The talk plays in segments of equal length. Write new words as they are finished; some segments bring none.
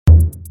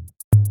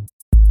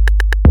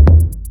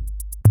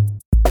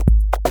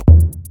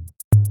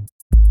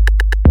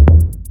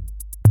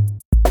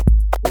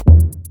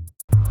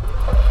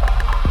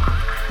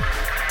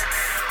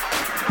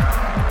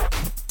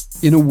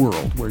In a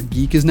world where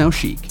geek is now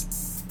chic,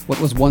 what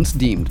was once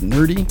deemed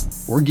nerdy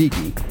or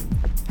geeky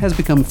has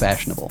become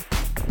fashionable.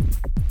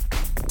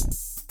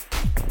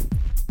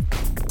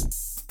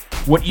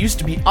 What used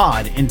to be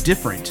odd and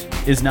different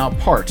is now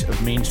part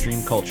of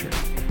mainstream culture.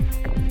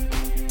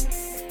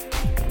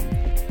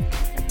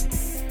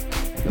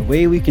 The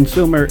way we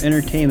consume our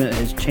entertainment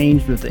has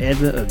changed with the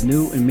advent of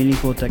new and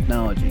meaningful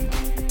technology.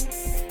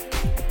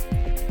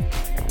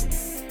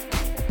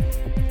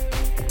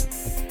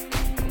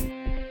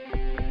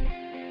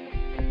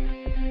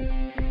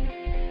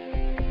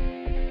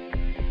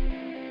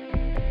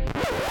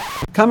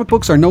 Comic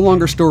books are no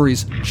longer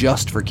stories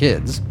just for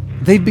kids.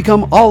 They've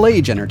become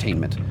all-age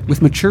entertainment,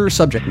 with mature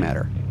subject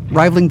matter.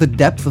 Rivaling the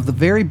depth of the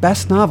very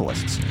best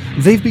novelists,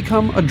 they've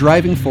become a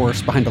driving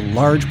force behind a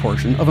large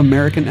portion of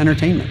American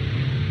entertainment.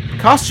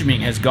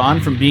 Costuming has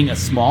gone from being a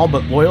small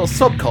but loyal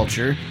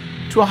subculture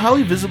to a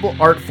highly visible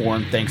art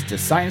form thanks to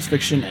science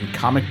fiction and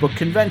comic book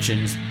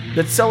conventions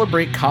that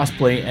celebrate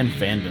cosplay and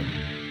fandom.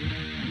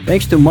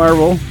 Thanks to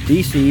Marvel,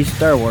 DC,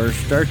 Star Wars,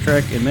 Star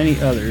Trek, and many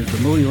others, the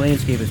movie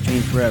landscape has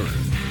changed forever.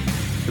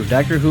 Through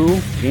Doctor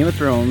Who, Game of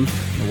Thrones,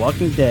 The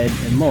Walking Dead,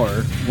 and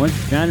more, once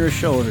genre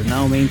shows are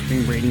now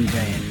mainstream rating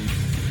giants.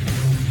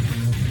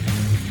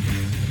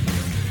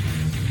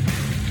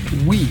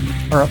 We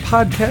are a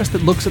podcast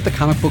that looks at the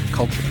comic book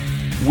culture.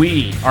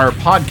 We are a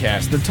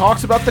podcast that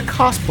talks about the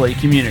cosplay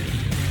community.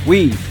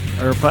 We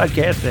are a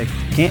podcast that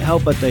can't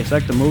help but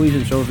dissect the movies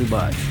and shows we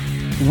watch.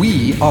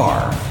 We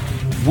are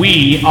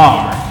We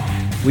are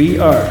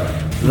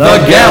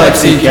the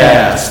Galaxy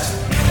Cast.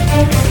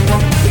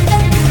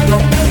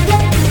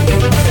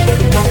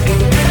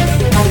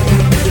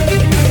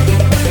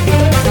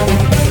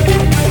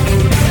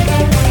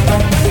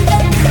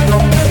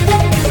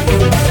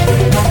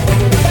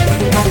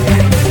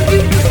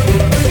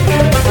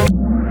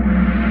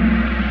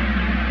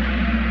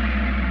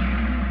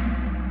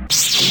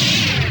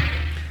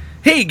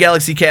 Hey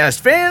Galaxy Cast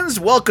fans,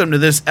 welcome to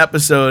this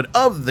episode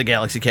of the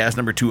Galaxy Cast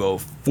number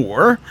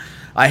 204.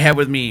 I have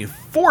with me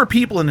 4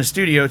 people in the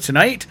studio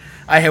tonight.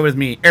 I have with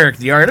me Eric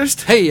the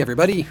Artist. Hey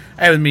everybody.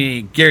 I have with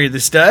me Gary the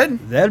Stud.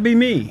 That'd be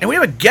me. And we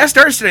have a guest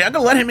artist today. I'm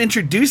going to let him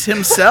introduce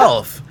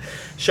himself.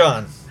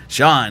 Sean.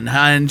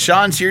 And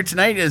Sean's here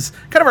tonight as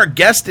kind of our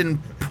guest in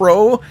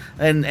pro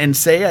and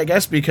say, I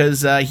guess,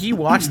 because he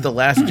watched The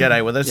Last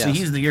Jedi with us, Yes. so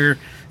he's here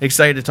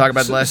excited to talk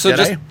about The Last So Jedi.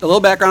 just a little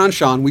background on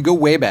Sean. We go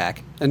way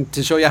back, and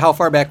to show you how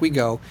far back we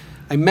go,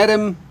 I met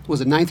him,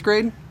 was it 9th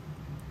grade?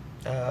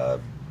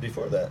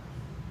 Before that.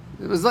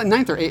 It was like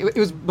 9th or 8th. It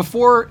was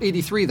before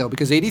 83, though,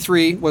 because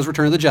 83 was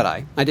Return of the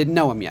Jedi. I didn't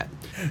know him yet.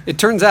 It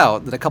turns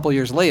out that a couple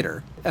years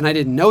later, and I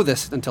didn't know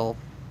this until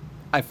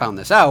I found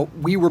this out,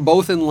 we were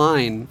both in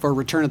line for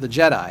Return of the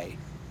Jedi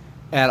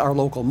at our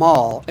local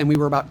mall, and we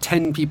were about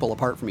 10 people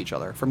apart from each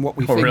other from what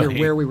we figured really?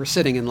 where we were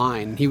sitting in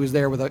line. He was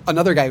there with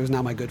another guy who's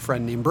now my good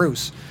friend named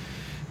Bruce.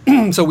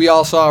 So we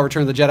all saw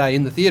Return of the Jedi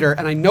in the theater,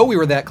 and I know we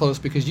were that close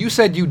because you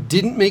said you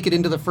didn't make it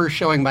into the first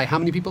showing by how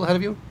many people ahead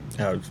of you?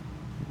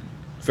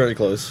 Fairly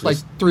close. Like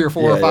 3 or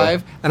 4 or Yeah,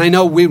 5. And I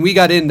know when we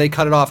got in, they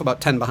cut it off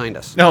about 10 behind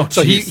us. Oh,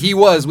 so geez. he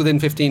was within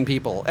 15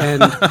 people.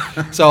 And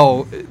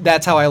so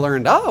that's how I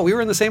learned, we were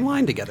in the same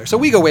line together. So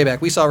we go way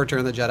back. We saw Return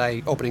of the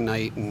Jedi opening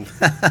night, and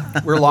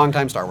we're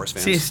longtime Star Wars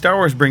fans. See, Star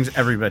Wars brings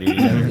everybody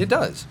together. It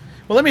does.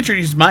 Well, let me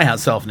introduce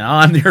myself now.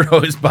 I'm your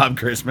host, Bob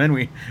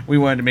Chrisman. We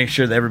wanted to make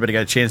sure that everybody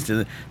got a chance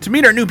to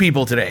meet our new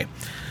people today.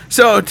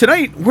 So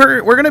tonight,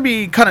 we're going to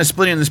be kind of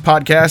splitting this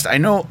podcast. I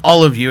know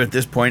all of you at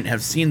this point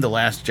have seen The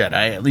Last Jedi.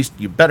 At least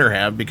you better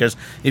have, because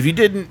if you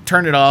didn't,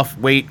 turn it off,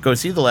 wait, go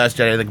see The Last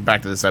Jedi, then come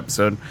back to this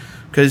episode,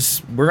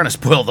 because we're going to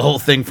spoil the whole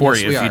thing for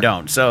Yes, you we if you are.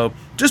 don't. So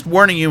just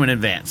warning you in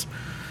advance.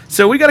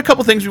 So we got a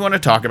couple things we want to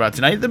talk about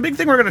tonight. The big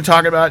thing we're going to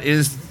talk about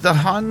is the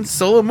Han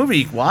Solo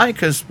movie. Why?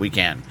 Because we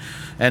can.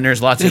 And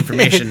there's lots of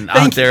information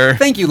out there.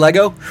 Thank you,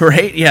 Lego.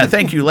 Right? Yeah,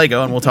 thank you,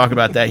 Lego, and we'll talk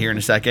about that here in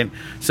a second.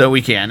 So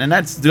we can. And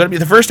that's going to be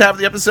the first half of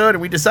the episode,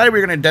 and we decided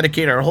we were going to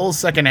dedicate our whole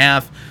second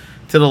half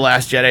to The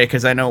Last Jedi,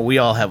 because I know we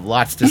all have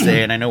lots to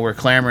say, and I know we're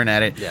clamoring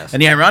at it. Yes.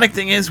 And the ironic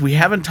thing is, we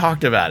haven't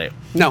talked about it.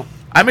 No.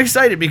 I'm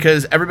excited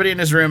because everybody in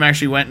this room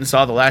actually went and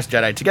saw The Last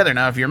Jedi together.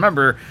 Now, if you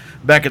remember,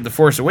 back at The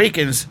Force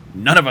Awakens,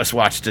 none of us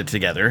watched it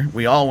together.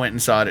 We all went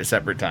and saw it at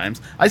separate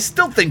times. I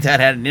still think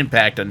that had an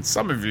impact on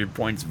some of your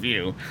points of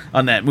view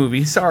on that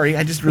movie. Sorry,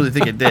 I just really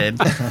think it did.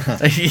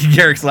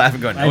 Garrick's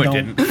laughing going, no, it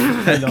didn't.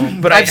 I don't.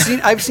 But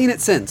I've seen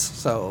it since,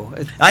 so...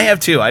 I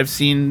have too. I've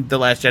seen The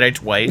Last Jedi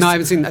twice. No,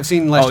 I've seen Last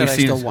you've Jedi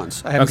seen- still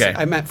once. I haven't Okay.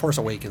 I meant Force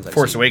Awakens.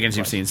 Force Awakens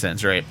you've seen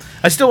since, right?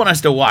 I still want us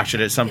to watch it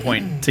at some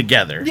point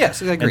together.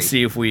 Yes, I agree. And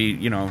see if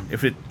we,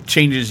 if it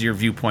changes your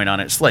viewpoint on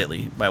it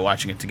slightly by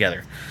watching it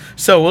together.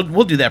 So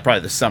we'll do that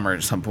probably this summer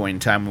at some point in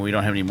time when we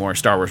don't have any more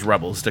Star Wars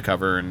Rebels to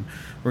cover, and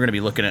we're going to be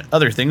looking at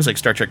other things like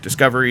Star Trek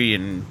Discovery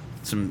and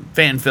some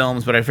fan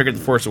films, but I figured The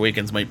Force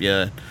Awakens might be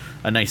a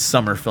nice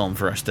summer film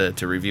for us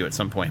to review at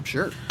some point.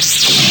 Sure.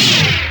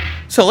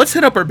 So let's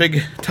hit up our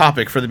big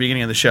topic for the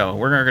beginning of the show.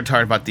 We're going to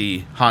talk about the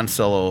Han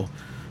Solo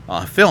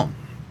film.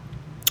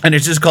 And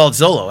it's just called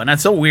Solo, and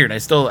that's so weird.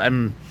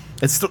 I'm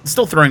It's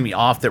still throwing me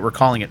off that we're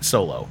calling it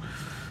Solo.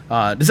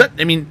 Does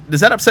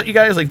that upset you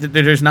guys? Like that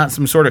there's not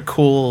some sort of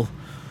cool,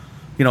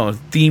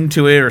 theme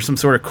to it, or some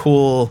sort of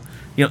cool,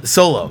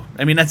 Solo.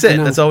 I mean, that's it.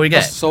 That's all we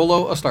get.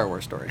 Solo, a Star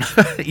Wars story.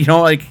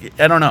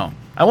 I don't know.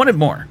 I wanted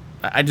more.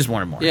 I just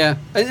wanted more. Yeah,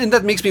 and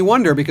that makes me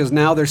wonder, because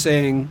now they're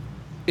saying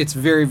it's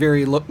very,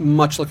 very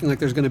much looking like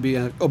there's going to be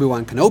an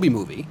Obi-Wan Kenobi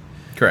movie.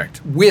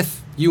 Correct.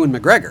 With Ewan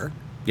McGregor.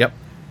 Yep.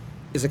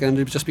 Is it going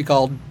to just be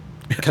called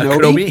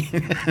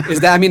Kenobi?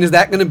 Is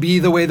that going to be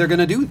the way they're going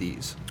to do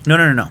these? No.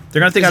 They're going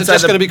to think outside. Is it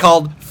just going to be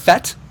called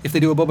Fett if they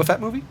do a Boba Fett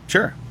movie?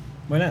 Sure.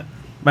 Why not?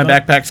 My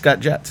backpack's got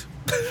jets.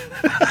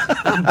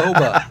 I'm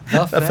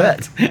Boba the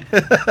Fett.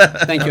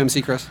 Thank you,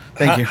 MC Chris.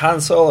 Thank you. Han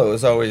Solo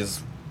was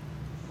always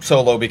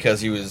solo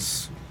because he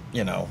was,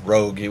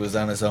 rogue. He was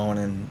on his own,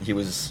 and he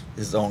was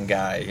his own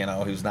guy. He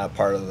was not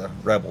part of the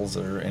rebels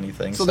or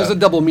anything. So there's a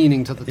double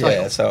meaning to the title.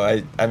 Yeah.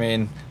 So I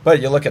mean,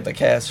 but you look at the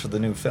cast for the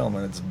new film,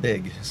 and it's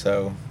big.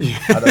 So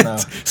I don't know.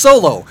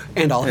 Solo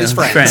and all his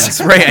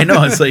friends. Right. I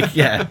know. It's like,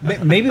 yeah.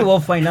 Maybe we'll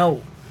find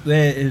out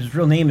that his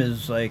real name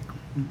is like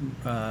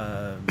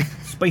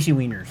Spicy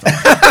Wiener or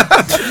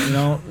something.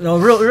 No,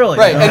 really.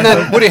 Right, and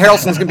then Woody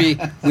Harrelson's going to be,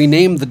 we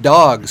named the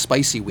dog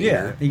Spicy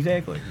Wiener. Yeah,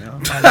 exactly.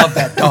 I love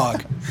that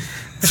dog.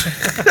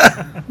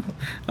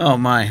 Oh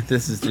my,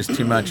 this is just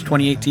too much.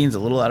 2018 is a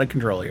little out of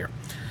control here.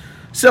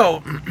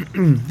 So,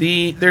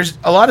 there's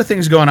a lot of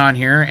things going on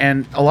here,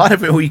 and a lot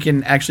of it we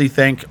can actually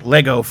thank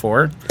Lego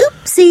for.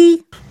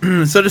 Oopsie.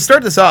 So to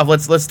start this off,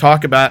 let's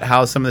talk about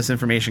how some of this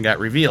information got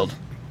revealed.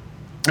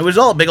 It was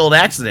all a big old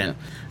accident.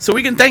 So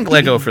we can thank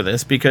Lego for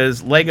this,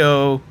 because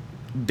Lego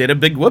did a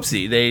big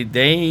whoopsie.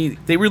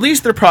 They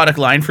released their product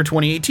line for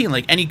 2018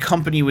 like any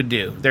company would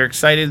do. They're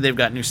excited. They've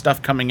got new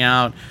stuff coming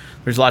out.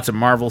 There's lots of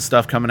Marvel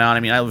stuff coming out. I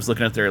mean, I was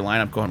looking at their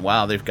lineup going,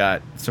 wow, they've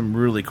got some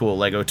really cool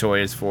Lego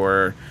toys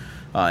for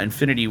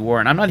Infinity War.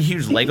 And I'm not a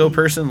huge Lego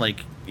person.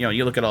 Like,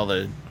 you look at all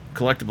the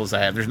collectibles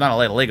I have. There's not a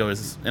lot of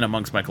Legos in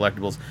amongst my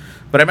collectibles.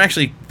 But I'm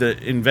actually, the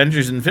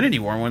Avengers Infinity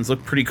War ones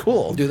look pretty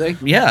cool. Do they?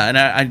 Yeah,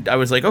 and I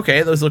was like,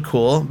 okay, those look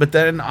cool. But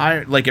then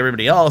I, like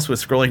everybody else,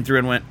 was scrolling through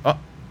and went, oh,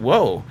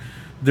 whoa,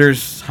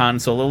 there's Han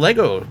Solo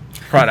Lego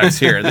products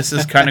here. This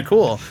is kind of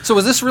cool. So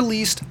was this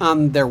released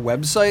on their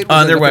website?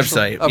 On their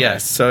website, okay.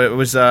 Yes. So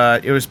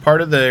it was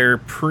part of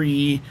their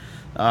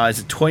is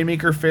it Toy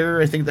Maker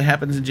Fair? I think that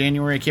happens in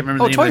January. I can't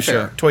remember the name of the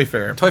show. Toy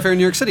Fair. Toy Fair in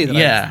New York City.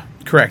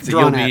 Correct.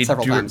 Drawn at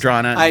several times.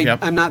 Drawn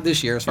at. I'm not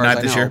this year, as far as I know.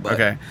 Not this year. But.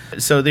 Okay.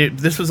 So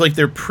this was like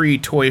their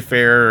pre-Toy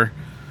Fair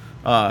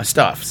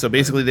stuff. So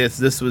basically,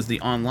 this was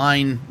the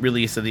online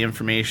release of the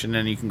information,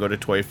 and you can go to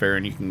Toy Fair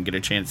and you can get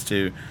a chance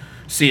to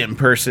see it in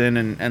person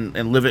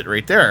and live it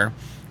right there.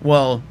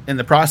 Well, in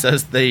the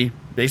process, they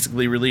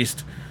basically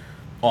released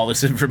all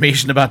this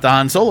information about the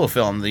Han Solo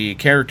film, the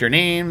character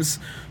names,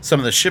 some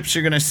of the ships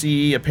you're going to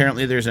see.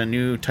 Apparently, there's a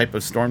new type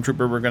of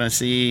stormtrooper we're going to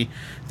see.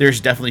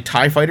 There's definitely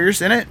TIE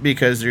fighters in it,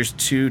 because there's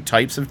two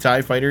types of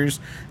TIE fighters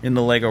in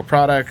the Lego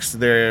products.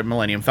 They're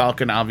Millennium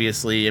Falcon,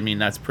 obviously. I mean,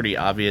 that's pretty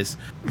obvious.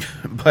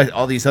 But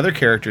all these other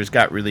characters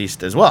got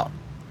released as well.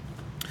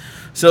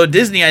 So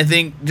Disney, I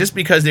think, just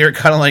because they were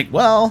kind of like,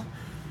 well,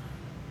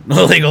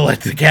 Lego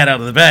let the cat out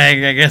of the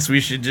bag, I guess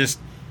we should just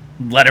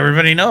let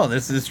everybody know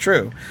this is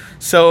true.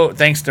 So,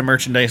 thanks to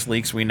merchandise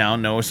leaks, we now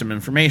know some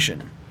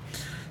information.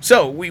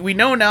 So, we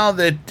know now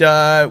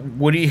that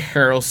Woody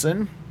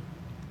Harrelson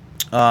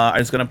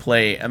is going to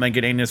play, am I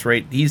getting this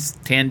right? He's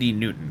Tandy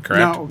Newton,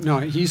 correct? No,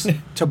 he's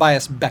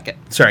Tobias Beckett.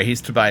 Sorry,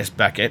 he's Tobias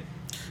Beckett.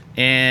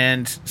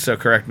 And, so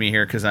correct me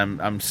here, because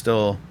I'm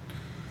still...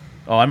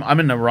 Oh, I'm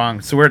in the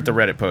wrong... So, we're at the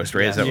Reddit post,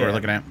 right? Is that what we're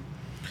looking at?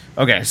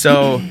 Okay,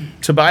 so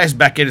Tobias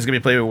Beckett is going to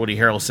be played by Woody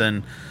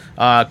Harrelson.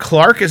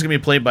 Clark is going to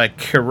be played by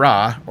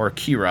Kira.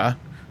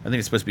 I think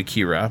it's supposed to be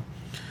Kira.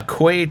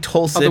 Quay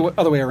Tulsit.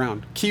 Other way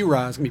around.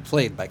 Kira is going to be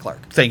played by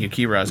Clark. Thank you.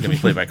 Kira is going to be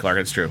played by Clark.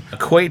 That's true.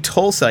 Quay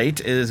Tulsit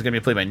is going to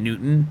be played by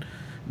Newton.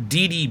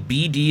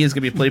 DD is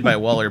going to be played by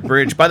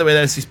Waller-Bridge. By the way,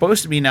 that's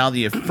supposed to be now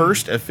the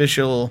first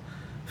official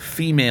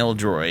female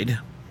droid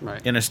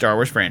in a Star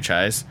Wars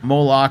franchise.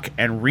 Moloch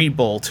and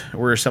Rebolt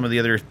were some of the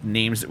other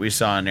names that we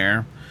saw in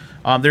there.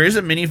 There is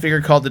a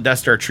minifigure called the Death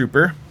Star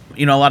Trooper.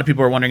 A lot of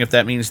people are wondering if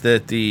that means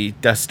that the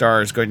Death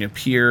Star is going to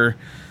appear.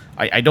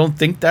 I don't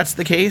think that's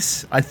the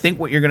case. I think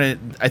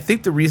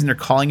the reason they're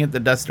calling it the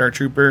Death Star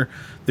Trooper,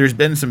 there's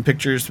been some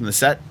pictures from the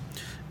set,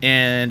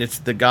 and it's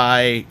the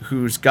guy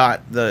who's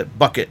got the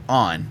bucket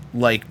on,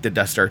 like the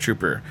Death Star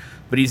Trooper.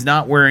 But he's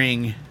not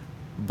wearing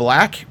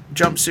black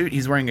jumpsuit,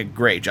 he's wearing a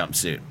gray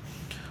jumpsuit.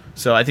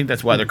 So I think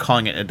that's why they're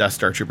calling it a Death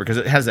Star Trooper, because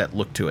it has that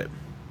look to it.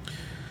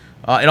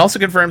 It also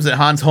confirms that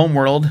Han's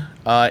homeworld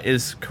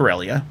is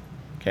Corellia,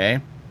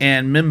 okay,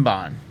 and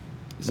Mimban,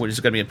 which is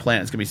going to be a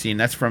planet that's going to be seen.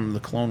 That's from the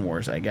Clone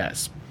Wars, I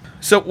guess.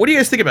 So what do you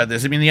guys think about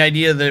this? I mean, the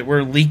idea that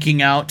we're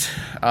leaking out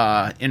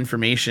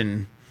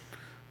information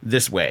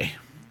this way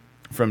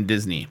from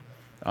Disney.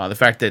 The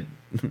fact that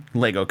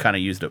Lego kind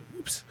of used it,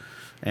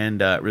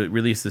 and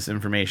released this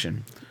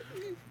information.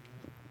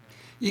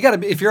 You got to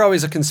be, if you're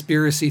always a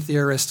conspiracy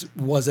theorist,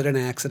 was it an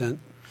accident?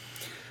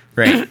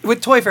 Right.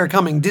 With Toy Fair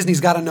coming,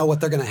 Disney's got to know what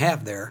they're going to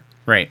have there.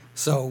 Right.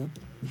 So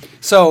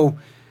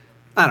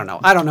I don't know.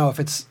 I don't know if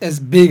it's as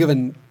big of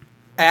an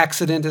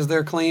accident as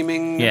they're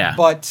claiming. Yeah.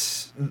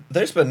 But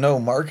There's been no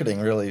marketing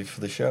really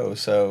for the show,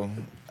 so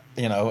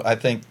I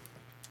think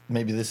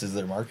maybe this is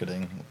their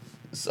marketing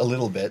a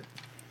little bit.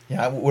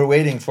 Yeah, we're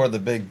waiting for the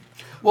big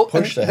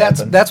push to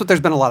happen. That's what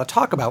there's been a lot of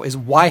talk about is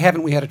why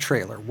haven't we had a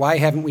trailer? Why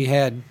haven't we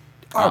had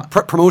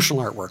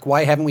promotional artwork?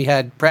 Why haven't we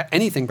had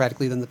anything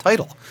practically than the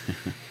title?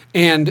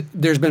 And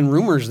there's been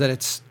rumors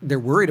that they're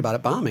worried about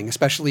it bombing,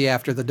 especially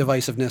after the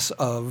divisiveness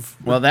of.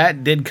 Well,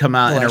 that did come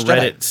out in a Last Jedi.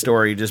 Reddit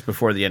story just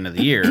before the end of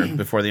the year,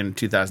 before the end of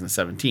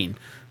 2017.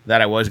 That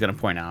I was going to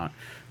point out.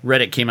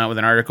 Reddit came out with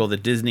an article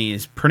that Disney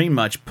is pretty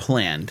much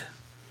planned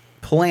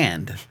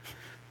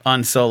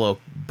on Solo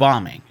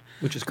bombing,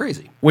 Which is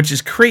crazy. which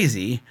is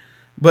crazy.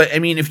 But I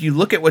mean, if you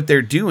look at what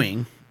they're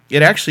doing,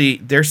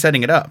 they're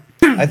setting it up.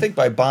 I think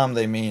by bomb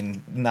they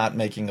mean not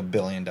making $1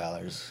 billion.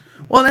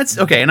 Well, that's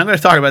okay, and I'm going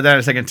to talk about that in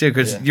a second too,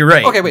 because Yeah. you're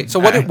right. Okay, wait. So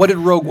what did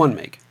Rogue One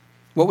make?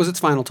 What was its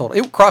final total?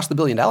 It crossed the $1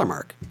 billion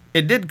mark.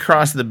 It did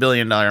cross the $1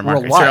 billion mark.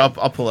 Worldwide.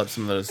 Sure, I'll pull up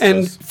some of those.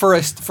 And those-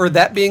 for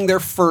that being their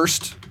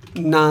first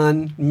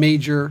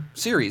non-major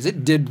series,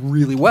 it did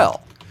really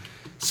well.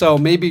 So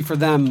maybe for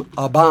them,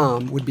 a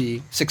bomb would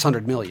be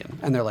 $600 million,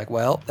 and they're like,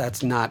 "Well,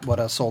 that's not what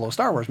a solo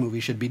Star Wars movie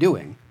should be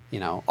doing.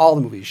 All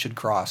the movies should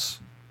cross."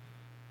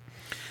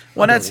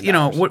 Well, that's, $1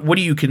 billion. what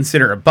do you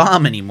consider a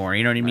bomb anymore?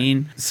 You know what I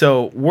mean?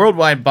 So,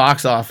 worldwide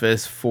box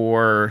office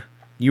for,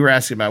 you were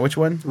asking about which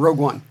one? Rogue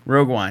One,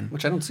 Rogue One.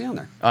 which I don't see on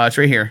there. It's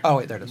right here. Oh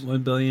wait, there it is.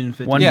 $1 billion,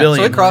 50 $1 Yeah,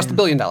 billion. so it crossed the $1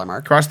 billion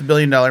mark. Crossed the $1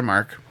 billion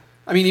mark.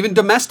 I mean, even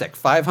domestic,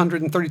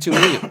 532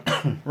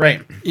 million.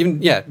 Right.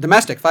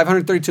 Domestic,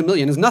 532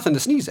 million is nothing to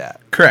sneeze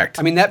at. Correct.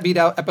 I mean, that beat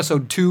out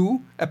Episode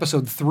 2,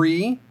 Episode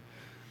 3.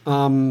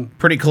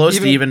 pretty close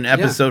to even yeah.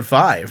 episode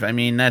 5. I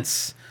mean,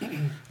 that's,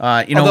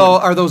 Although,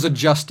 are those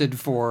adjusted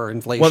for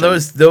inflation? well,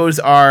 those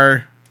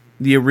are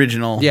the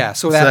original. Yeah,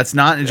 so that's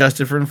not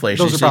adjusted for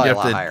inflation. Those are so you probably a have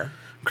lot to- higher.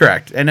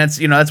 Correct. And that's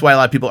why a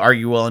lot of people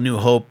argue, well, A New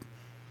Hope,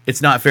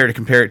 it's not fair to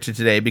compare it to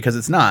today because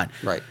it's not.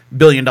 Right. $1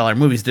 billion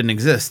movies didn't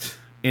exist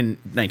in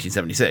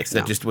 1976. That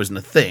No. just wasn't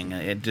a thing.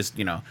 It just,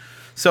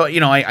 So,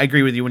 I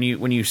agree with you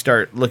when you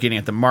start looking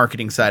at the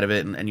marketing side of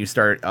it and you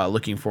start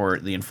looking for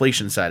the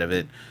inflation side of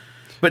it.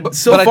 But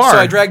so far... So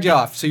I dragged you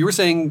off. So you were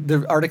saying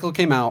the article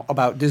came out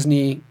about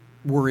Disney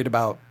worried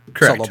about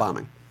Correct. solo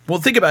bombing.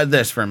 Well, think about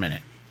this for a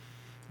minute.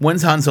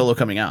 When's Han Solo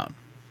coming out?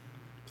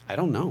 I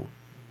don't know.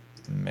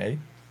 May?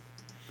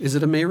 Is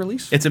it a May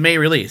release? It's a May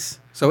release.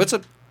 So it's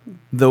a...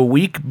 The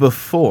week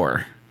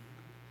before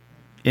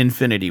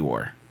Infinity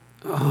War.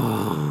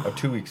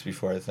 2 weeks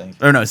before, I think.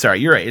 Oh, no, sorry.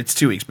 You're right. It's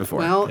 2 weeks before.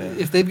 Well,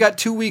 if they've got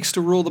 2 weeks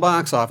to rule the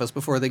box office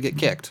before they get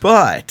kicked.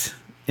 But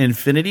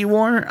Infinity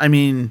War, I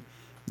mean,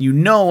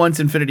 once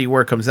Infinity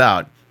War comes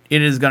out,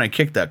 it is going to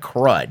kick the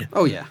crud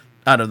Oh, yeah.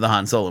 out of the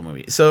Han Solo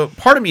movie. So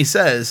part of me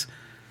says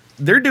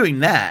they're doing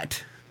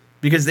that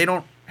because they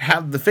don't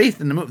have the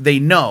faith in the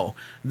movie.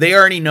 They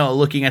already know,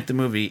 looking at the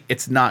movie,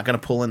 it's not going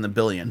to pull in the $1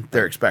 billion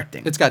they're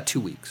expecting. It's got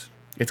 2 weeks.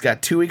 It's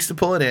got 2 weeks to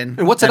pull it in,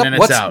 And what's it then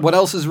up? it's out. What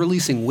else is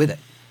releasing with it?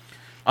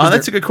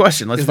 That's a good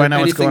question. Let's Is there find out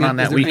what's going on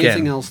is that there weekend.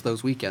 Anything else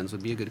those weekends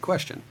would be a good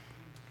question.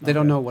 They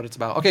don't know what it's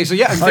about. Okay, so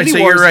yeah, Oh, Infinity so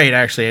Wars. you're right,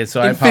 actually.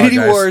 So I Infinity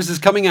apologize. Wars is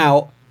coming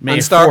out May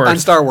on Star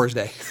 4th. Wars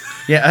Day.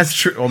 Yeah, that's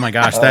true. Oh my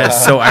gosh, that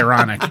is so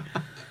ironic.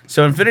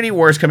 So Infinity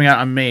War is coming out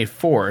on May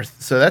 4th.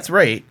 So that's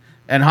right.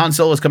 And Han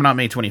Solo is coming out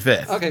May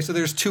 25th. Okay, so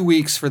there's 2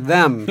 weeks for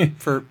them.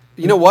 For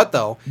you know what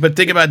though? But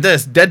think about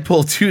this: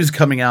 Deadpool 2 is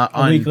coming out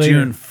on week later.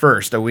 June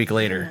 1st, a week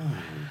later.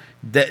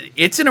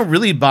 It's in a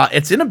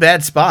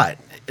bad sppat.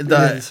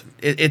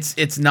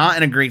 It's not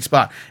in a great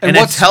spot, and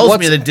it tells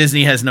me that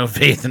Disney has no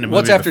faith in the movie.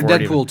 What's after before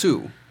it Deadpool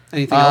 2?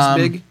 Anything else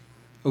big?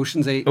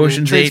 Ocean's 8.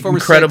 Ocean's 8,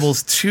 Transformers Incredibles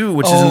 6. 2,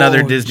 which is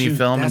another Oh, Disney June-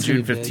 film on that's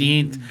June gonna be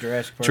big. 15th.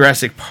 Jurassic Park.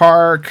 Jurassic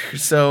Park.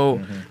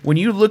 So when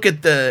you look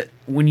at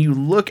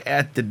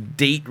the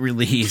date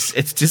release,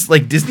 it's just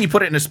like Disney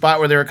put it in a spot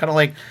where they were kind of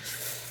like,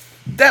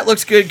 that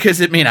looks good because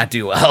it may not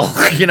do well.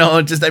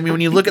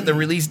 When you look at the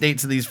release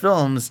dates of these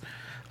films,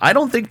 I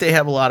don't think they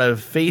have a lot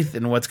of faith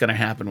in what's going to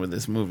happen with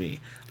this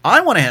movie.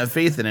 I want to have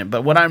faith in it,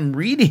 but what I'm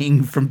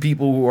reading from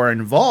people who are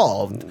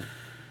involved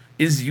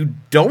is you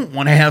don't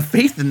want to have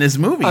faith in this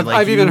movie.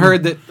 I've even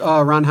heard that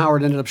Ron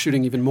Howard ended up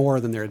shooting even more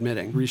than they're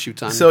admitting.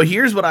 Reshoots on. So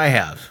here's what I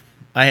have.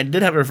 I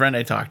did have a friend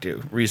I talked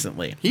to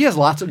recently he has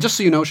lots of. Just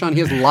so you know, Sean, he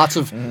has lots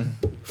of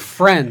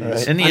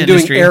friends in the I'm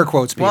industry. doing air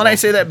quotes. People. Well, and I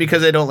say that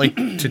because I don't like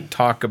to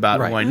talk about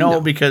Right. who I know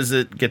No. because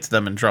it gets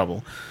them in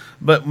trouble.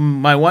 But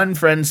my one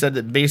friend said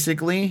that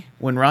basically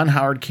when Ron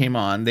Howard came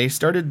on, they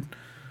started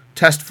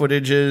test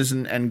footages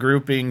and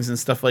groupings and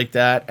stuff like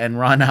that. And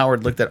Ron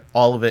Howard looked at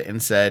all of it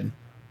and said,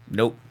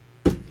 nope,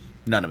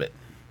 none of it.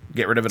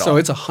 Get rid of it all. So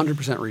it's 100%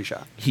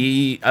 reshot.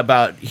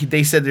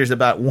 They said there's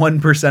about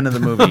 1% of the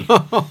movie.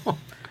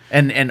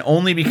 And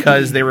only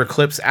because they were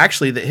clips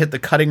actually that hit the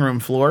cutting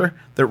room floor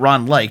that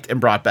Ron liked and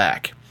brought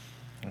back.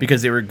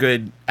 Because they were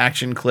good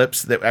action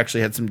clips that actually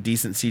had some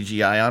decent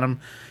CGI on them.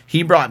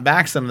 He brought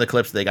back some of the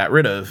clips they got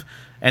rid of.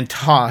 and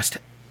tossed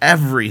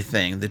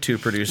everything the two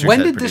producers. When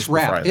had did this produced before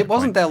wrap? that It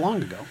wasn't point. that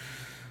long ago.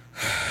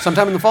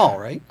 Sometime in the fall,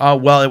 right?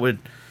 Well,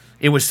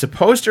 it was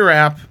supposed to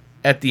wrap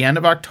at the end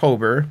of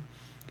October.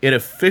 It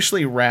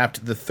officially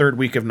wrapped the third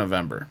week of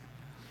November.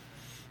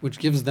 Which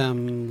gives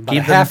them about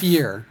Give a them- half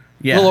year.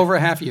 Yeah. A little over a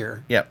half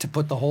year. Yep. To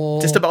put the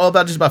whole Just about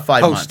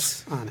 5 months.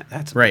 posts on it.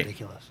 That's Right.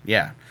 ridiculous.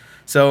 Yeah.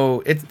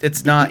 So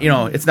it's not,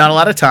 it's not a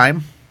lot of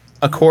time.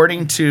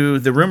 According to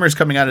the rumors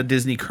coming out of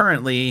Disney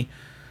currently,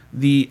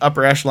 the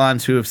upper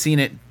echelons who have seen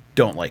it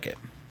don't like it.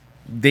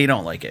 They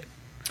don't like it.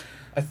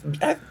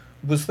 I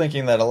was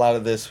thinking that a lot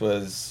of this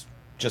was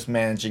just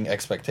managing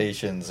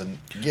expectations and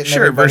getting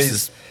Sure, everybody's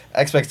versus-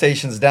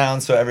 expectations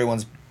down so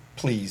everyone's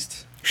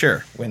pleased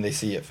Sure. when they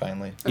see it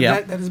finally. And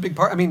Yeah. that is a big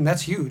part. I mean,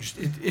 that's huge.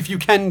 If you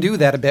can do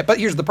that a bit. But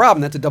here's the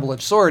problem. That's a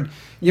double-edged sword.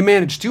 You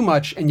manage too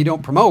much and you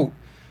don't promote,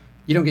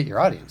 you don't get your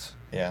audience.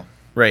 Yeah.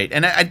 Right.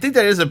 And I think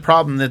that is a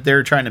problem that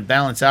they're trying to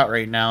balance out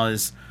right now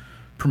is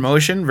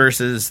promotion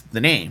versus the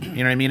name. You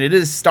know what I mean? It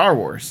is Star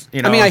Wars.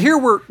 You know? I mean, I hear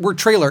we're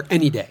trailer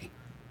any day.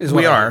 Is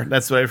what we I are. heard.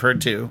 That's what I've heard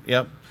too.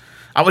 Yep.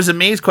 I was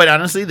amazed, quite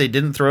honestly, they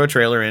didn't throw a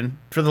trailer in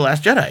for The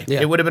Last Jedi. Yeah.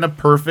 It would have been a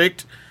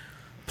perfect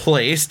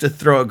place to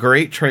throw a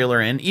great trailer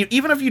in.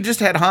 Even if you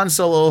just had Han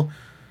Solo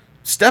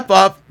step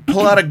up,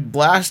 pull out a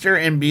blaster,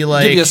 and be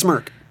like, Give you a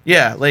smirk.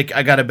 yeah, like,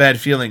 I got a bad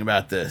feeling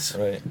about this.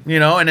 Right.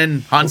 And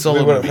then Han Solo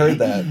We would have would heard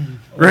that.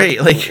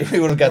 Right, like, We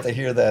would have got to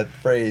hear that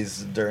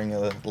phrase during The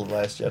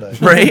Last Jedi.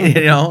 right,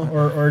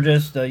 Or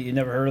just you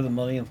never heard of the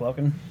Millennium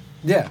Falcon?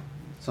 Yeah.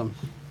 Some.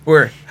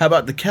 Or how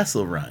about the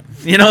Kessel Run?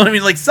 You know what I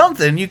mean? Like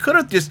something you could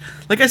have just,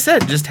 like I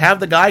said, just have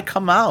the guy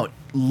come out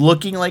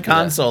looking like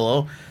Han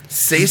Solo,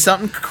 say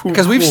something cool.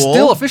 Because we've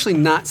still officially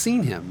not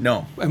seen him.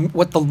 No. And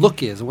what the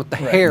look is, and what the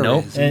hair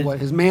Nope. is, and what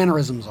his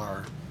mannerisms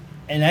are.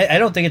 And I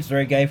don't think it's the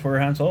right guy for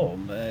Han Solo.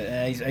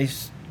 I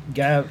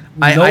got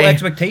I- no I-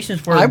 expectations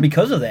for him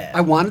because of that.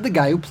 I wanted the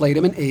guy who played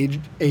him in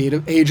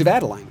Age of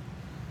Adeline.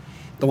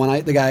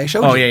 The guy I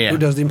showed Oh, you, yeah. who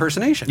does the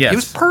impersonation. Yes. He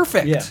was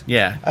perfect. Yeah.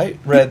 Yeah. I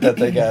read that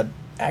they got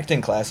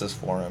acting classes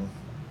for him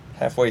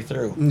halfway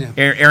through. Yeah.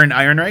 Aaron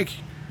Ehrenreich?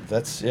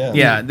 That's,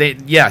 Yeah,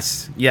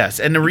 yes.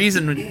 And the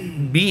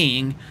reason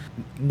being,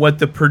 what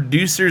the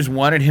producers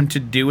wanted him to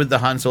do with the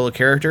Han Solo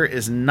character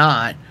is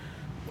not.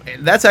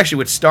 That's actually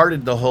what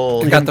started the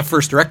whole. And got the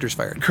first directors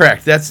fired.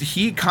 Correct.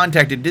 He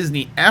contacted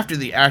Disney after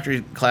the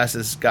acting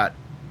classes got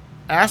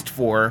asked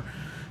for,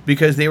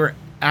 because they were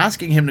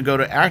asking him to go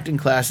to acting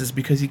classes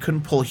because he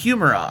couldn't pull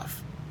humor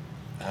off.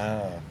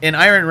 And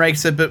Ehrenreich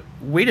said, "But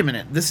wait a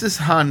minute, this is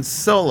Han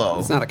Solo.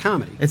 It's not a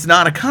comedy. It's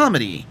not a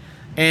comedy."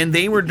 And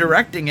they were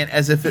directing it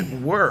as if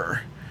it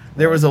were.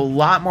 There was a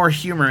lot more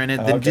humor in it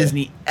than Okay.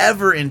 Disney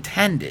ever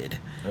intended.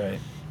 Right.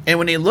 And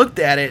when they looked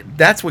at it,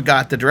 that's what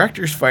got the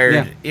directors fired.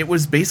 Yeah. It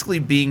was basically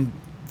being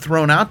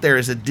thrown out there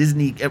as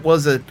it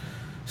was a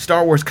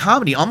Star Wars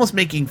comedy, almost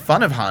making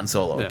fun of Han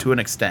Solo Yeah. to an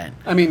extent.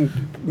 I mean,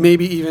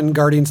 maybe even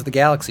Guardians of the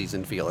Galaxy's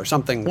in feel or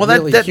something. Well,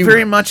 really that humorous.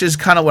 very much is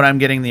kind of what I'm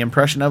getting the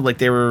impression of. Like,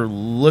 they were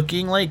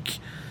looking like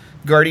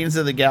Guardians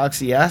of the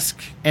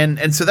Galaxy-esque.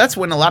 And so that's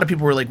when a lot of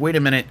people were like, wait a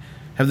minute,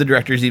 have the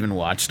directors even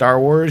watched Star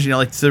Wars?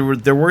 So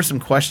there were some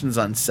questions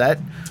on set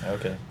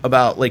Okay.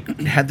 about, like,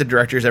 had the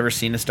directors ever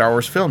seen a Star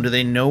Wars film? Do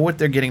they know what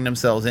they're getting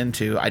themselves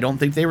into? I don't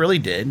think they really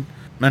did.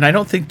 And I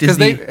don't think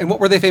Disney... And what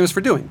were they famous for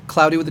doing?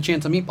 Cloudy with a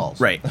Chance of Meatballs.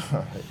 Right.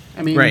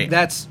 I mean, Right.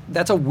 that's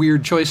a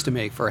weird choice to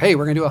make for, hey,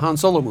 we're going to do a Han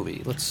Solo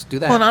movie. Let's do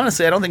that. Well, and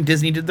honestly, I don't think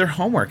Disney did their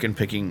homework in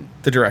picking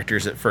the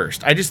directors at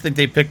first. I just think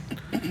they picked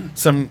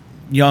some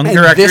young And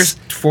directors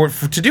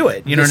to do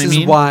it. You know what I mean? This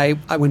is why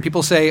when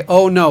people say,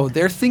 oh, no,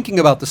 they're thinking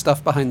about the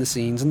stuff behind the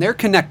scenes and they're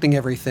connecting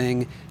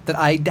everything, that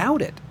I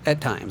doubt it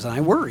at times and I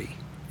worry.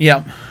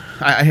 Yeah,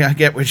 I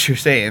get what you're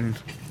saying.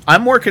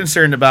 I'm more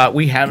concerned about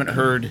we haven't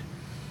heard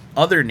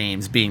other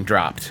names being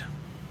dropped.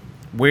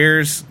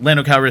 Where's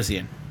Lando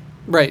Calrissian?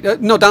 Right.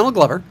 No, Donald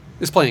Glover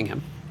is playing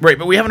him. Right,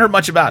 but we haven't heard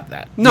much about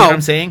that. You No, know what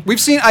I'm saying?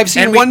 I've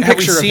seen And one have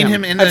we picture seen of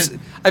him in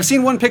I've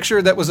seen one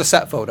picture that was a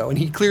set photo, and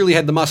he clearly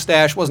had the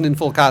mustache, wasn't in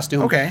full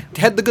costume. Okay.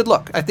 Had the good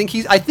look. I think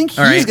he's All right.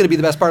 going to be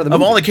the best part of the Of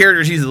movie. all the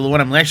characters, he's the one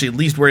I'm actually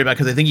least worried about,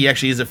 because I think he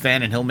actually is a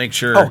fan, and he'll make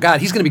sure Oh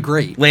God, he's going to be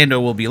great. Lando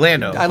will be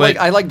Lando. I But-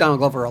 like Donald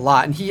Glover a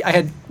lot, and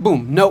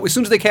as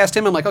soon as they cast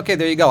him, I'm like, okay,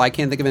 there you go. I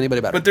can't think of anybody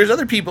better. But there's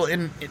other people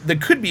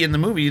that could be in the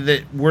movie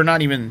that we're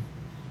not even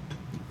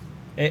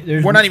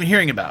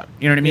hearing about.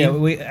 You know what I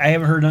mean? Yeah, I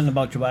haven't heard nothing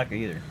about Chewbacca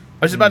either.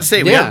 I was about to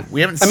say, we haven't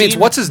seen... I mean, it's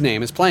what's his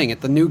name is playing it.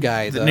 The new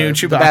guy, The new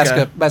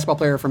Chewbacca. basketball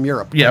player from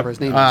Europe. Yeah, Whatever his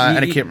name is. and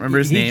I can't remember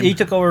his name. He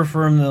took over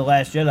from The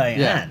Last Jedi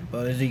Yeah. on,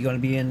 but is he going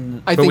to be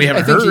in... I but we think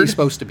haven't heard. he's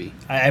supposed to be.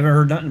 I haven't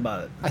heard nothing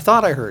about it. I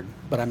thought I heard,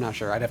 but I'm not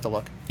sure. I'd have to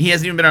look. He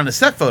hasn't even been on the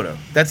set photo.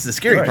 That's the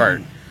scary Right.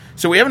 part.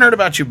 So we haven't heard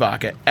about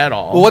Chewbacca at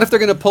all. Well, what if they're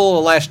going to pull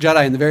a Last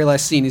Jedi and the very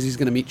last scene is he's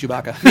going to meet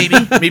Chewbacca? maybe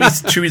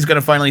Chewie's going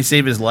to finally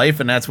save his life,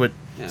 and that's what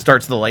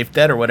starts the life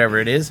debt or whatever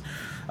it is.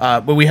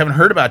 But we haven't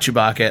heard about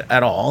Chewbacca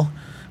at all.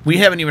 We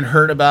haven't even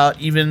heard about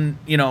I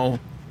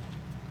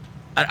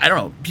don't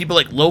know, people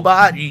like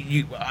Lobot.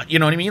 You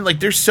know what I mean? Like,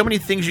 there's so many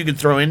things you could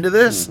throw into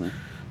this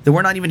that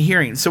we're not even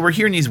hearing. So we're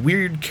hearing these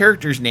weird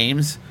characters'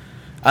 names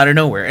out of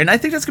nowhere. And I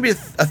think that's going to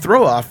be a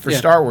throw-off for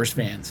Star Wars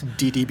fans.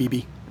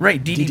 DDBB.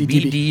 Right,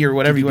 DDBD or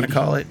whatever you want to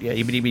call it. Yeah,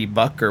 EBDB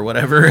Buck or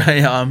whatever.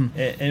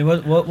 And what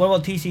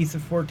about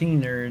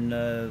TC-14 there in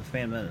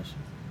Phantom Menace?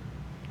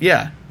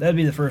 Yeah. That'd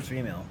be the first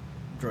female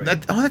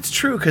droid. That's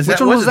true, because Which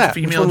that one was was a that?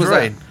 female Which one was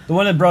droid. The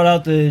one that brought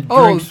out the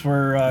drinks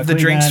for the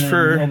drinks Qui-Gon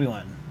for and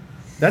Obi-Wan.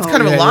 That's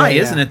kind of a lie,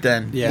 isn't it,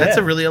 then? Yeah. That's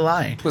really a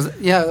lie.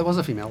 That was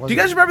a female. Do you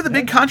guys remember the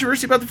big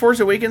controversy about The Force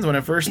Awakens when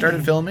it first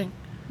started filming?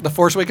 The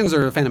Force Awakens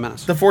or Phantom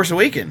Menace? The Force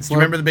Awakens. Do you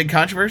remember the big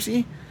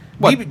controversy?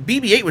 What?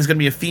 BB-8 was going to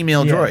be a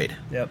female droid.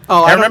 Yep.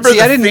 Oh, I remember the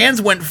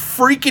fans went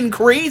freaking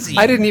crazy.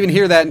 I didn't even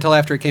hear that until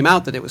after it came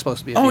out that it was supposed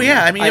to be a female.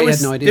 Yeah, I mean, I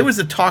had no idea. It was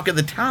the talk of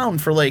the town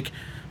for like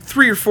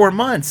 3 or 4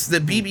 months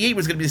that BB-8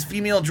 was going to be this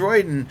female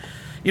droid, and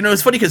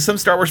it's funny because some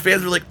Star Wars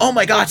fans were like, "Oh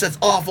my gosh, that's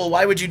awful!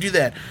 Why would you do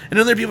that?" And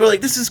other people were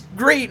like, "This is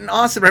great and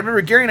awesome." I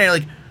remember Gary and I were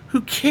like,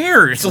 "Who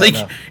cares? Like,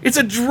 it's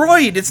a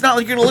droid. It's not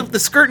like you're going to lift the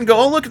skirt and go,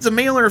 oh look, it's a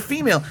male or a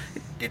female.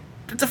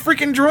 It's a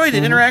freaking droid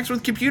that interacts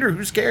with a computer.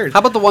 Who cares?" How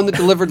about the one that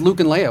delivered Luke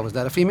and Leia? Was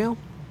that a female?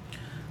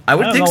 I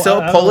would think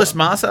so. Polis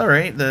Massa,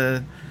 right?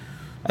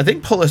 I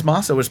think Polis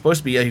Massa was supposed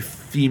to be a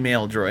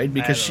female droid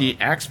because she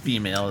acts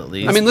female at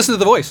least. I mean, listen to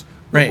the voice.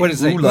 Right. What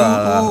is it?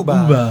 Ooba,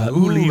 Ooba,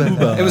 ooly,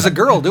 ooba. It was a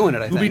girl doing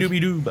it, I think.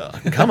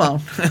 Ooby-dooby-dooba. Come on.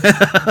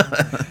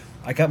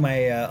 I got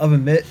my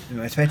oven mitt and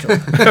my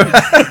spatula.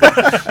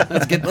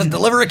 Let's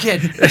deliver a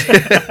kid.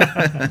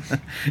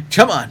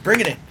 Come on,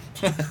 bring it in.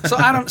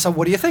 So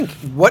what do you think?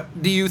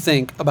 What do you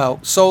think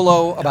about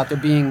Solo? About there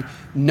being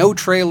no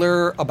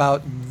trailer?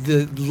 About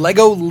the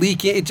Lego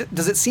leaking?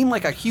 Does it seem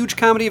like a huge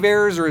comedy of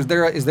errors, or is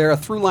there a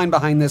through line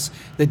behind this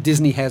that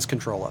Disney has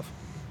control of?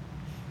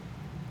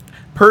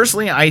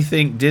 Personally, I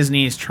think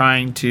Disney is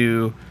trying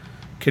to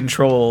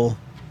control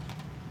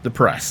the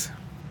press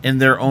in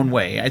their own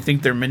way. I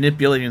think they're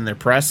manipulating their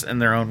press in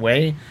their own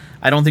way.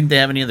 I don't think they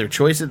have any other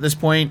choice at this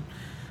point,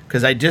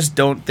 because I just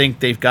don't think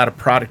they've got a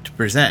product to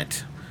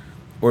present,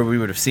 or we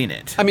would have seen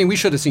it. I mean, we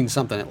should have seen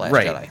something at Last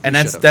Jedi. And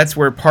that's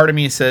where part of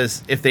me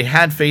says, if they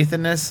had faith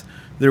in this,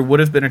 there would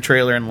have been a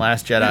trailer in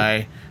Last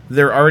Jedi.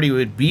 There already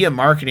would be a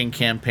marketing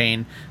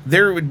campaign.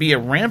 There would be a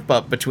ramp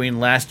up between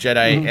Last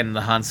Jedi and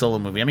the Han Solo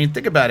movie. I mean,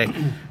 think about it.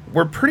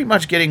 We're pretty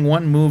much getting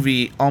one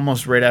movie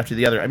almost right after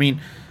the other. I mean,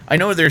 I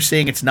know they're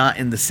saying it's not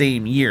in the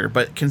same year,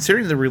 but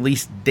considering the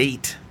release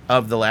date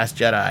of The Last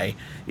Jedi,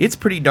 it's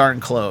pretty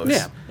darn close.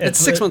 Yeah, it's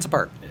 6 months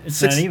apart. It's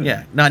not even.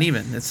 Yeah, not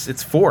even.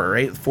 It's 4,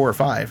 right? 4 or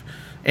 5.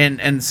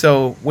 And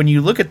so when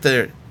you look at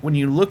the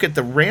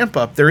ramp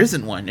up, there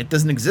isn't one. It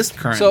doesn't exist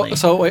currently.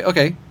 So wait,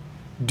 okay.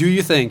 Do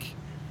you think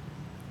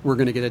we're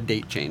going to get a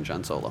date change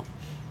on Solo?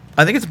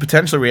 I think it's a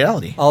potential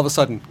reality. All of a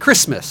sudden,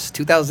 Christmas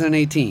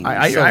 2018.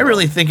 I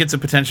really think it's a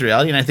potential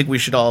reality, and I think we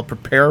should all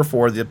prepare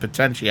for the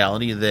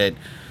potentiality that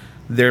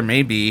there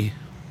may be.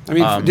 I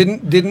mean,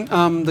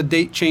 didn't the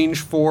date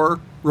change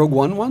for Rogue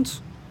One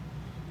once?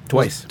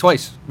 Twice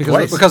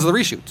because of the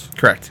reshoots.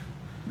 Correct.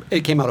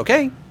 It came out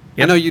okay.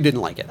 Yep. I know you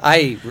didn't like it.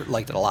 I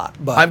liked it a lot,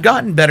 but I've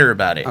gotten better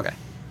about it. Okay.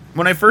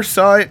 When I first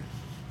saw it,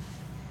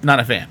 not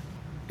a fan.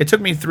 It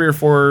took me 3 or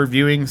 4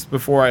 viewings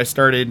before I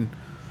started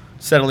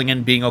settling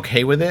in, being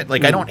okay with it.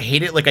 Like, I don't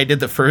hate it like I did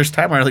the first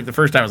time. Or like the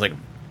first time I was like,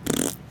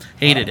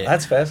 hated it.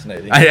 That's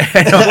fascinating. I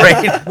know,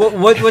 right?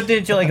 What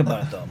didn't you like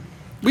about it, though?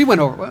 We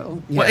went over.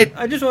 Well, yeah.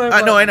 I just want.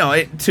 I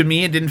know. To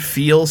me, it didn't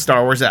feel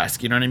Star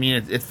Wars-esque. You know what I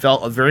mean? It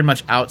felt very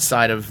much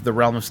outside of the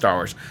realm of Star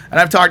Wars. And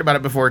I've talked about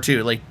it before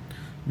too. Like,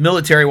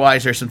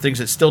 military-wise, there's some things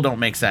that still don't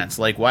make sense.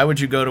 Like, why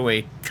would you go to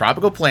a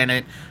tropical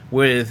planet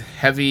with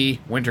heavy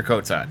winter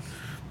coats on?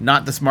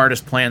 Not the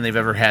smartest plan they've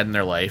ever had in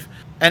their life.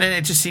 And then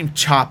it just seemed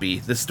choppy.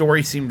 The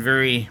story seemed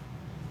very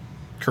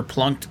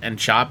kerplunked and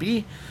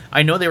choppy.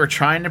 I know they were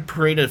trying to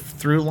create a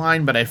through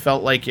line, but I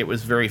felt like it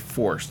was very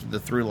forced, the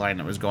through line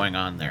that was going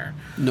on there.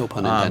 No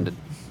pun intended.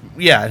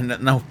 Yeah,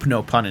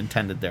 no pun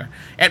intended there.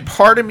 And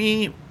part of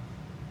me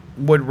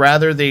would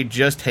rather they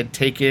just had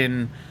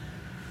taken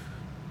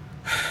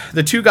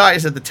the 2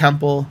 guys at the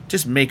temple,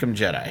 just make them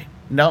Jedi.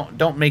 No,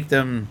 don't make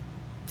them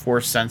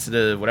Force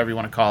sensitive, whatever you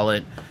want to call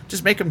it.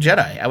 Just make them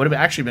Jedi. I would have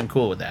actually been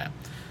cool with that.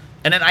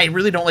 And then I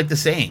really don't like the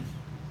saying,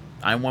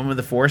 I'm one with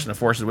the Force and the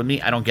Force is with me.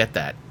 I don't get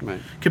that. Right.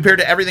 Compared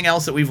to everything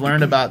else that we've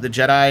learned about the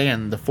Jedi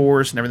and the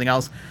Force and everything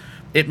else,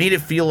 it made it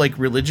feel like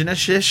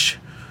religionish-ish,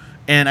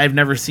 and I've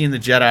never seen the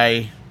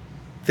Jedi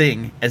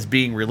thing as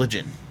being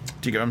religion.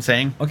 Do you get what I'm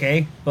saying?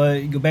 Okay,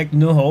 but you go back to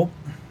New Hope.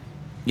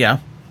 Yeah.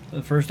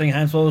 The first thing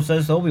Han Solo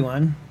says to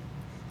Obi-Wan,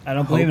 I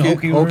don't believe in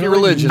Hokey hokey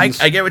religion. religions.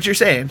 I get what you're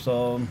saying.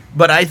 So,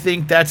 But I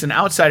think that's an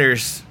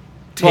outsider's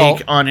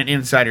take on an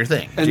insider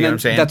thing. Do And you know then what I'm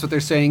saying? that's what they're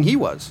saying he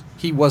was.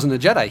 He wasn't a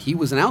Jedi. He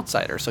was an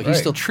outsider, so he Right.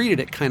 still treated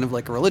it kind of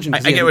like a religion. I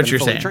 'cause he get hadn't what been you're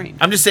fully saying. trained.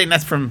 I'm just saying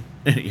that's from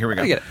here we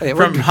go. I get it. Yeah,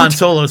 from we're- Han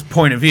Solo's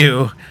point of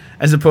view,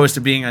 as opposed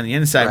to being on the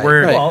inside, Right,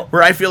 where right.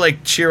 where I feel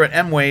like Chirrut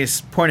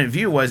Emwe's point of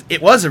view was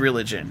it was a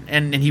religion,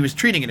 and he was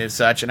treating it as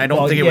such, and I don't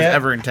Well, think it was yeah.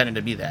 ever intended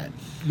to be that.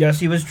 yes,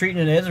 he was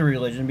treating it as a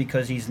religion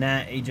because he's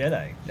not a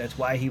Jedi. That's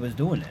why he was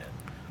doing it.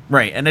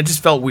 Right, and it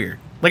just felt weird.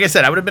 Like I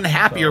said, I would have been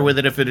happier with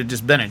it if it had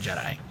just been a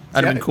Jedi.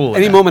 I'd have been cool with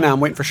Any that. moment now, I'm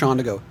waiting for Sean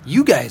to go,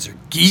 you guys are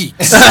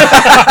geeks. No,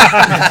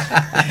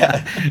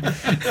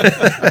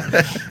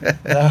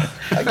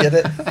 I get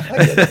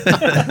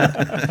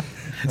it.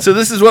 So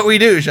this is what we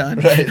do, Sean.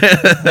 Right.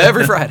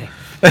 Every Friday.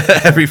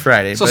 Every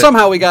Friday. So but-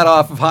 somehow we got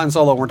off of Han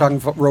Solo and we're talking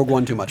Rogue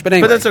One too much. But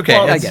anyway. But that's okay.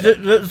 I get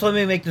it. Just let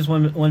me make this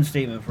one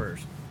statement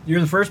first.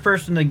 You're the first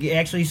person that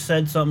actually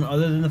said something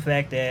other than the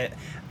fact that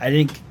I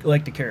didn't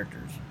like the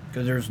characters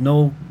because there's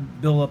no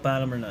build up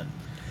on them or none.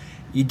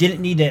 You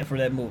didn't need that for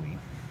that movie.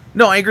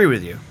 No, I agree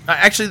with you.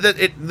 Actually,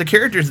 the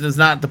characters is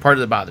not the part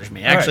that bothers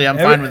me. Actually, I'm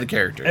fine with the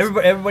characters.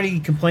 Everybody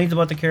complains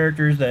about the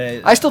characters.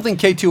 That I still think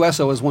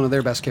K2SO is one of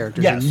their best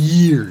characters in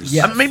years.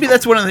 Yes. Maybe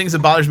that's one of the things that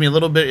bothers me a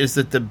little bit is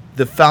that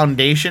the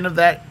foundation of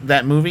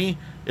that movie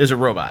is a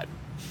robot.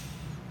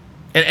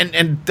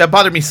 And that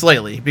bothered me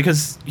slightly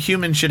because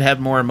humans should have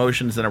more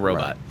emotions than a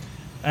robot.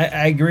 Right.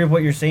 I agree with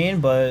what you're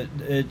saying, but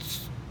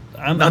it's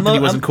Not that he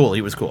wasn't cool.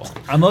 He was cool.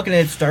 I'm looking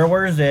at Star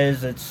Wars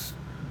as it's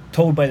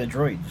told by the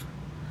droids.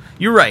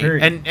 You're right.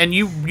 Period. And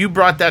you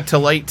brought that to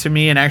light to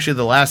me, and actually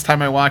the last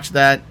time I watched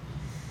that,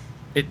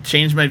 it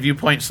changed my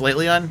viewpoint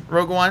slightly on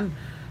Rogue One,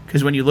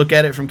 because when you look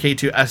at it from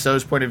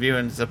K2SO's point of view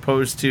as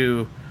opposed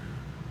to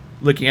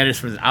looking at it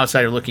from the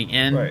outsider looking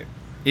in, Right.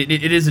 it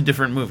is a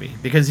different movie,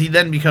 because he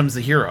then becomes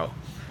the hero,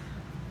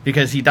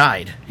 because he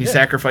died. He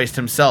sacrificed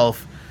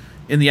himself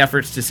in the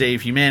efforts to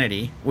save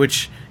humanity,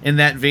 which in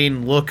that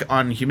vein look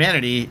on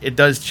humanity, it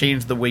does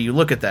change the way you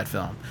look at that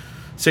film.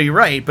 So you're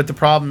right, but the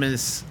problem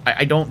is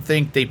I don't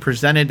think they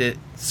presented it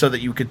so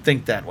that you could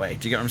think that way.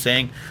 Do you get what I'm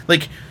saying?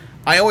 Like,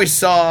 I always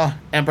saw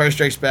Empire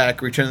Strikes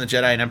Back, Return of the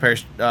Jedi,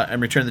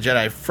 and Return of the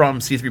Jedi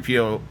from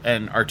C-3PO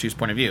and R2's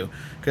point of view.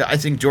 'Cause I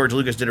think George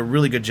Lucas did a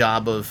really good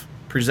job of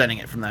presenting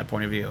it from that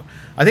point of view.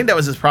 I think that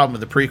was his problem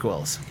with the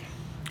prequels.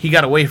 He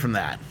got away from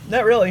that.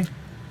 Not really.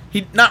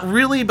 Not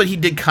really, but he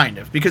did kind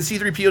of, because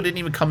C-3PO didn't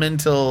even come in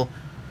till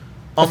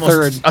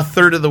almost a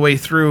third of the way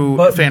through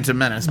Phantom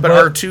Menace. But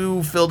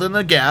R2 filled in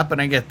the gap,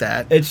 and I get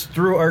that. It's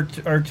through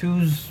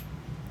R2's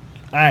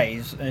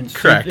eyes, and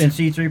Correct. And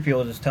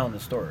C-3PO is telling the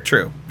story.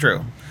 True.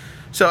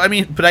 So, I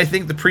mean, but I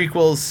think the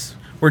prequels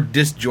were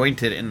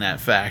disjointed in that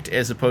fact,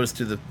 as opposed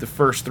to the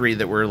first three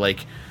that were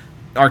like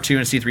R2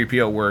 and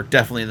C-3PO were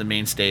definitely the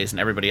mainstays, and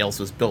everybody else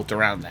was built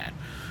around that.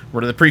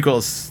 Where the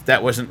prequels,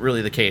 that wasn't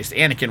really the case.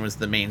 Anakin was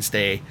the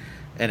mainstay,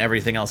 and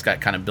everything else got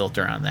kind of built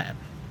around that.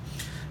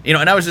 You know,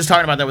 and I was just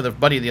talking about that with a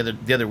buddy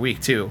the other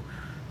week too.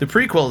 The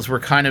prequels were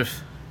kind of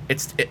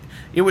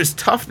it was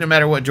tough no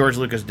matter what George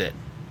Lucas did,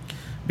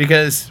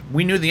 because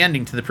we knew the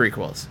ending to the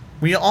prequels.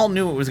 We all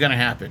knew what was going to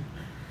happen.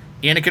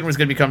 Anakin was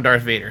going to become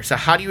Darth Vader. So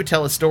how do you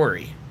tell a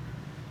story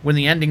when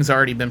the ending's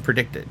already been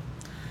predicted?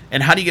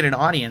 And how do you get an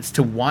audience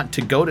to want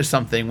to go to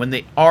something when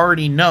they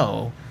already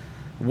know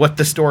what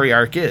the story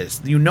arc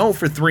is? You know,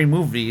 for 3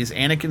 movies,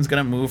 Anakin's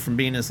going to move from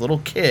being this little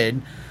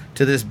kid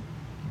to this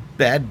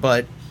bad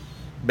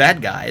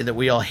guy that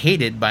we all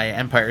hated by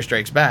Empire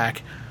Strikes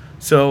Back.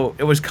 So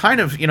it was kind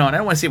of, and I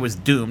don't want to say it was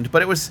doomed,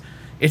 but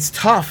it's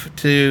tough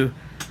to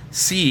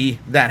see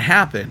that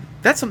happen.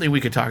 That's something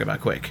we could talk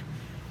about quick.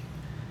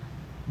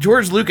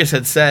 George Lucas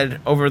had said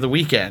over the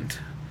weekend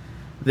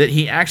that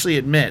he actually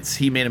admits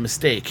he made a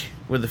mistake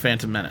with The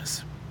Phantom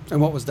Menace.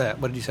 And what was that?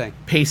 What did you say?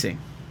 Pacing.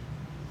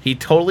 He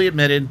totally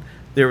admitted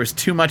there was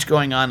too much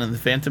going on in The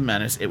Phantom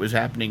Menace. It was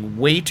happening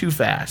way too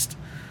fast.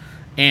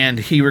 And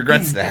he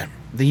regrets that.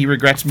 He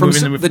regrets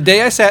moving the movie. The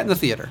day I sat in the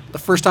theater, the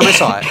first time I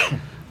saw it,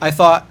 I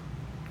thought,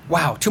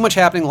 wow, too much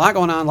happening, a lot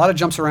going on, a lot of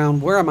jumps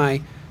around. Where am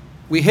I?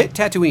 We hit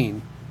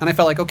Tatooine, and I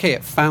felt like, okay,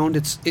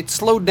 it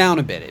slowed down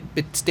a bit.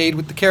 It stayed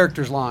with the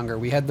characters longer.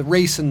 We had the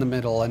race in the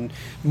middle, and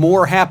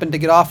more happened to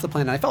get off the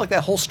planet. I felt like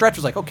that whole stretch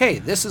was like, okay,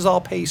 this is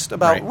all paced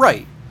about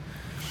right.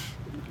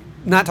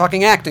 Not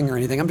talking acting or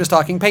anything, I'm just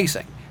talking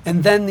pacing.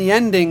 And then the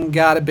ending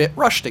got a bit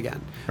rushed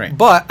again. Right.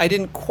 But I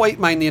didn't quite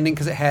mind the ending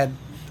because it had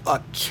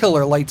a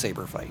killer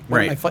lightsaber fight.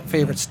 One of my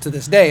favorites to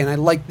this day, and I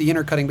liked the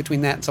intercutting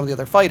between that and some of the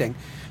other fighting.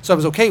 So I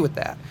was okay with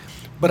that.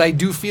 But I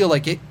do feel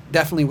like it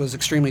definitely was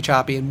extremely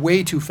choppy and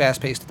way too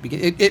fast-paced at the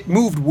beginning. It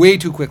moved way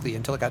too quickly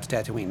until it got to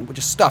Tatooine, which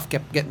stuff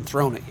kept getting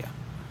thrown at you.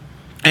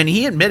 And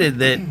he admitted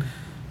that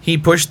he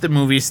pushed the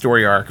movie's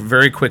story arc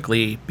very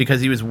quickly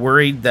because he was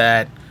worried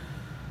that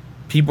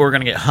people were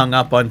going to get hung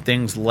up on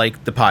things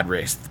like the pod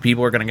race.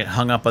 People were going to get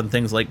hung up on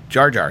things like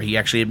Jar Jar. He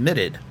actually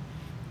admitted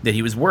that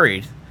he was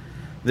worried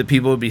that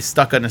people would be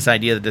stuck on this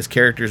idea that this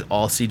character is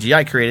all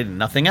CGI created and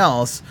nothing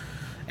else.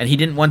 And he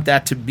didn't want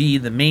that to be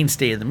the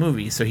mainstay of the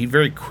movie. So he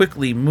very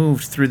quickly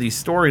moved through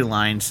these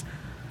storylines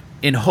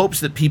in hopes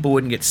that people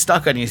wouldn't get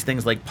stuck on these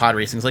things like pod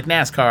racings, like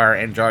NASCAR,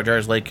 and Jar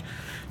Jar's like,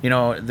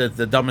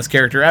 the dumbest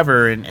character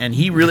ever. And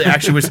he really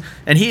actually was,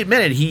 and he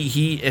admitted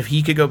he if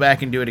he could go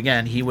back and do it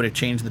again, he would have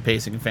changed the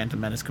pacing of Phantom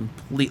Menace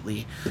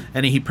completely.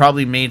 And he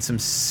probably made some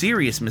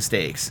serious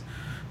mistakes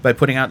by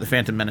putting out the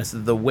Phantom Menace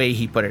the way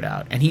he put it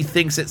out. And he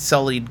thinks it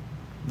sullied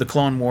the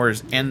Clone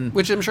Wars and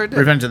which I'm sure it did.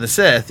 Revenge of the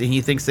Sith, and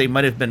he thinks they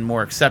might have been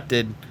more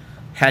accepted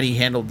had he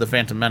handled the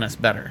Phantom Menace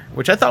better,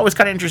 which I thought was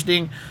kind of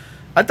interesting.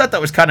 I thought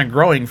that was kind of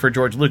growing for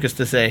George Lucas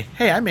to say,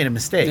 hey, I made a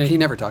mistake. Yeah, he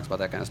never talks about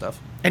that kind of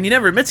stuff. And he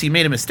never admits he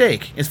made a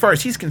mistake. As far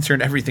as he's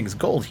concerned, everything's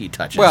gold he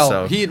touches. Well,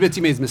 so. he admits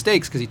he made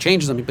mistakes because he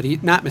changes them, but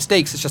not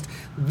mistakes. It's just,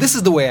 this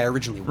is the way I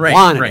originally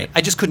wanted it.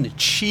 I just couldn't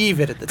achieve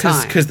it at the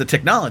time. Because the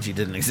technology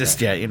didn't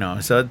exist yet,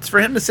 So it's for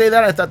him to say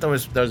that, I thought that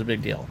was a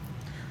big deal.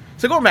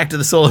 So going back to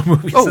the Solo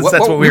movie, since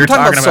that's what we were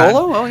talking about.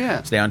 Solo? Oh,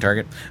 yeah. Stay on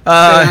target. Stay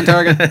on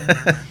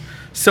target.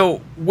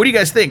 So, what do you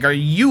guys think? Are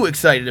you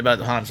excited about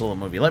the Han Solo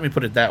movie? Let me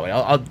put it that way.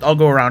 I'll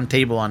go around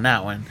table on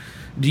that one.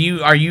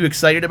 Are you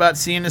excited about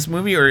seeing this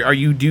movie, or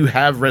do you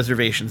have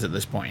reservations at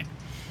this point?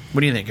 What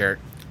do you think, Eric?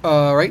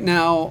 Right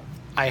now,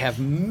 I have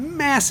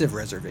massive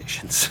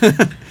reservations.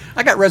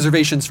 I got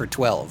reservations for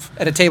 12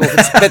 at a table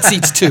that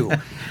seats 2.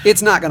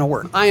 It's not going to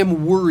work. I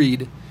am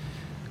worried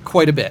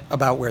quite a bit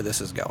about where this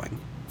is going.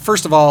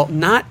 First of all,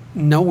 not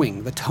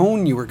knowing the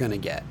tone you were going to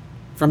get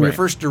from your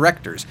first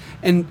directors,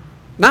 and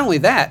not only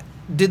that.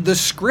 Did the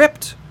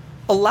script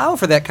allow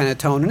for that kind of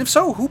tone? And if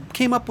so, who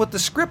came up with the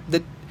script?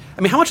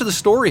 How much of the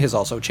story has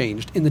also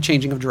changed in the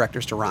changing of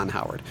directors to Ron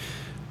Howard?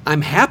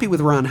 I'm happy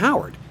with Ron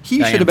Howard.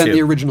 He should have been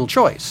the original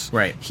choice.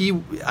 Right.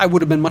 I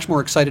would have been much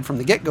more excited from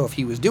the get-go if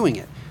he was doing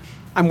it.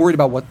 I'm worried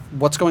about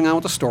what's going on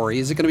with the story.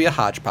 Is it going to be a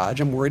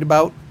hodgepodge? I'm worried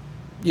about,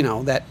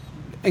 that...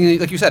 And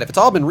like you said, if it's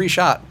all been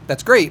reshot,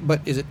 that's great, but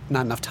is it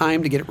not enough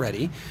time to get it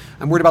ready?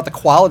 I'm worried about the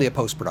quality of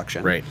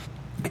post-production. Right.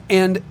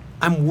 And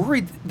I'm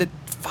worried that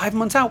 5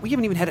 months out, we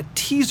haven't even had a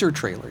teaser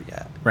trailer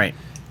yet. Right.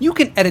 You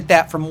can edit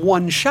that from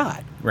one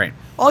shot. Right.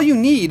 All you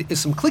need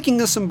is some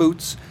clicking of some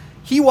boots.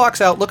 He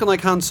walks out looking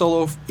like Han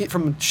Solo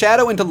from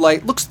shadow into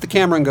light, looks at the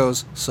camera and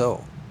goes,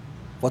 so,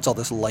 what's all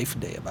this Life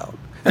Day about?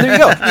 And there you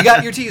go. You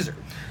got your teaser.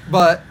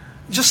 But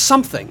just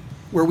something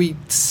where we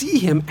see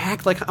him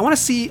act like... I want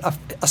to see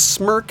a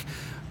smirk,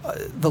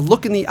 the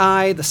look in the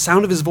eye, the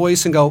sound of his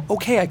voice, and go,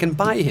 okay, I can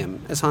buy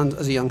him as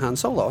a young Han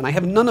Solo. And I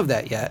have none of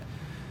that yet.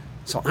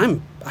 So I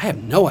have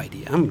no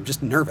idea. I'm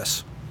just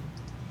nervous.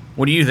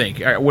 What do you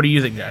think? What do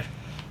you think, Josh?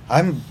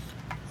 I'm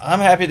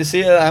happy to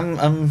see it.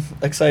 I'm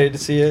excited to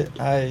see it.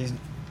 I'm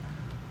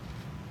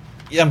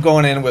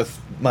going in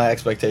with my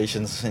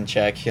expectations in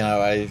check.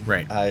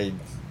 I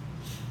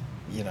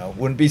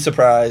wouldn't be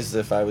surprised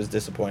if I was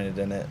disappointed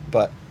in it,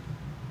 but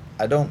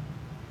I don't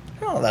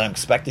know that I'm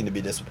expecting to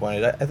be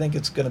disappointed. I think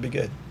it's going to be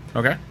good.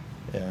 Okay.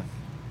 Yeah.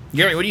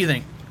 Gary, what do you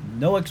think?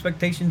 No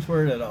expectations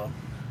for it at all.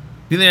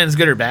 Do you think that's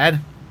good or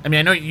bad? I mean,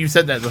 I know you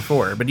said that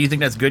before, but do you think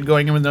that's good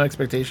going in with no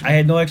expectations? I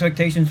had no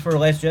expectations for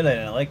Last Jedi,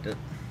 and I liked it.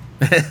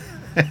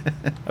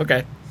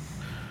 Okay.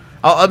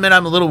 I'll admit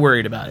I'm a little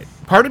worried about it.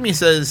 Part of me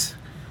says,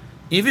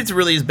 if it's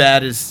really as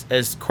bad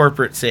as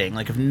corporate saying,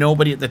 like if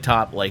nobody at the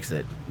top likes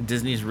it,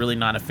 Disney's really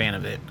not a fan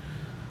of it,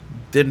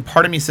 then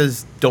part of me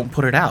says, don't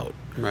put it out.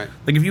 Right.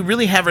 Like if you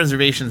really have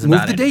reservations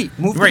about it.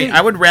 Move the date.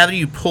 I would rather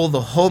you pull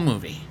the whole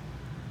movie.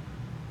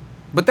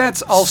 But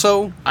that's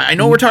also... I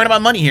know we're talking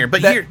about money here,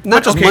 but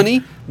not just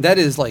money, that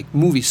is like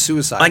movie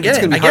suicide. I get it's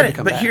it, going to be hard to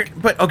come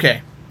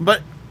back.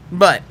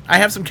 But I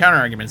have some counter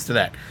arguments to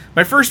that.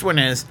 My first one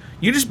is,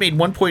 you just made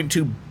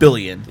 $1.2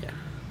 billion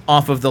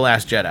off of The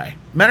Last Jedi.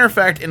 Matter of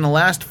fact, in the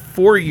last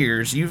 4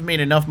 years, you've made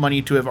enough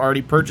money to have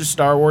already purchased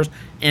Star Wars,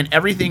 and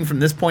everything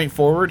from this point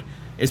forward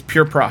is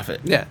pure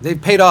profit. Yeah,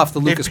 they've paid off the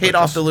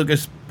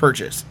Lucas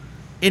purchase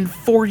in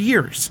 4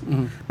 years.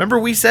 Mm-hmm. Remember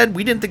we said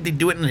we didn't think they'd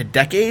do it in a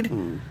decade?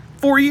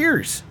 4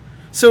 years.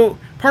 So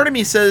part of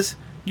me says,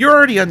 you're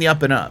already on the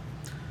up and up.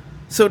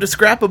 So to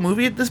scrap a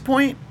movie at this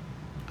point,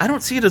 I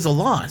don't see it as a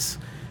loss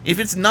if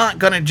it's not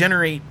going to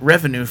generate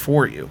revenue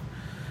for you.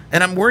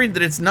 And I'm worried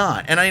that it's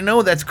not. And I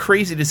know that's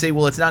crazy to say,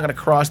 well, it's not going to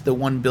cross the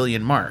 1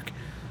 billion mark.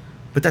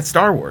 But that's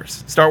Star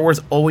Wars. Star Wars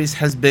always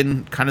has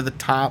been kind of the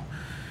top.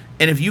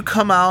 And if you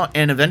come out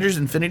and Avengers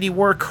Infinity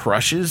War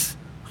crushes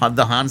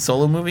the Han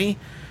Solo movie,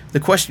 the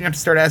question you have to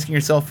start asking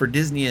yourself for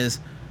Disney is,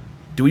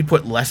 do we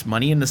put less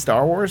money into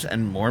Star Wars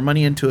and more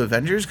money into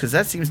Avengers? Because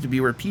that seems to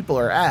be where people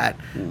are at.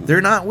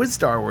 They're not with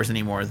Star Wars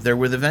anymore. They're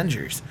with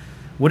Avengers.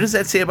 What does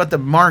that say about the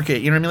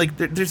market? You know what I mean?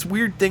 Like, there's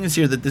weird things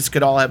here that this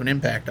could all have an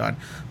impact on.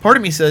 Part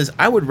of me says,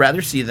 I would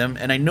rather see them,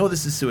 and I know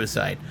this is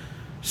suicide,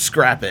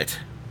 scrap it.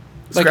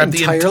 Scrap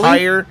the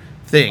entire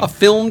thing. A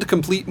filmed,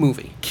 complete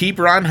movie. Keep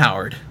Ron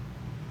Howard.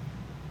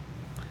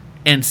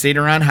 And say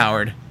to Ron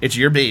Howard, it's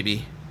your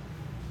baby.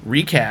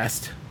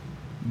 Recast.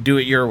 Do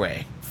it your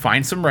way.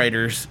 Find some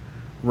writers.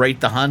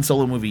 Write the Han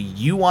Solo movie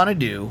you want to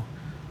do.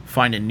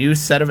 Find a new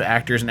set of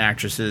actors and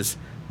actresses.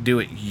 Do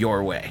it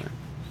your way.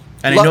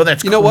 And I know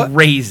that's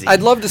crazy.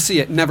 I'd love to see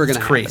it. Never going to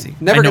happen. Crazy.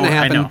 Never going to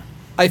happen. I know.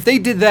 If they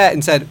did that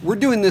and said, we're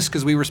doing this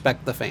because we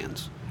respect the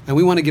fans, and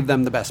we want to give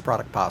them the best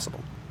product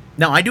possible.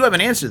 Now, I do have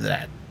an answer to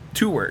that.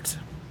 2 words.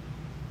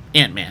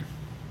 Ant-Man.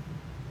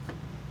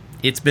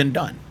 It's been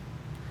done.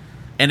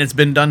 And it's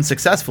been done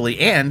successfully,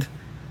 and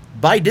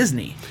by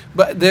Disney.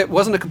 But it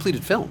wasn't a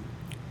completed film.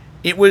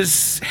 It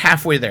was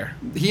halfway there.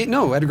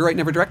 Edgar Wright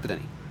never directed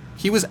any.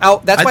 He was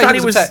out. That's why he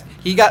was upset.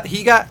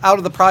 He got out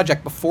of the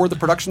project before the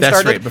production started.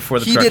 That's right, before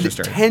the production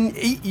started. He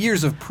did 8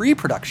 years of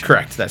pre-production.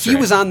 Correct, that's right. He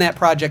was on that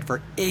project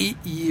for 8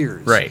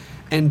 years. Right.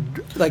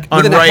 And like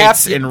on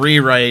writes and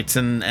rewrites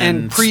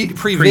and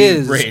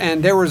pre-viz, right.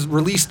 and there was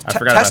released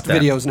test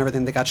videos and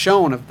everything that got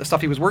shown of the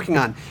stuff he was working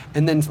on.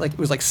 And then like it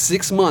was like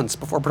 6 months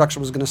before production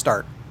was going to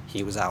start.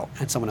 He was out,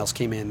 and someone else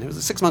came in. It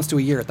was 6 months to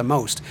a year at the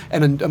most,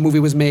 and a movie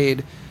was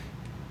made.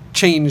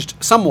 Changed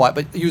somewhat,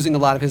 but using a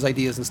lot of his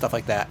ideas and stuff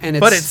like that.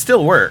 But it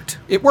still worked.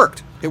 It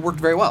worked. It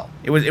worked very well.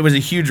 It was a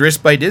huge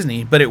risk by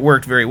Disney, but it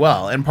worked very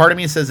well. And part of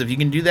me says if you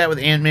can do that with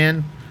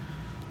Ant-Man,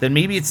 then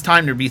maybe it's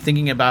time to be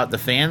thinking about the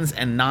fans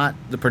and not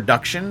the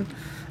production.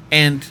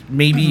 And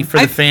maybe for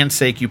the fans'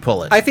 sake, you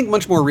pull it. I think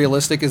much more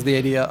realistic is the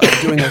idea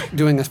of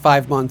doing a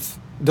 5-month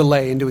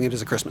delay and doing it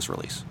as a Christmas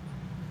release.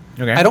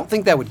 Okay. I don't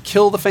think that would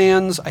kill the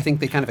fans. I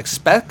think they kind of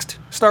expect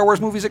Star Wars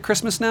movies at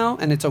Christmas now,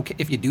 and it's okay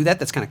if you do that.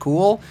 That's kind of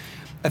cool.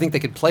 I think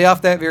they could play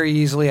off that very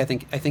easily. I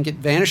think it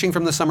vanishing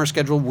from the summer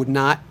schedule would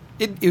not.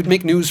 It would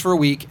make news for a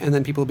week, and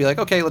then people would be like,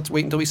 okay, let's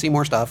wait until we see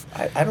more stuff.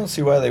 I don't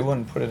see why they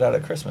wouldn't put it out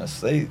at Christmas.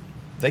 They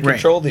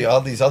control all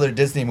these other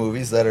Disney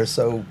movies that are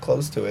so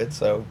close to it.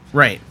 So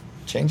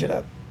change it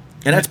up.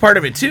 And that's part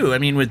of it too. I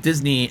mean, with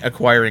Disney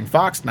acquiring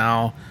Fox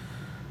now,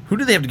 who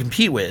do they have to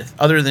compete with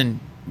other than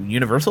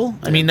Universal?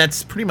 I mean,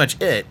 that's pretty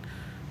much it.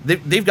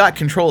 They've got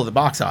control of the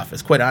box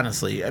office, quite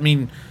honestly. I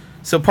mean.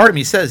 So part of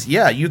me says,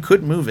 yeah, you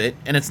could move it,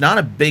 and it's not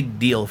a big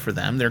deal for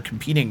them. They're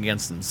competing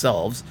against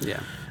themselves.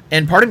 Yeah.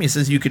 And part of me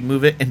says you could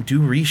move it and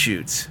do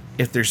reshoots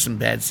if there's some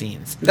bad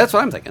scenes. That's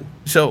what I'm thinking.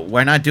 So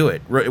why not do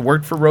it? It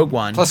worked for Rogue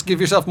One. Plus, give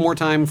yourself more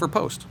time for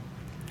post.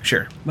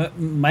 Sure. But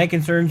my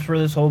concerns for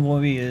this whole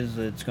movie is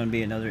that it's going to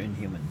be another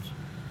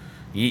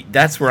Inhumans.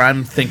 That's where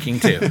I'm thinking,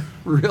 too.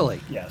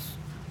 Really? Yes.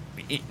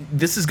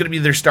 This is going to be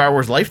their Star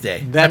Wars Life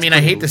Day. I mean,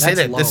 I hate to say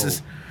that. Low.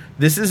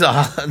 This is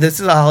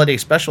a holiday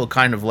special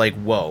kind of like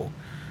whoa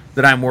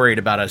that I'm worried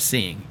about us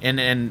seeing,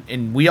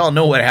 and we all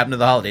know what happened to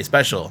the holiday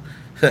special.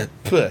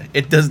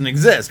 It doesn't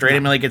exist, right? I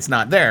mean, like it's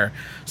not there.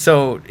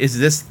 So is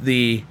this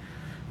this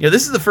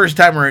is the first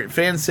time where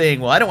fans saying,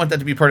 well, I don't want that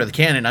to be part of the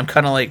canon. I'm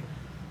kind of like,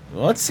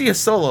 well, let's see a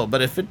Solo,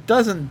 but if it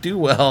doesn't do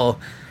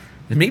well,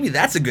 then maybe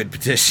that's a good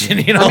petition.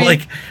 I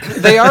mean,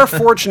 they are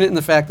fortunate in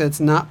the fact that it's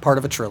not part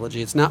of a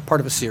trilogy. It's not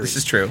part of a series. This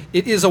is true.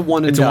 It is a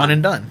one and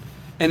done.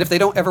 And if they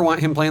don't ever want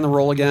him playing the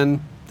role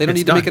again, they don't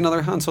need to make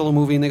another Han Solo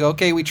movie. And they go,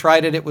 okay, we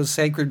tried it. It was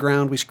sacred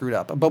ground. We screwed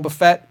up. A Boba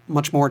Fett,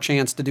 much more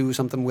chance to do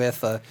something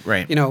with, a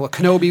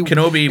Kenobi.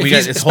 Kenobi,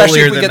 it's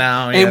holier than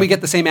now. And we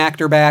get the same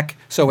actor back.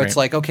 So it's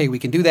like, okay, we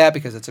can do that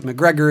because it's a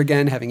McGregor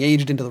again, having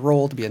aged into the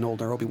role to be an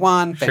older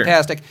Obi-Wan.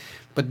 Fantastic. Sure.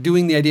 But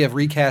doing the idea of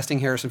recasting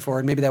Harrison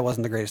Ford, maybe that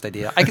wasn't the greatest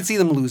idea. I could see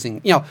them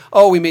losing.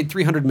 We made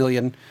 $300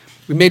 million.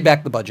 We made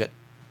back the budget.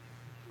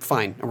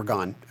 Fine, and we're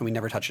gone, and we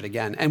never touch it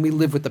again. And we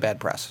live with the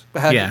bad press.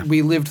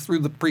 We lived through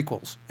the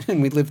prequels,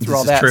 and we lived through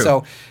all that,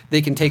 so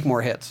they can take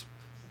more hits.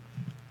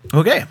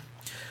 Okay.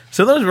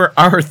 So those were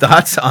our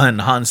thoughts on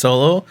Han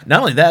Solo.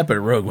 Not only that, but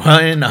Rogue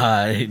One,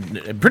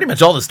 pretty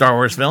much all the Star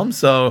Wars films.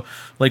 So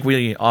like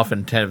we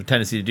often have a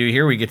tendency to do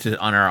here, we get to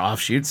on our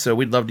offshoots. So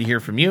we'd love to hear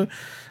from you.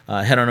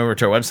 Head on over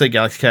to our website,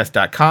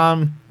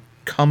 galaxycast.com.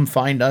 Come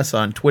find us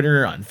on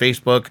Twitter, on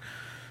Facebook,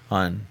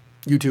 on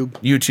YouTube.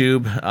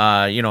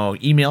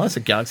 Email us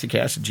at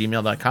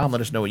galaxycast@gmail.com.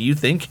 Let us know what you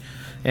think.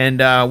 And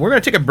we're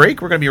going to take a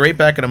break. We're going to be right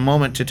back in a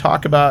moment to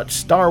talk about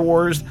Star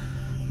Wars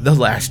The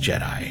Last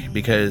Jedi,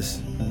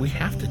 because we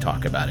have to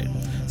talk about it.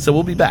 So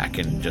we'll be back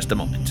in just a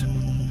moment.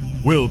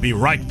 We'll be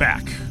right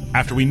back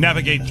after we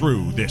navigate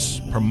through this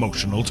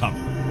promotional tunnel.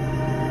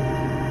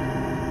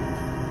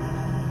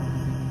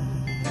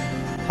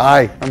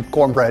 Hi, I'm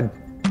Cornbread.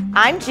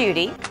 I'm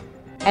Judy,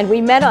 and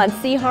we met on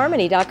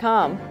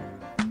CHarmony.com.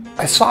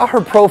 I saw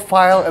her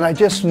profile and I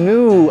just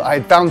knew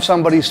I'd found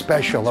somebody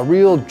special, a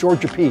real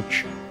Georgia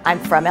peach. I'm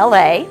from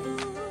LA.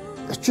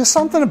 There's just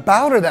something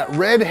about her, that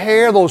red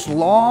hair, those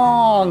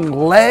long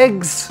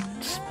legs.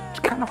 It's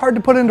kind of hard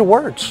to put into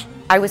words.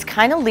 I was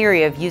kind of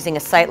leery of using a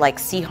site like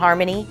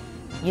CHarmony.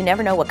 You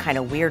never know what kind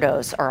of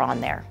weirdos are on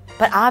there.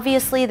 But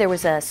obviously there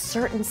was a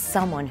certain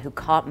someone who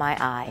caught my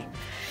eye.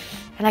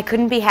 And I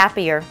couldn't be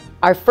happier.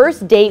 Our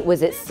first date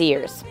was at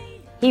Sears.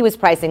 He was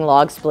pricing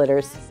log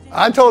splitters.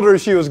 I told her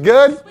she was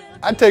good,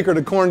 I'd take her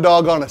to corn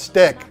dog on a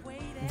stick.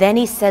 Then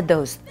he said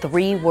those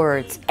 3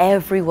 words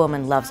every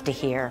woman loves to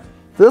hear.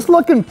 This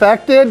look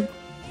infected?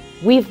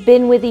 We've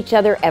been with each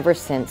other ever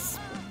since.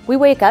 We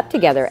wake up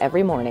together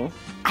every morning.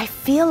 I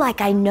feel like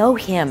I know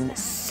him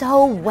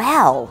so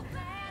well.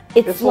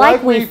 It's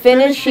like we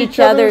finish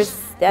each other's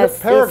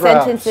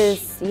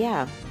sentences.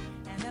 Yeah.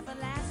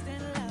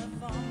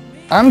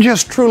 I'm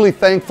just truly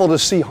thankful to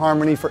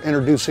CHarmony for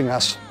introducing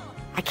us.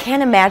 I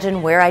can't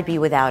imagine where I'd be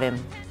without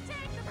him.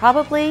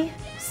 Probably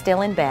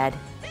still in bed.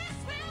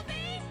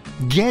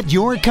 Get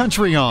your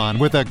country on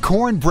with a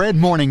Cornbread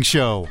Morning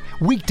Show.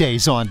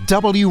 Weekdays on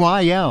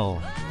WIL.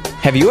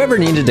 Have you ever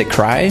needed to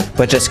cry,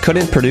 but just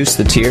couldn't produce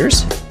the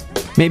tears?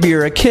 Maybe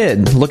you're a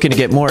kid looking to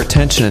get more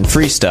attention and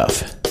free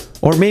stuff.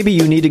 Or maybe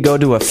you need to go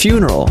to a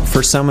funeral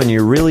for someone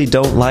you really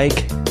don't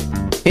like?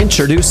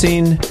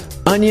 Introducing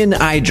Onion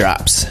Eye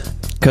Drops.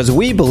 Because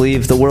we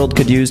believe the world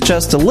could use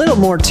just a little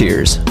more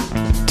tears.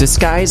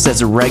 Disguised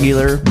as a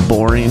regular,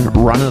 boring,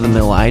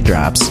 run-of-the-mill eye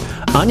drops,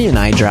 Onion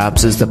Eye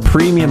Drops is the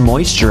premium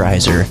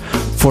moisturizer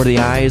for the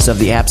eyes of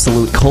the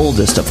absolute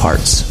coldest of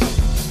hearts.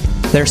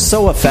 They're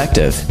so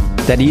effective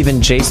that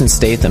even Jason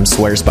Statham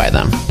swears by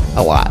them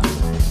a lot.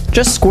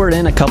 Just squirt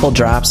in a couple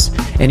drops,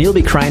 and you'll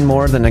be crying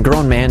more than a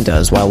grown man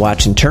does while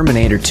watching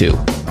Terminator 2.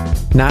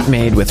 Not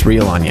made with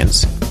real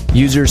onions.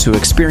 Users who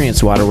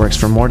experience waterworks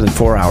for more than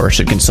 4 hours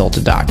should consult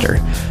a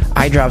doctor.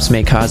 Eye drops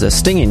may cause a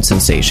stinging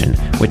sensation,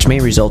 which may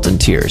result in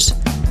tears.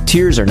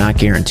 Tears are not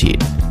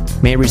guaranteed.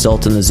 May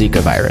result in the Zika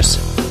virus.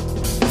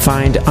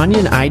 Find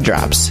Onion Eye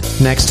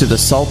Drops next to the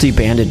salty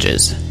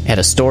bandages at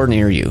a store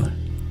near you.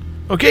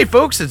 Okay,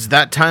 folks, it's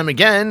that time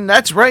again.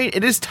 That's right,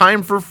 it is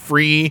time for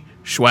free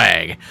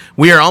swag.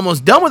 We are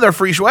almost done with our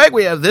free swag.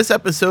 We have this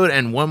episode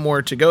and one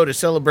more to go to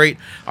celebrate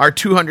our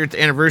 200th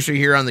anniversary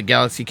here on the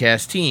Galaxy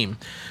Cast team.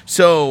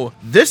 So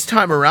this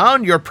time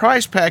around, your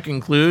prize pack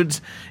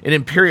includes an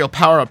Imperial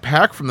Power-Up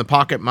pack from the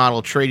Pocket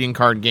Model trading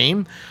card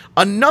game,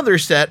 another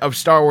set of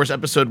Star Wars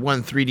Episode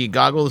 1 3D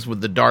goggles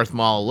with the Darth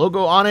Maul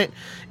logo on it,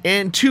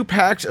 and 2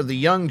 packs of the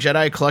Young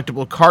Jedi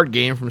collectible card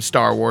game from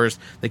Star Wars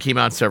that came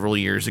out several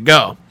years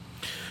ago.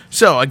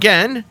 So,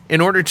 again,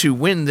 in order to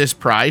win this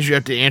prize, you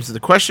have to answer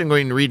the question I'm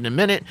going to read in a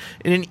minute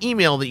in an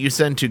email that you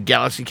send to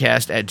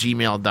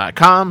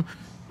galaxycast@gmail.com.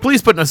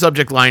 Please put in the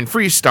subject line,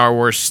 free Star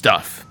Wars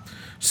stuff.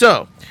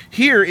 So,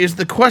 here is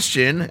the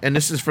question, and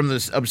this is from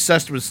this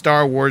Obsessed with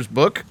Star Wars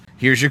book.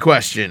 Here's your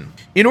question.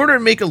 In order to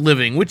make a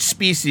living, which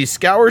species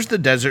scours the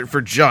desert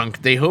for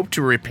junk they hope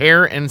to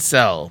repair and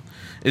sell?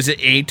 Is it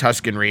A,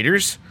 Tusken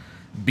Raiders,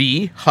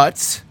 B,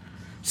 Hutts,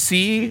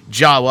 C,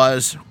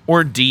 Jawas,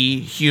 or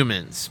D,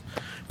 humans?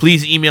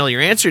 Please email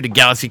your answer to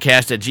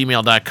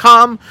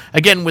galaxycast@gmail.com.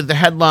 Again, with the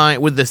headline,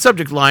 with the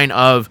subject line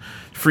of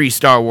free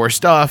Star Wars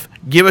stuff.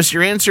 Give us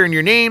your answer and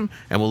your name,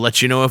 and we'll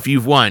let you know if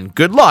you've won.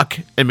 Good luck,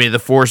 and may the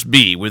Force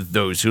be with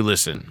those who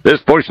listen.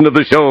 This portion of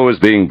the show is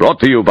being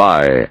brought to you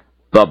by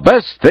The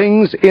Best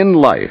Things in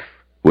Life,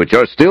 which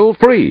are still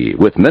free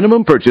with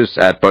minimum purchase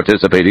at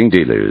participating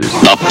dealers.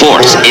 The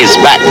Force is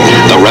back.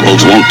 The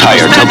rebels won't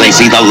tire till they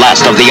see the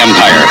last of the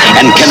Empire.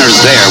 And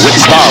Kenner's there with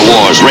Star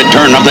Wars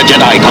Return of the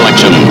Jedi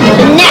Collection.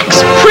 The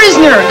next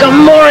prisoner,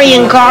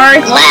 Gamorrean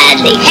Guard.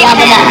 Gladly,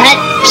 Jabba the Hutt.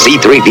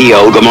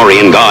 C-3PO,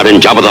 Gamorrean Guard, and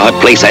Jabba the Hutt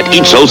place at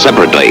each sold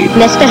separately.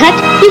 Mr. Hutt,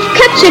 you've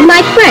captured my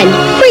friend.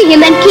 Free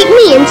him and keep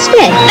me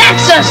instead.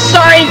 That's a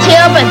sorry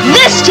tale, but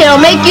this tale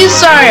make you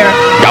sorrier.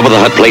 Jabba the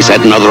Hutt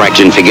playset and other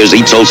action figures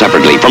each sold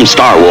separately from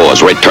Star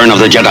Wars Return of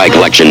the Jedi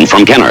Collection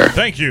from Kenner.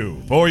 Thank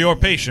you for your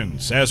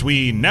patience as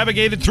we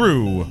navigated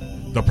through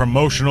the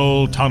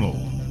promotional tunnel.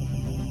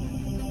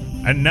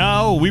 And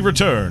now we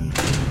return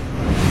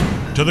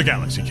to the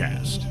Galaxy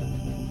Cast.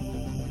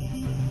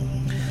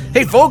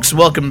 Hey folks,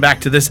 welcome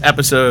back to this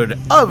episode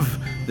of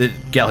the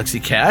Galaxy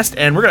Cast,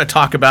 and we're going to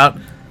talk about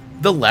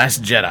The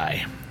Last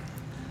Jedi.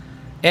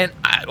 And,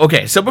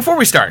 okay, so before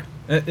we start...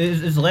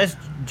 Is The Last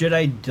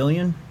Jedi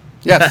Dillion?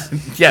 Yes.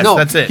 Yes, no,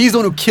 that's it. He's the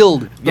one who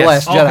killed the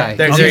Last Jedi.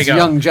 There you go.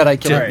 Young Jedi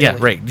killer. Yeah,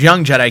 right.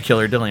 Young Jedi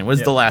killer Dillion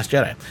was The Last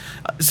Jedi.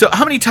 So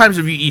how many times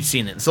have you each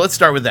seen it? So let's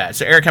start with that.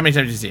 So Eric, how many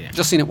times have you seen it?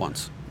 Just seen it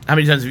once. How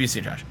many times have you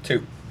seen it, Josh?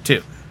 2.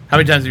 2. How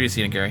many times have you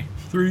seen it, Gary?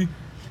 3.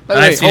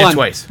 I've seen it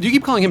twice. Do you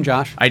keep calling him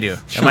Josh? I do.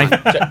 Sean.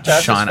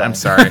 Sean, I'm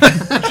sorry.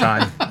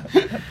 Sean.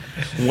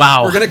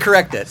 Wow. We're going to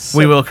correct this.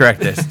 We will correct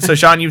this. So,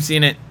 Sean, you've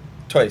seen it?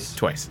 Twice.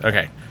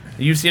 Okay.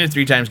 You've seen it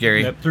 3 times,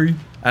 Gary. Yep, 3.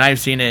 And I've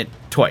seen it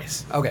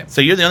twice. Okay. So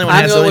you're the only one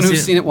I'm the only one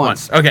who's seen it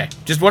once. Okay.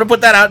 Just want to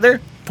put that out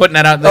there. Putting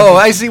that out there. Oh,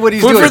 I see what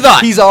he's Food doing. for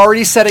thought. He's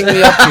already setting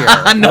me up here. No,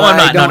 I'm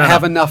not. I don't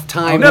have enough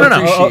time No. to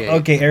appreciate.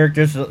 Okay, Eric,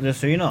 just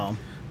so you know,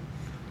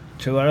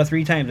 2 out of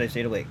 3 times I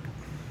stayed awake.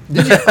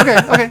 Did you?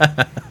 Okay.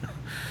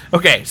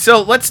 Okay,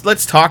 so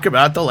let's talk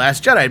about The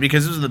Last Jedi,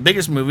 because this was the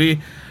biggest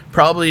movie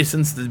probably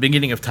since the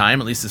beginning of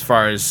time, at least as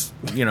far as,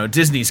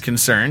 Disney's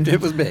concerned. It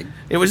was big.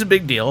 It was a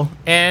big deal.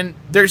 And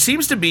there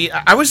seems to be...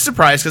 I was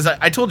surprised, because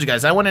I told you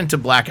guys, I went into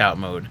blackout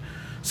mode.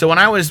 So when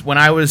I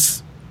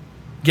was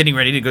getting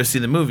ready to go see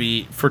the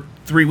movie for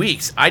 3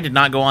 weeks, I did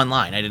not go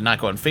online. I did not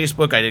go on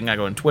Facebook. I did not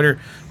go on Twitter,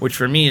 which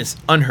for me is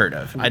unheard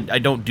of. I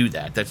don't do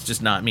that. That's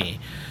just not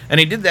me.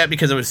 And I did that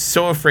because I was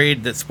so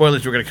afraid that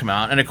spoilers were going to come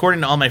out. And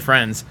according to all my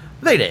friends,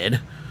 they did.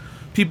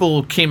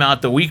 People came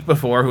out the week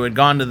before who had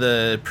gone to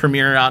the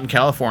premiere out in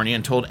California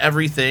and told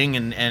everything,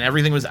 and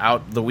everything was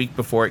out the week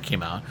before it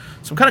came out.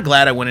 So I'm kind of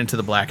glad I went into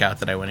the blackout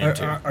that I went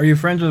into. Are you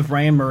friends with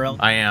Ryan Murrell?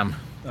 I am.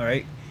 All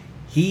right.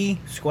 He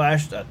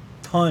squashed a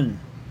ton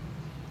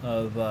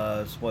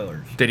of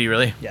spoilers. Did he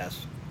really?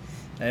 Yes.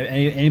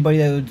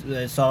 Anybody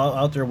that saw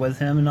out there with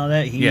him and all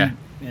that,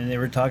 and they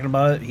were talking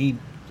about it,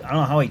 I don't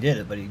know how he did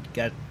it, but he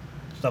got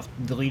stuff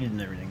deleted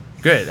and everything.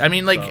 Good. I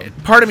mean,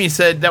 like, part of me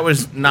said that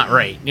was not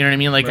right. You know what I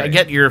mean? Like, I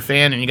get you're a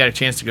fan and you got a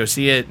chance to go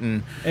see it.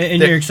 And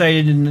you're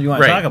excited and you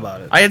want to talk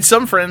about it. I had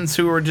some friends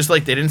who were just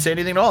like, they didn't say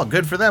anything at all.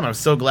 Good for them. I was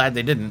so glad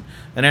they didn't.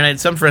 And then I had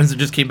some friends that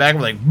just came back and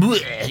were like,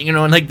 bleh, you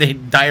know, and like they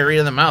had diarrhea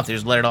in the mouth. They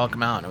just let it all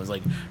come out. And I was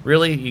like,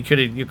 really? You could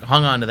have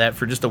hung on to that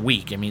for just a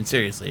week. I mean,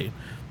 seriously.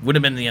 Would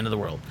have been the end of the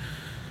world.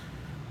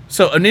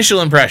 So,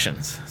 initial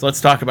impressions. So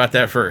let's talk about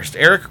that first.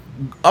 Eric,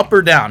 up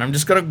or down? I'm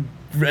just going to...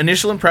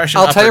 Initial impression,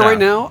 I'll tell you right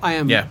now, I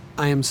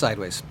am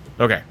sideways.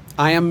 Okay.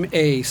 I am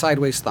a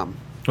sideways thumb.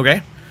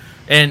 Okay.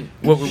 And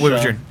what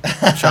was your...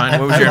 Sean,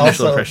 what was your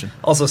initial impression?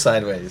 Also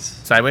sideways.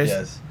 Sideways?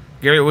 Yes.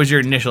 Gary, what was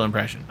your initial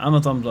impression? I'm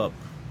a thumbs up.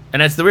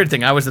 And that's the weird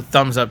thing. I was a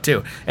thumbs up,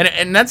 too.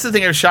 And that's the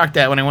thing I was shocked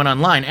at when I went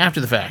online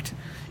after the fact.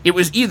 It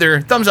was either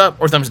thumbs up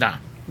or thumbs down.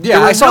 Yeah,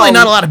 I saw really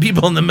not a lot of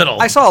people in the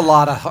middle. I saw a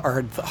lot of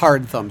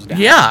hard thumbs down.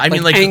 Yeah, I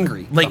mean, like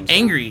angry,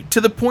 angry to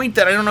the point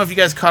that I don't know if you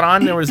guys caught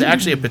on. There was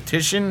actually a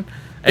petition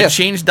at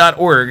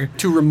change.org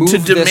to remove to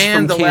this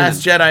demand from The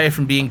Last Jedi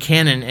from being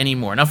canon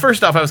anymore. Now,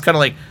 first off, I was kind of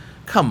like,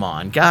 come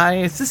on,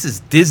 guys, this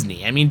is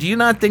Disney. I mean, do you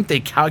not think they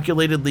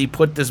calculatedly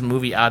put this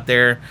movie out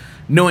there,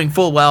 knowing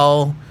full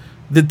well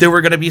that there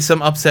were going to be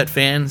some upset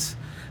fans?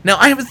 Now,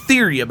 I have a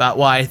theory about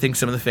why I think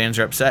some of the fans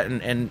are upset,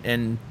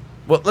 and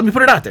well, let me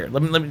put it out there.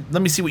 Let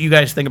me see what you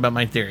guys think about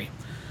my theory.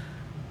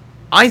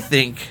 I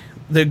think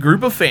the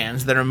group of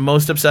fans that are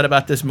most upset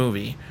about this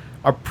movie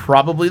are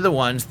probably the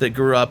ones that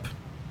grew up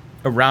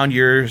around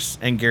yours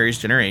and Gary's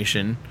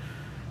generation,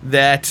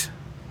 that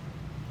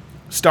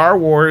Star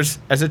Wars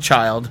as a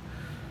child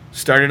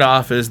started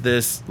off as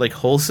this like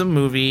wholesome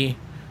movie,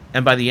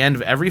 and by the end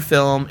of every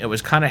film, it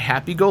was kind of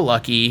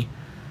happy-go-lucky.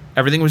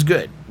 Everything was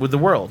good with the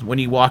world when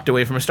you walked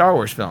away from a Star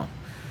Wars film.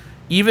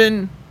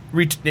 Even...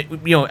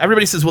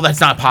 everybody says, well,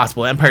 that's not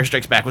possible. Empire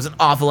Strikes Back was an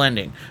awful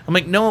ending. I'm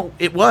like, no,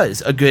 it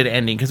was a good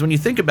ending. Because when you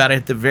think about it,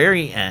 at the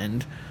very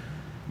end,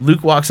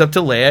 Luke walks up to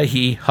Leia.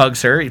 He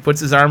hugs her. He puts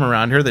his arm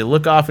around her. They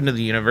look off into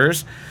the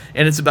universe.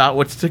 And it's about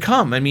what's to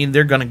come. I mean,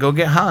 they're going to go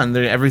get Han.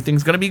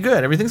 Everything's going to be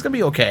good. Everything's going to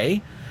be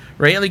okay.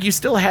 Right? Like, you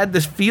still had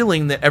this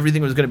feeling that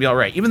everything was going to be all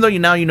right. Even though you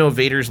know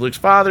Vader's Luke's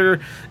father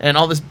and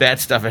all this bad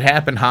stuff had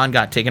happened. Han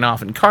got taken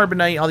off in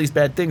carbonite, all these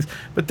bad things.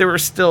 But there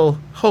was still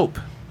hope.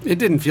 It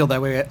didn't feel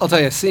that way. I'll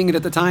tell you, seeing it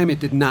at the time, it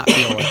did not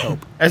feel like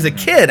hope. As a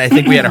kid, I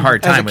think we had a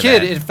hard time with that. As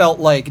a kid, it felt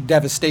like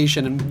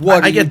devastation and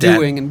what are you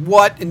doing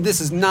and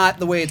this is not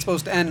the way it's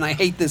supposed to end, and I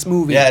hate this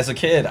movie. Yeah, as a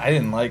kid, I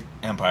didn't like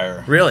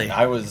Empire. Really?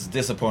 I was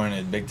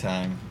disappointed big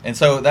time. And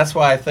so that's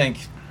why I think,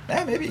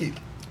 maybe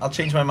I'll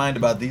change my mind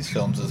about these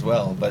films as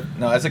well. But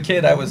no, as a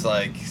kid, I was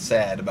like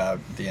sad about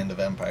the end of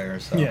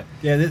Empire. So. Yeah,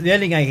 the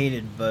ending I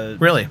hated, but...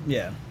 Really?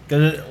 Yeah,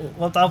 because it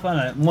left off on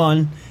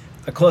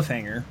a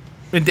cliffhanger.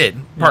 It did,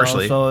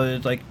 partially. So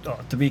it's like,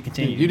 to be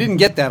continued. You didn't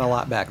get that a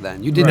lot back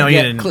then. You didn't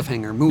get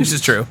cliffhanger movies.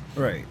 This is true.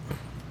 Right.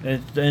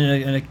 And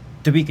a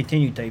to be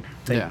continued type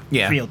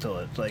feel to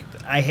it. It's like,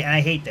 I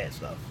hate that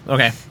stuff.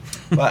 Okay.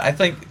 But I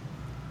think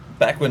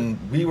back when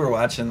we were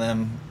watching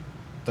them,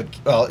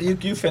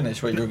 you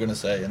finish what you were going to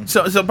say. And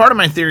So part of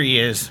my theory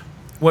is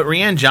what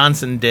Rian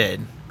Johnson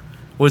did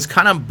was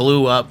kind of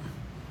blew up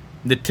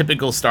the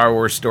typical Star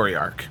Wars story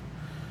arc.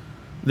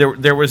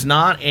 There was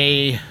not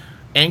a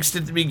angst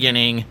at the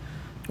beginning,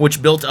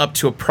 which built up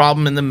to a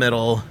problem in the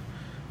middle,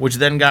 which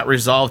then got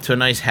resolved to a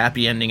nice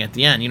happy ending at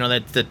the end. You know,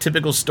 that the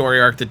typical story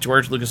arc that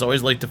George Lucas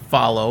always liked to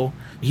follow.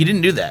 He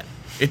didn't do that.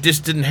 It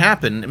just didn't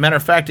happen. Matter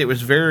of fact, it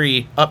was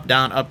very up,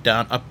 down, up,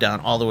 down, up, down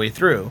all the way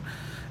through.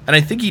 And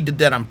I think he did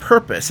that on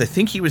purpose. I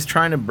think he was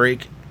trying to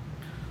break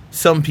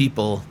some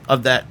people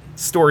of that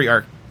story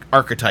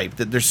archetype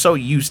that they're so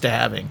used to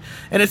having.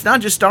 And it's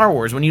not just Star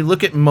Wars. When you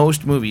look at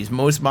most movies,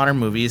 most modern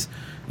movies,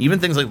 even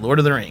things like Lord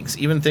of the Rings,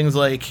 even things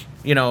like,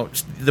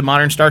 the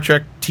modern Star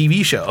Trek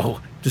TV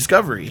show,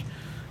 Discovery,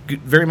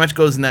 very much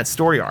goes in that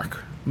story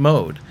arc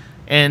mode.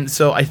 And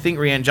so I think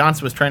Rian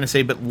Johnson was trying to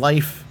say, but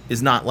life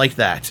is not like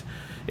that.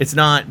 It's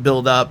not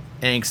build up,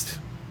 angst,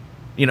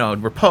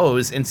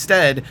 repose.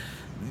 Instead,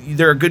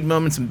 there are good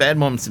moments and bad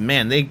moments, and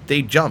man,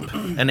 they jump,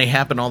 and they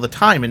happen all the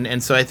time.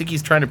 And so I think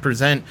he's trying to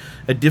present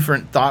a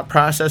different thought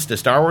process to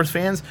Star Wars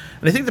fans.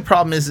 And I think the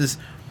problem is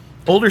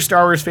older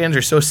Star Wars fans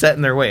are so set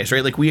in their ways,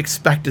 right? Like, we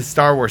expected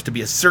Star Wars to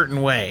be a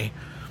certain way,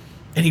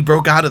 and he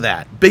broke out of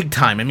that big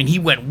time. I mean, he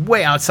went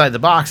way outside the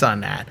box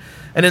on that.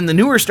 And then the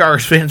newer Star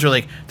Wars fans are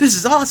like, this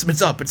is awesome,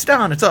 it's up, it's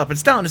down, it's up,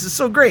 it's down, this is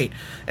so great.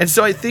 And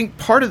so I think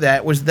part of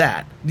that was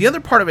that. The other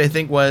part of it, I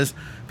think, was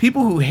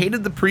people who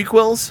hated the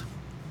prequels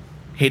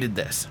hated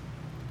this.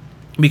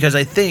 Because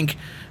I think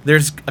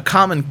there's a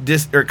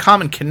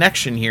common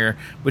connection here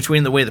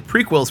between the way the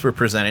prequels were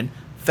presented,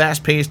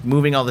 fast-paced,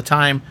 moving all the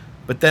time,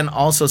 but then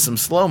also some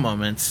slow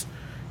moments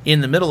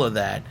in the middle of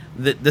that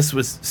this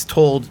was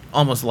told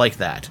almost like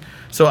that.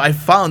 So I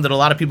found that a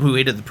lot of people who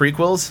hated the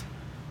prequels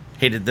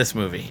hated this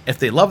movie. If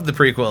they loved the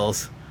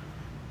prequels,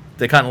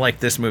 they kind of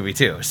liked this movie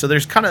too. So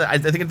there's kind of, I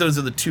think those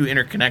are the two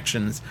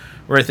interconnections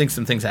where I think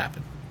some things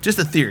happen. Just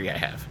a theory I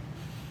have.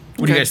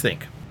 What do you guys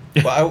think?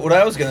 Well, what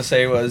I was going to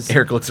say was...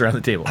 Eric looks around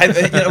the table.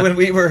 When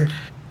we were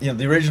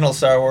the original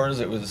Star Wars,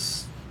 it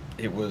was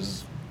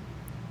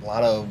a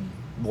lot of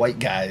white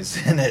guys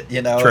in it,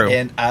 True.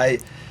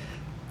 And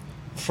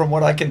from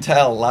what I can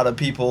tell, a lot of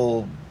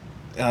people,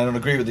 and I don't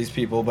agree with these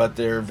people, but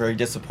they're very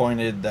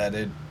disappointed that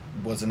it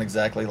wasn't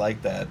exactly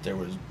like that. There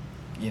was,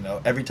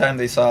 every time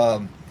they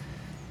saw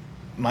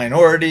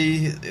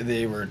minority,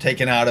 they were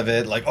taken out of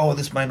it, like, oh,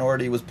 this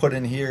minority was put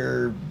in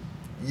here,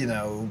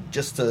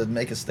 just to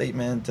make a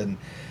statement, and,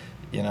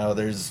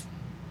 there's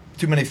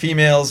too many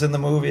females in the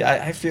movie.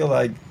 I feel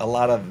like a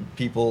lot of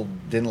people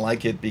didn't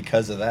like it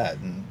because of that,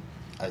 and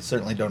I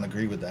certainly don't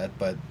agree with that,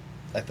 but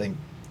I think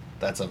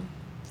that's a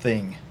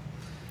thing.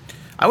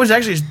 I was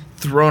actually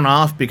thrown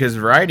off because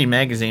Variety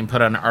magazine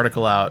put an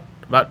article out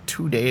about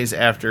 2 days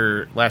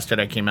after Last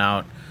Jedi came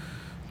out,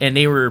 and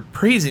they were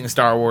praising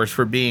Star Wars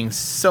for being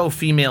so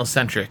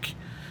female-centric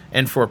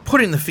and for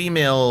putting the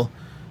female...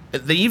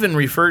 They even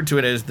referred to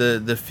it as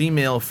the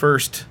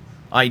female-first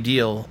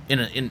ideal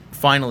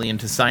finally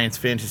into science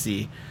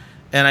fantasy.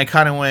 And I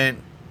kind of went,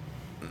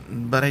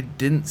 but I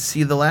didn't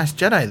see The Last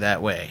Jedi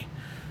that way.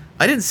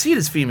 I didn't see it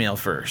as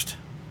female-first.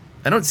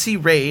 I don't see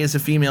Rey as a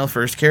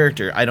female-first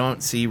character. I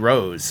don't see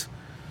Rose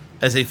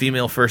as a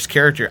female-first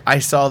character. I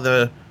saw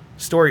the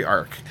story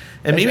arc,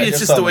 and maybe it's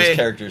just the way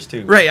characters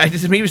too. Right?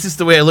 Maybe it's just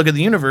the way I look at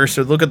the universe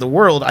or look at the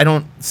world. I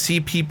don't see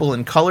people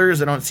in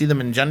colors. I don't see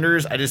them in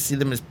genders. I just see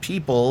them as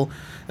people.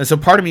 And so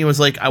part of me was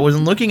like, I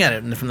wasn't looking at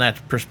it from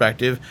that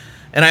perspective.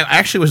 And I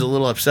actually was a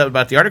little upset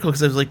about the article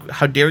because I was like,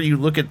 how dare you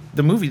look at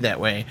the movie that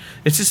way?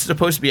 It's just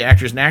supposed to be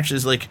actors and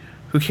actresses. Like,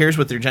 who cares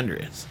what their gender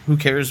is? Who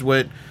cares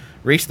what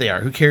race they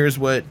are? Who cares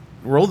what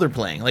role they're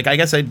playing? Like, I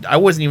guess I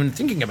wasn't even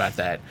thinking about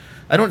that.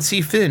 I don't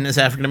see Finn as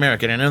African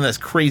American. I know that's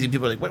crazy.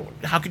 People are like, "What?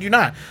 How could you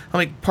not?" I'm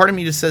like, part of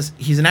me just says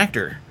he's an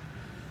actor.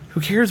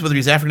 Who cares whether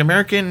he's African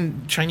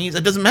American, Chinese?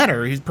 It doesn't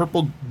matter. He's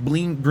purple,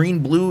 green,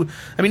 blue.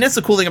 I mean, that's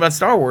the cool thing about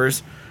Star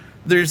Wars.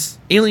 There's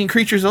alien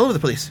creatures all over the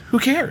place. Who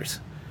cares?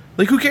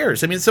 Like, who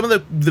cares? I mean, some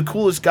of the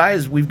coolest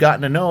guys we've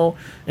gotten to know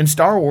in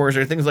Star Wars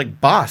are things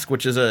like Bossk,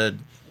 which is an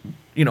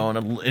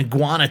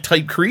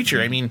iguana-type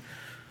creature. I mean,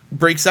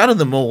 breaks out of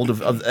the mold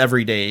of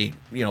everyday,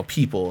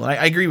 people. I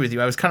agree with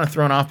you. I was kind of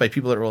thrown off by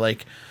people that were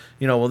like,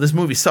 well, this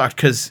movie sucked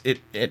because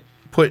it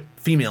put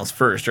females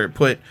first, or it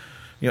put,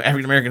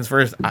 African Americans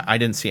first. I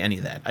didn't see any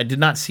of that. I did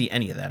not see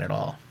any of that at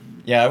all.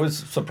 Yeah, I was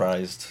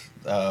surprised.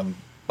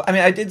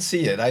 I did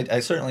see it. I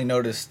certainly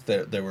noticed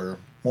that there were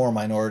more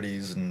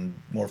minorities and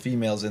more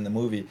females in the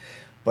movie,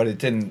 but it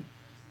didn't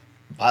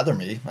bother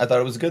me. I thought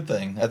it was a good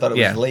thing. I thought it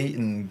was late,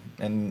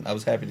 and I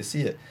was happy to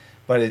see it.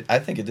 But I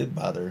think it did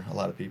bother a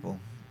lot of people.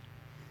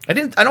 I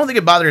don't think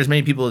it bothered as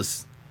many people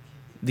as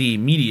the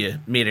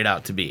media made it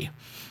out to be.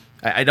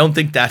 I don't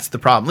think that's the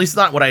problem. At least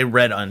not what I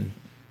read on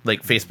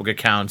like Facebook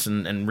accounts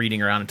and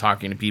reading around and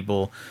talking to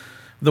people.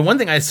 The one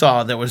thing I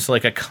saw that was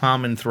like a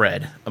common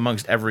thread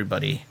amongst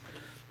everybody,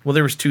 well,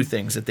 there was two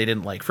things that they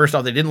didn't like. First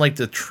off, they didn't like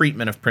the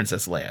treatment of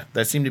Princess Leia.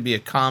 That seemed to be a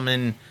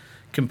common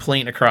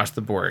complaint across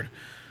the board.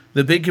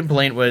 The big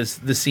complaint was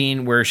the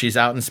scene where she's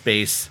out in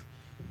space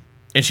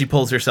and she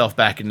pulls herself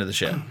back into the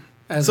ship.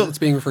 As it's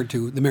being referred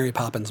to, the Mary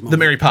Poppins moment. The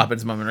Mary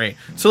Poppins moment, right.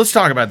 So let's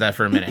talk about that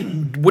for a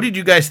minute. What did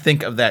you guys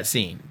think of that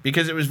scene?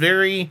 Because it was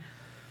very...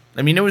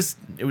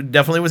 it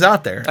definitely was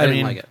out there. I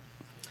didn't like it.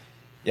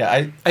 Yeah,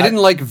 I didn't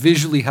like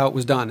visually how it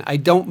was done. I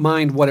don't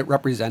mind what it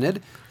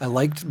represented. I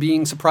liked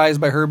being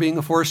surprised by her being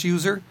a Force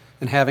user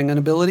and having an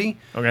ability.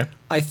 Okay.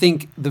 I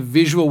think the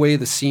visual way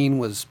the scene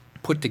was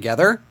put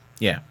together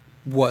Yeah.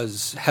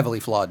 was heavily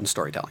flawed in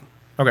storytelling.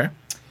 Okay.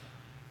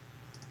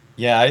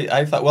 Yeah,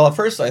 I thought... Well, at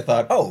first I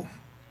thought, oh,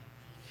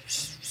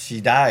 she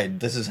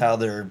died. This is how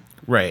they're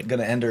right going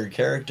to end her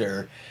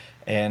character.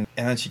 And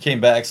then she came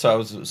back, so I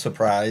was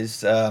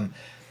surprised.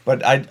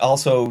 But I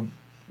also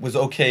was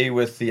okay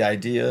with the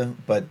idea,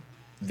 but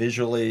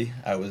visually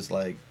I was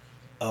like,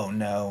 oh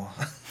no.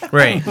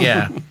 Right,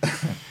 yeah.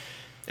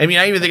 I mean,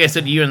 I even think I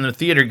said to you in the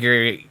theater,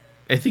 Gary,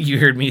 I think you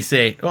heard me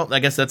say, well, I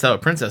guess that's how a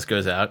princess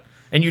goes out.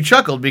 And you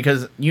chuckled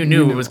because you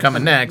knew it was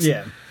coming next.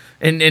 Yeah.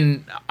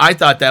 And I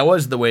thought that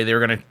was the way they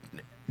were going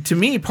to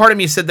me, part of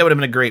me said that would have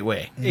been a great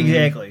way.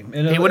 Exactly.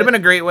 And it would have been a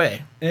great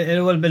way.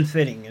 It would have been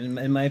fitting,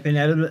 in my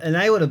opinion, and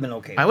I would have been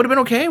okay with it. I would have been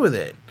okay with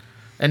it.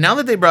 And now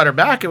that they brought her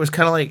back, it was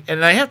kind of like,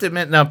 and I have to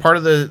admit, now part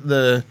of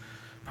the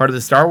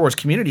Star Wars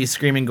community is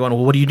screaming, going,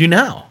 well, what do you do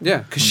now? Yeah,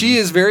 because she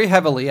is very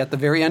heavily, at the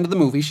very end of the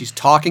movie, she's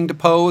talking to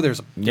Poe,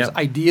 there's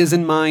ideas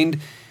in mind,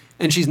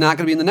 and she's not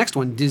going to be in the next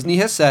one. Disney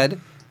has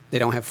said they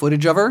don't have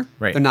footage of her.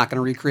 Right. They're not going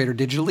to recreate her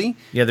digitally.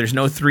 Yeah, there's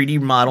no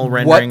 3D model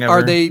rendering of her.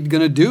 What are they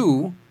going to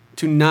do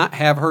to not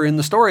have her in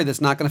the story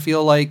that's not going to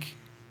feel like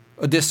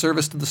a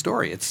disservice to the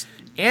story?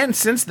 And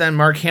since then,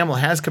 Mark Hamill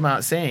has come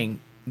out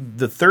saying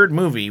the third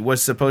movie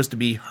was supposed to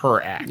be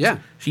her act. Yeah.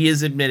 She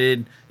has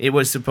admitted it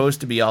was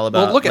supposed to be all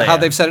about Well, look at Leia. how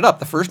they've set it up.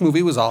 The first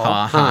movie was all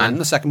Han.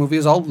 The second movie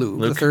is all Luke.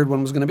 The third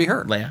one was going to be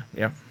her. Leia,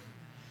 yeah.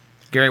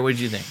 Gary, what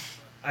did you think?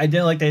 I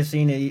didn't like that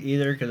scene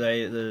either because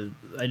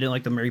I didn't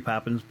like the Mary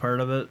Poppins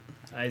part of it.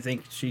 I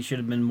think she should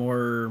have been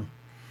more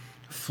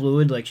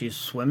fluid, like she's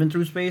swimming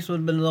through space, would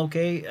have been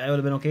okay. I would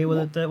have been okay with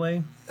it that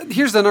way.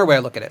 Here's another way I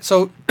look at it.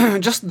 So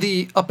just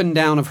the up and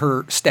down of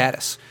her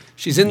status.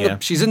 She's in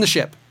the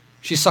ship.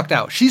 She's sucked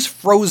out. She's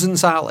frozen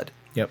solid.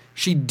 Yep.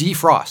 She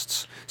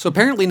defrosts. So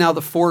apparently now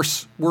the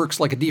Force works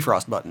like a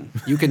defrost button.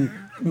 You can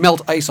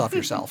melt ice off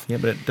yourself. Yeah,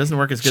 but it doesn't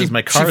work as good as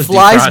my car's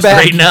flies defrost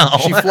back right now.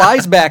 She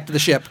flies back to the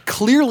ship,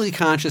 clearly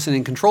conscious and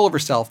in control of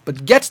herself,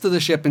 but gets to the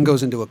ship and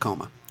goes into a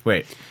coma.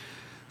 Wait.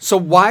 So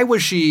why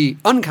was she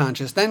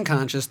unconscious, then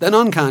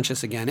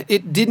unconscious again?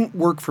 It didn't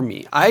work for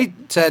me. I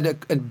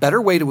said a better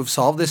way to have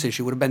solved this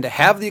issue would have been to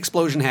have the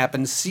explosion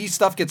happen, see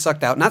stuff get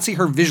sucked out, not see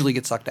her visually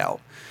get sucked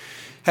out.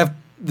 Have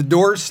the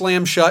doors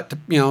slam shut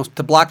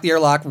to block the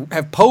airlock,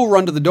 have Poe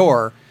run to the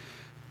door,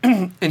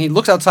 and he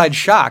looks outside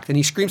shocked, and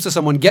he screams to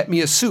someone, "Get me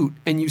a suit."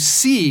 And you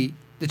see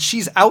that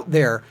she's out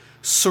there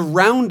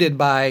surrounded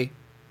by,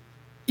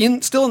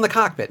 still in the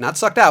cockpit, not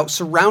sucked out,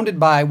 surrounded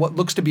by what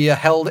looks to be a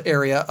held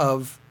area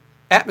of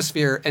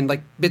atmosphere and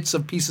like bits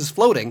of pieces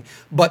floating,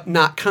 but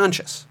not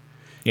conscious.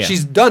 Yeah.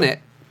 She's done it,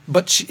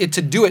 but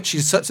to do it,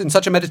 she's in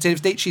such a meditative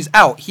state, she's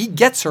out. He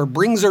gets her,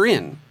 brings her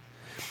in,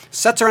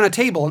 sets her on a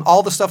table, and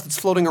all the stuff that's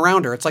floating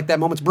around her, it's like that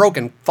moment's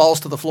broken,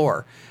 falls to the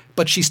floor,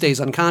 but she stays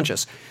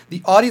unconscious.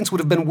 The audience would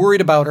have been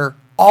worried about her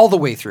all the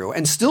way through,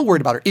 and still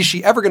worried about her. Is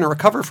she ever going to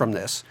recover from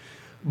this?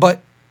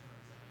 But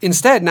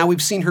instead, now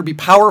we've seen her be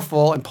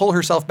powerful and pull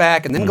herself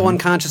back and then go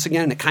unconscious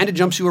again, and it kind of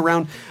jumps you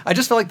around. I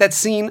just felt like that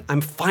scene,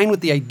 I'm fine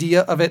with the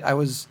idea of it. I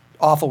was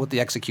awful with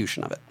the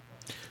execution of it.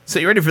 So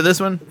you ready for this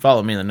one?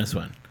 Follow me on this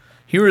one.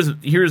 Here's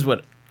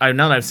what, now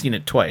that I've seen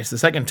it twice, the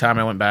second time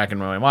I went back and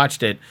when I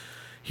watched it,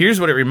 here's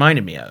what it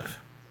reminded me of.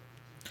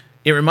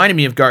 It reminded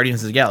me of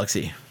Guardians of the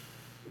Galaxy.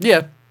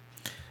 Yeah.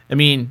 I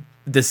mean,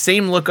 the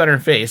same look on her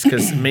face,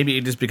 because maybe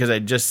just because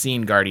I'd just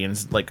seen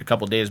Guardians like a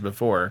couple days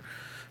before,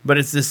 but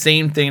it's the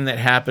same thing that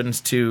happens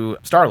to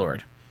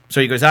Star-Lord.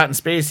 So he goes out in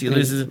space,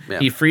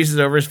 he freezes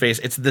over his face.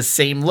 It's the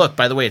same look.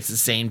 By the way, it's the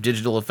same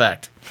digital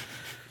effect.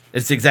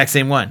 It's the exact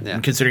same one. Yeah.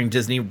 And considering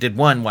Disney did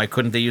one, why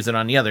couldn't they use it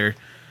on the other?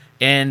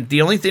 And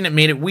the only thing that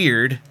made it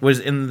weird was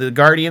in the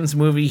Guardians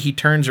movie, he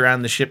turns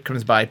around, the ship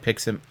comes by,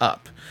 picks him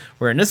up.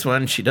 Where in this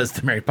one, she does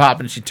the Mary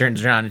Poppins, she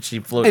turns around and she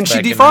floats and back.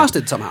 And she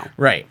defrosted somehow.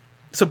 Right.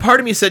 So part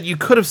of me said you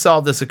could have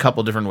solved this a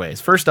couple different ways.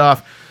 First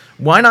off,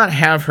 why not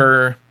have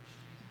her...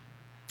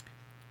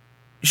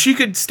 She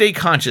could stay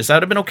conscious. I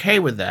would have been okay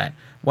with that.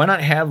 Why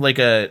not have like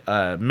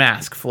a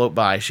mask float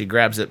by? She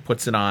grabs it,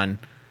 puts it on,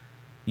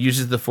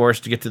 uses the Force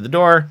to get to the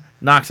door,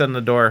 knocks on the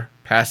door,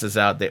 passes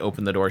out. They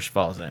open the door, she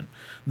falls in.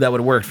 That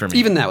would work for me.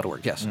 Even that would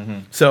work, yes.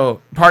 Mm-hmm.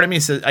 So part of me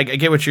says, I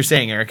get what you're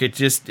saying, Eric.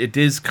 It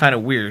is kind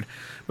of weird.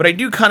 But I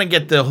do kind of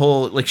get the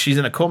whole, like, she's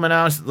in a coma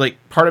now. Like,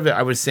 part of it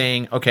I was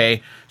saying,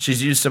 okay,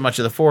 she's used so much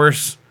of the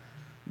Force.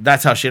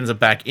 That's how she ends up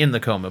back in the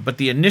coma. But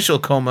the initial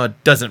coma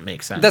doesn't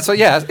make sense. That's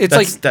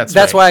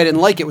right. why I didn't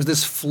like it. Was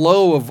this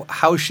flow of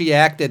how she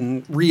acted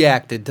and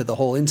reacted to the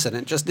whole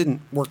incident just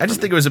didn't work. I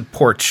just think it was a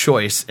poor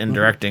choice in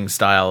directing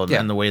style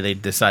and the way they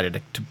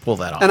decided to pull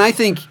that off. And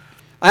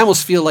I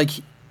almost feel like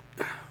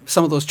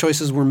some of those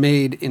choices were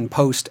made in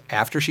post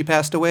after she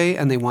passed away,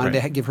 and they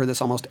wanted to give her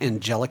this almost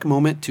angelic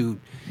moment to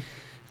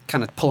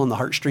kind of pull on the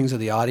heartstrings of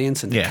the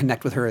audience and to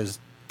connect with her as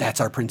that's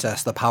our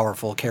princess, the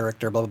powerful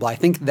character, blah, blah, blah. I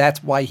think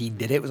that's why he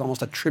did it. It was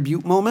almost a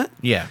tribute moment.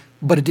 Yeah.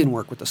 But it didn't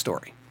work with the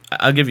story.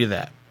 I'll give you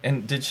that.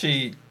 And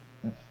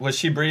was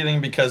she breathing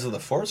because of the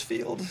force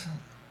field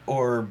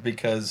or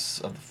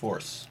because of the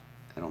Force?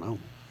 I don't know.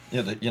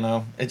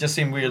 Yeah, it just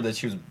seemed weird that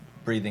she was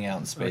breathing out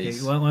in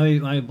space. Okay,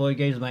 want to blow you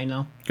guys' mind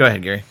now? Go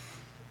ahead, Gary.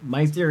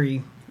 My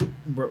theory,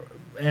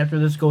 after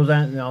this goes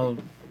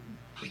on,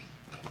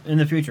 in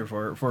the future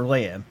for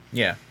Leia.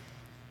 Yeah.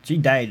 She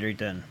died right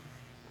then.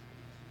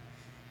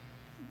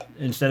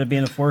 Instead of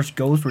being a Force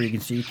ghost where you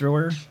can see through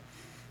her,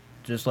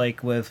 just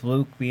like with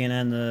Luke being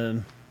on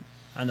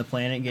the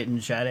planet getting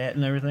shot at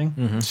and everything.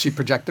 Mm-hmm. She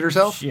projected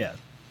herself? Yeah.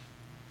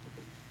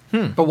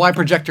 But why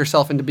project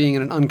herself into being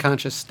in an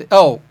unconscious state?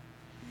 Oh,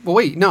 well,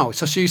 wait, no.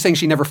 So you're saying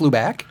she never flew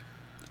back?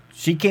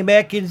 She came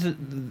back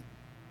into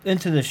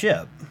the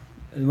ship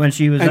when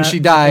she was, and she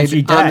died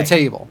on the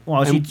table.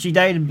 Well, she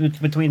died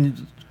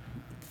between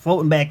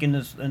floating back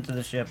into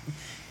the ship.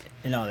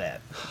 And all that.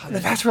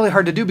 That's really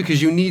hard to do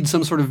because you need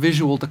some sort of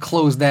visual to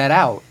close that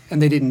out,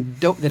 and they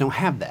don't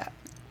have that.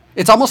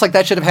 It's almost like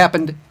that should have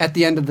happened at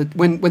the end of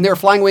when they were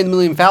flying away in the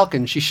Millennium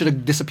Falcon. She should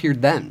have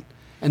disappeared then,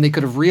 and they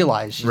could have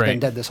realized she's been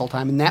dead this whole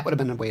time, and that would have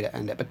been a way to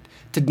end it. But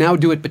to now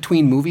do it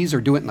between movies or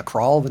do it in the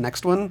crawl, the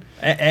next one.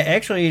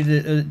 Actually,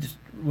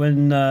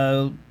 when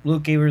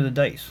Luke gave her the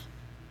dice,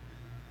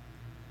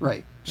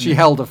 right? She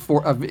held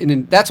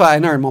that's why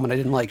another moment I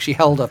didn't like. She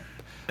held a.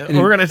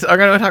 We're gonna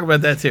talk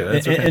about that too.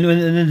 That's okay. And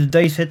then the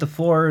dice hit the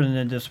floor and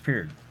then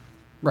disappeared.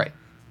 Right.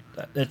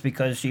 That's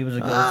because she was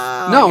a ghost.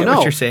 No.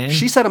 What you're saying.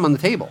 She set him on the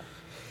table.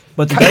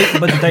 But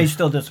the dice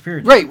still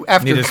disappeared. Right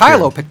after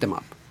Kylo picked him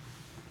up,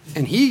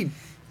 and he.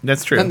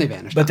 That's true. Then they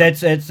vanished. But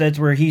that's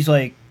where he's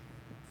like,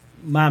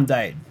 Mom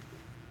died.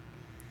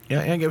 Yeah,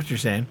 I get what you're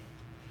saying.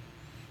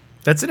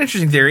 That's an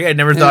interesting theory. I'd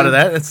never thought of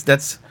that.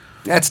 That's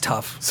That's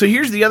tough. So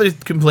here's the other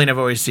complaint I've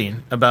always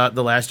seen about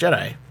The Last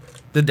Jedi.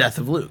 The death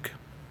of Luke.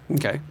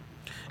 Okay.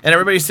 And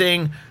everybody's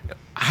saying,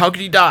 how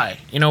could he die?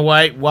 You know,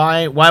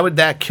 why would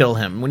that kill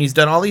him? When he's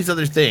done all these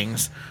other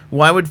things,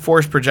 why would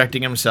Force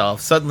projecting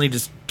himself suddenly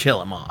just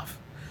kill him off?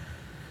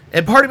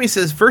 And part of me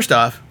says, first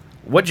off,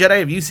 what Jedi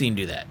have you seen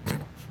do that?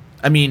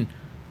 I mean,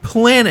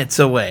 planets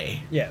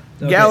away. Yeah.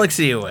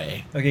 Galaxy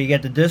away. Okay, you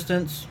got the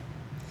distance,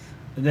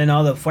 and then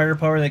all the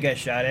firepower that got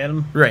shot at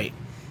him. Right.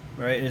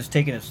 Right, it's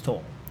taking its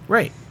toll.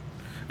 Right.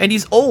 And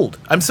he's old.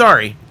 I'm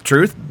sorry.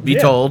 Truth be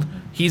told,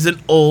 he's an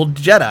old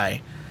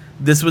Jedi.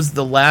 This was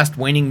the last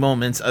waning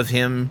moments of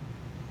him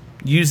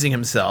using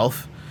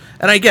himself.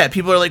 And I get,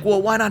 people are like,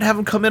 well, why not have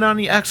him come in on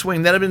the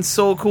X-Wing? That'd have been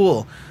so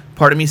cool.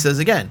 Part of me says,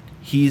 again,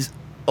 he's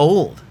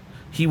old.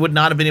 He would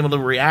not have been able to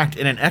react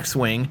in an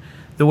X-Wing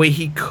the way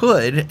he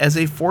could as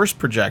a Force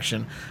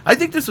projection. I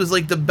think this was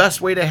like the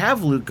best way to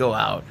have Luke go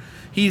out.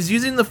 He's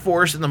using the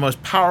Force in the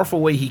most powerful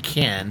way he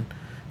can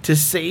to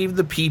save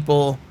the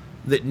people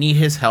that need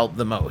his help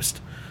the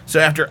most. So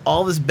after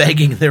all this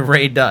begging that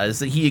Rey does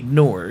that he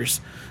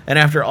ignores, and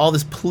after all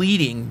this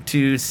pleading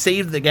to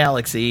save the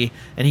galaxy,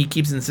 and he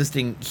keeps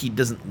insisting he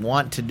doesn't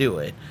want to do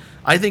it,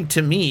 I think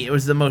to me it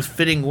was the most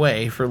fitting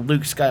way for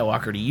Luke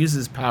Skywalker to use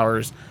his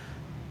powers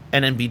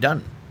and then be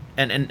done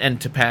and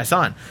to pass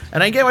on.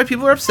 And I get why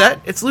people are upset.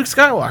 It's Luke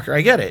Skywalker.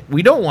 I get it.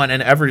 We don't want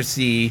to ever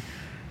see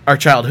our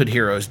childhood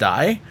heroes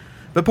die.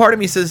 But part of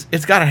me says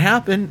it's got to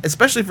happen,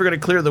 especially if we're going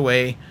to clear the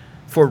way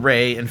for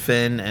Rey and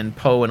Finn and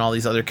Poe and all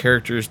these other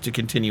characters to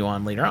continue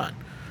on later on.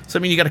 So,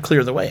 I mean, you got to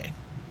clear the way.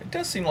 It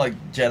does seem like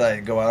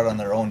Jedi go out on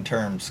their own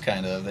terms,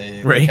 kind of.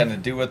 They Right. kind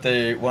of do what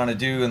they want to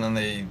do, and then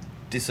they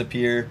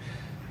disappear.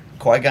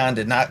 Qui-Gon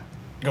did not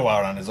go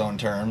out on his own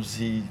terms.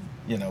 He,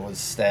 was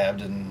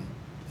stabbed and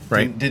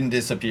Right. didn't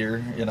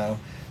disappear,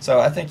 So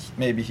I think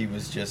maybe he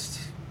was just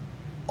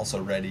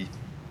also ready.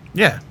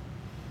 Yeah.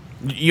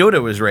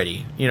 Yoda was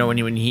ready.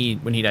 When he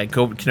died,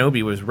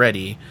 Kenobi was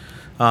ready.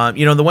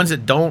 The ones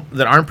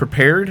that aren't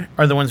prepared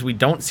are the ones we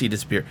don't see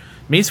disappear.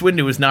 Mace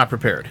Windu was not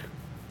prepared.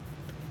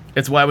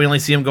 It's why we only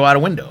see him go out a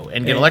window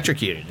and get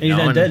electrocuted. He's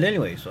not dead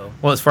anyway, so.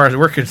 Well, as far as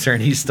we're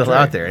concerned, he's still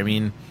Right. out there. I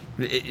mean,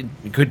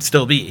 it could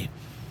still be.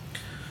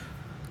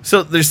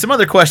 So there's some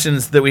other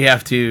questions that we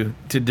have to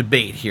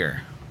debate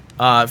here.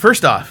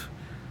 First off,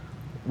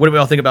 what do we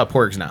all think about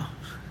porgs now?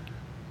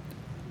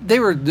 They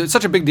were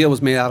such a big deal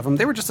was made out of them.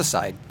 They were just a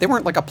side. They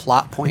weren't like a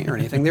plot point or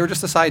anything. They were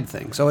just a side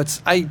thing. So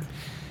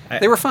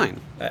they were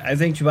fine. I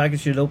think Chewbacca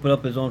should open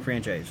up his own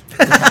franchise.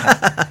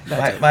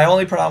 My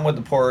only problem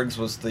with the porgs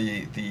was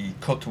the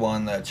cooked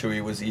one that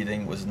Chewie was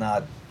eating was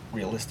not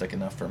realistic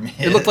enough for me.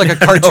 It looked like a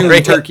cartoon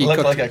turkey. It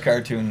looked cooked. like a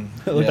cartoon.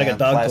 It looked like a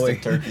dog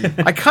plastic toy.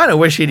 turkey. I kind of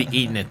wish he'd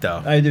eaten it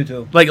though. I do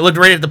too. Like it looked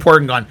right at the pork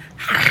and gone,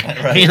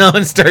 Right.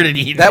 and started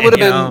eating. That would it,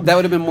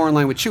 have been more in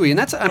line with Chewie, and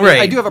that's. I mean,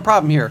 Right. I do have a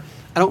problem here.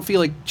 I don't feel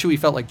like Chewie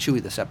felt like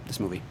Chewie this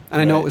movie,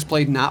 and I know it was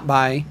played not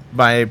by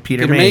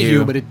Peter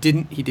Mayhew, but he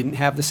didn't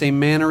have the same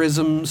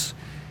mannerisms.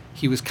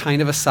 He was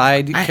kind of a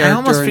side character. I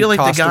almost feel and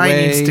like the guy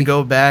away. needs to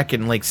go back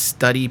and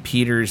study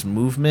Peter's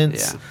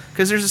movements. Yeah.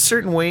 Because there's a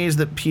certain ways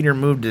that Peter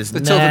moved his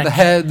neck. Tilt of the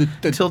head.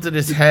 Tilted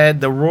his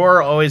head. The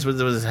roar always was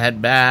his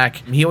head back.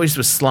 He always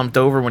was slumped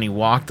over when he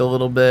walked a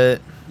little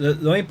bit. The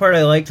only part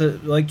I liked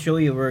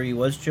Chewie where he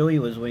was Chewie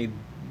was when he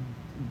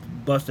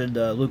busted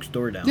Luke's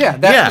door down. Yeah,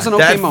 that was an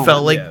okay moment. That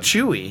felt like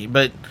Chewie,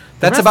 but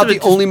that's about the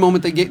only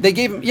moment they gave. They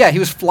gave him. Yeah, he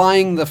was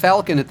flying the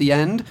Falcon at the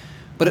end,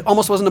 but it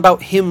almost wasn't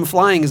about him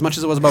flying as much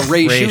as it was about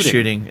Rey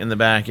shooting in the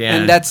back. Yeah,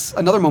 and that's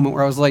another moment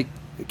where I was like,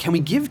 can we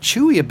give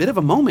Chewie a bit of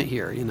a moment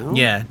here?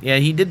 Yeah,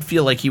 he did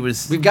feel like he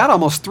was. We've got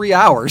almost 3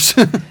 hours.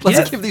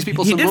 Let's give these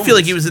people. He some did moments. feel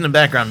like he was in the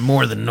background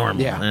more than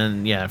normal. Yeah,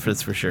 and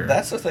that's for sure.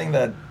 That's the thing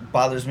that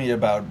bothers me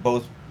about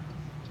both,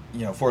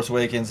 Force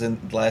Awakens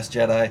and Last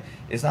Jedi.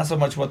 It's not so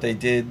much what they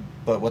did,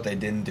 but what they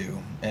didn't do.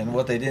 And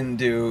what they didn't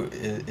do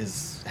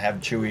is have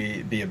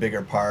Chewie be a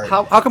bigger part.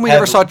 How come we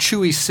never saw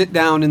Chewie sit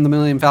down in the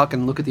Millennium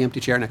Falcon and look at the empty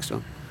chair next to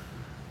him?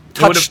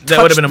 That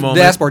would have been a moment.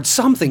 The dashboard,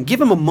 something. Give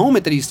him a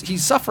moment that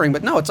he's suffering.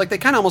 But no, it's like they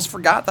kind of almost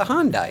forgot the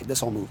Han died this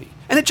whole movie.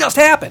 And it just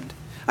happened.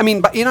 I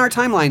mean, in our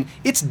timeline,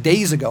 it's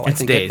days ago, I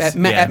think,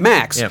 at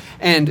max. Yep.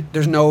 And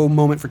there's no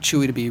moment for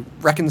Chewie to be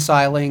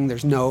reconciling.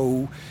 There's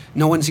no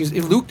one seems.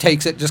 If Luke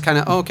takes it, just kind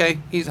of, okay,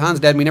 Han's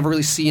dead. And we never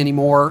really see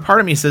anymore. Part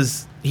of me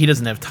says he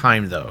doesn't have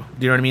time, though.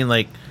 Do you know what I mean?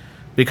 Like,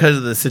 because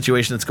of the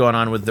situation that's going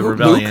on with the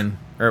rebellion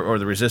or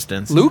the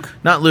resistance. Luke?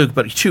 Not Luke,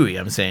 but Chewie,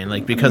 I'm saying.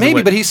 Like, because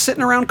maybe, but he's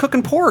sitting around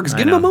cooking porgs.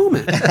 Give him a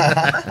moment.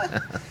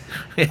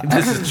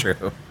 This is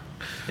true.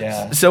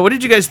 Yeah. So what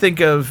did you guys think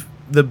of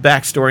the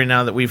backstory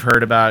now that we've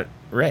heard about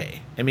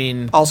Rey? I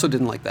mean, also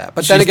didn't like that.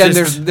 But then again,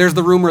 there's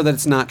the rumor that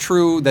it's not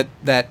true, that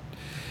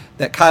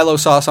Kylo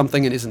saw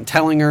something and isn't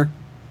telling her.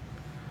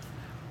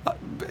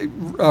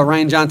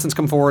 Rian Johnson's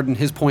come forward, and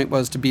his point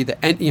was to be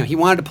he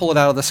wanted to pull it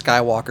out of the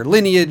Skywalker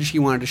lineage. He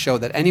wanted to show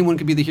that anyone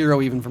could be the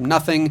hero, even from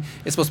nothing.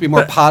 It's supposed to be a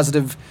more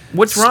positive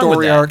what's wrong story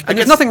with that? arc. And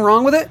there's nothing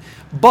wrong with it,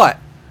 but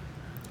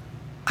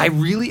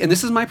and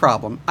this is my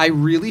problem, I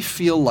really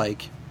feel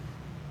like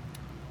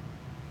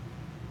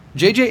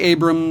J.J.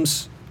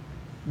 Abrams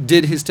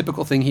did his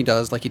typical thing he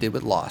does, like he did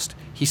with Lost.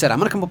 He said, I'm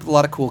going to come up with a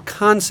lot of cool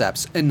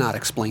concepts and not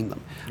explain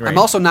them. Right. I'm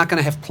also not going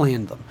to have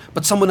planned them,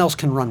 but someone else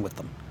can run with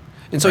them.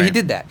 And so he Right.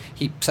 did that.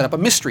 He set up a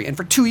mystery, and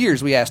for 2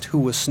 years we asked who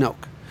was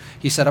Snoke.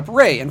 He set up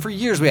Rey, and for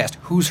years we asked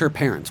who's her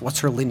parents, what's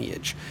her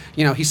lineage.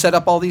 You know, he set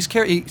up all these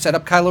he set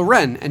up Kylo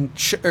Ren and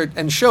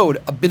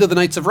showed a bit of the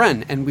Knights of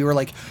Ren, and we were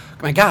like,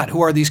 oh my God,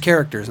 who are these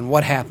characters and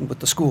what happened with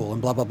the school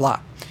and blah blah blah.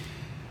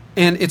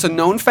 And it's a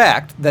known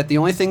fact that the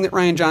only thing that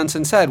Rian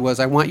Johnson said was,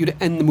 I want you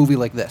to end the movie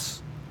like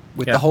this,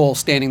 with Yep. the whole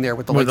standing there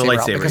with the With the lightsaber out,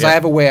 lightsaber, because yep. I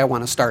have a way I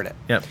want to start it.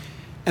 Yep.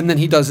 And then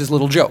he does his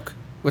little joke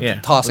with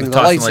Yeah, tossing with the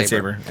tossing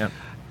lightsaber. Yep.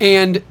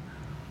 And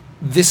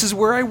this is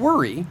where I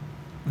worry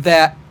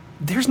that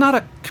there's not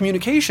a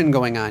communication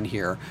going on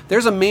here.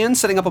 There's a man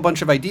setting up a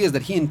bunch of ideas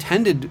that he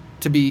intended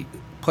to be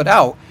put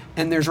out,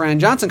 and there's Rian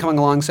Johnson coming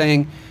along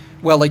saying,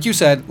 well, like you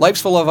said,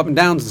 life's full of up and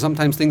downs, and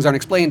sometimes things aren't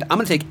explained. I'm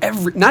going to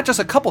take not just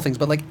a couple things,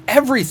 but like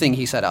everything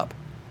he set up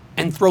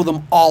and throw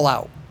them all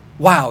out.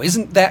 Wow,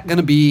 isn't that going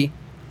to be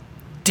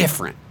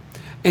different?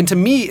 And to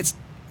me, it's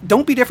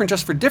don't be different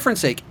just for difference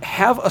sake.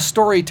 Have a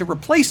story to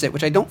replace it,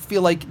 which I don't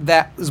feel like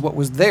that is what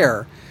was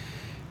there.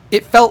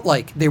 It felt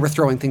like they were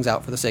throwing things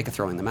out for the sake of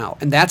throwing them out.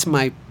 And that's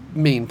my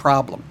main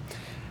problem.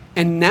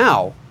 And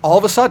now, all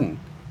of a sudden,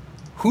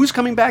 who's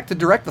coming back to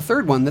direct the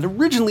third one that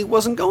originally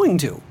wasn't going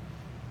to?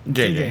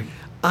 JJ.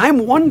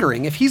 I'm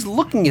wondering if he's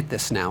looking at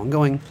this now and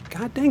going,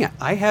 God dang it,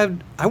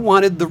 I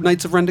wanted the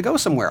Knights of Ren to go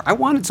somewhere. I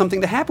wanted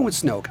something to happen with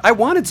Snoke. I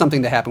wanted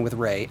something to happen with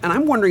Rey. And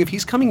I'm wondering if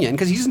he's coming in,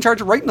 because he's in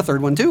charge of writing the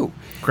third one too.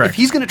 Correct. If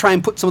he's going to try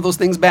and put some of those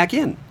things back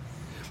in.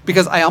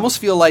 Because I almost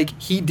feel like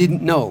he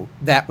didn't know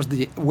that was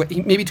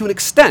maybe to an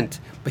extent,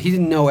 but he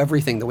didn't know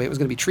everything, the way it was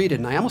going to be treated.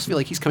 And I almost feel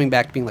like he's coming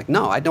back to being like,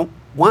 no, I don't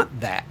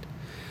want that.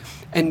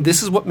 And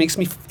this is what makes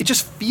me, it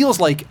just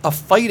feels like a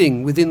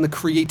fighting within the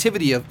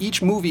creativity of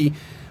each movie.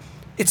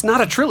 It's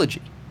not a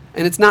trilogy,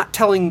 and it's not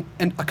telling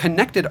a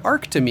connected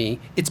arc to me.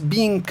 It's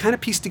being kind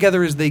of pieced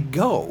together as they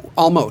go,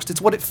 almost.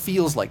 It's what it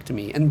feels like to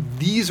me, and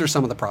these are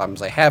some of the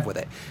problems I have with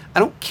it. I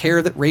don't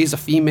care that Rey's a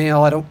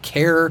female. I don't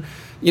care,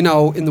 in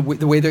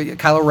the way that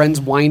Kylo Ren's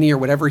whiny or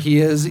whatever he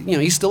is.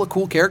 He's still a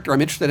cool character.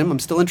 I'm interested in him. I'm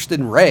still interested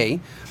in Rey.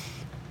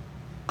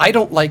 I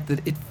don't like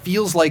that it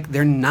feels like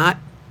they're not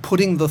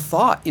putting the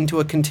thought into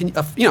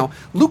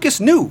Lucas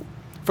knew.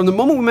 From the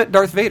moment we met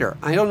Darth Vader,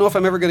 I don't know if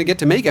I'm ever going to get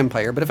to make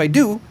Empire, but if I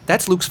do,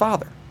 that's Luke's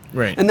father.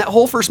 Right. And that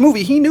whole first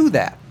movie, he knew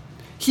that.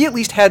 He at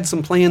least had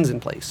some plans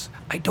in place.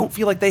 I don't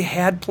feel like they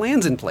had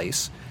plans in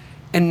place,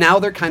 and now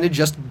they're kind of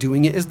just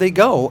doing it as they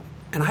go,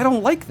 and I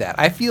don't like that.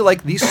 I feel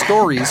like these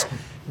stories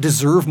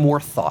deserve more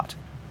thought.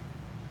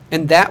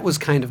 And that was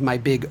kind of my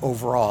big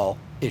overall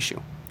issue.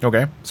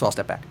 Okay. So I'll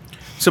step back.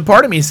 So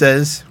part of me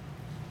says,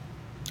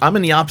 I'm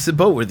in the opposite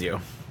boat with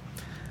you.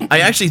 I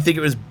actually think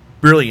it was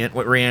brilliant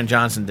what Rian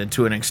Johnson did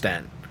to an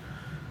extent.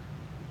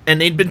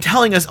 And they'd been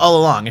telling us all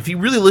along, if you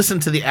really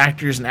listen to the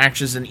actors and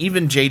actresses and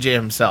even JJ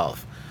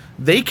himself,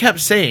 they kept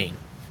saying,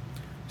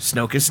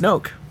 Snoke is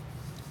Snoke.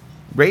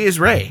 Rey is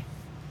Rey.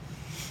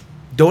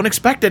 Don't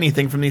expect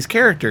anything from these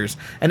characters.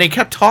 And they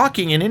kept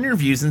talking in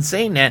interviews and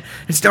saying that.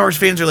 And Star Wars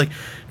fans are like,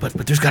 but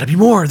there's got to be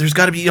more. There's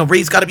got to be,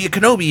 Rey's got to be a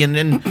Kenobi.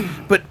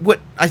 And but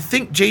what I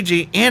think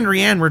JJ and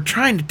Rian were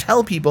trying to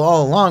tell people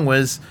all along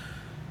was,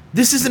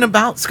 this isn't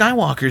about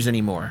Skywalkers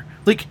anymore.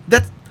 Like,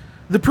 that's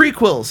the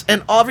prequels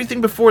and everything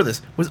before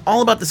this was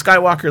all about the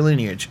Skywalker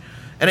lineage.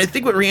 And I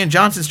think what Rian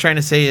Johnson's trying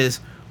to say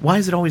is, why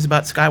is it always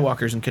about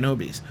Skywalkers and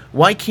Kenobis?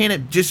 Why can't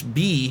it just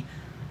be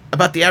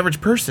about the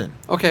average person?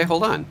 Okay,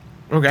 hold on.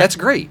 Okay. That's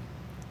great.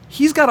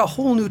 He's got a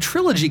whole new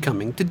trilogy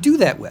coming to do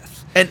that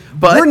with.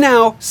 But we're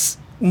now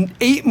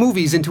 8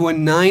 movies into a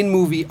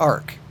 9-movie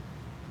arc.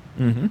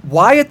 Mm-hmm.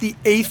 Why at the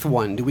 8th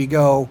one do we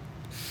go,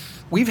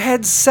 we've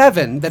had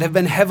 7 that have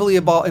been heavily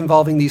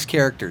involving these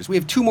characters. We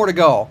have 2 more to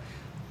go.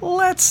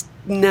 Let's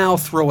now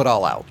throw it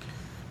all out.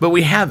 But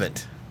we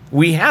haven't.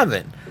 We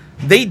haven't.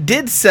 They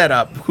did set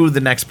up who the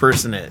next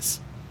person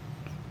is.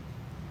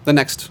 The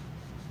next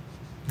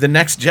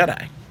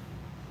Jedi.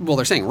 Well,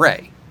 they're saying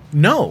Rey.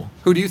 No.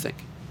 Who do you think?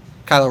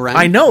 Kylo Ren?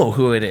 I know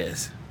who it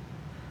is.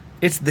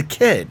 It's the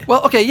kid.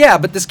 Well, okay, yeah,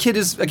 but this kid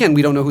is, again,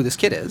 we don't know who this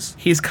kid is.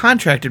 He's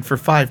contracted for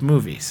 5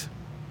 movies.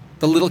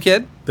 The little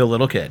kid? The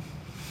little kid.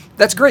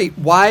 That's great.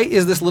 Why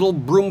is this little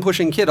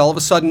broom-pushing kid all of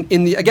a sudden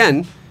in the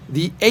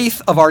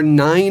 8th of our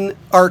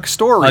 9-arc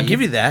story? I'll give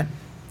you that.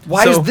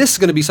 Why is this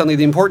going to be suddenly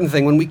the important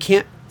thing when we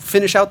can't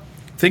finish out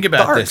Think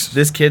about this.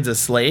 This kid's a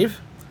slave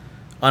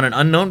on an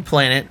unknown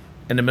planet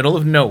in the middle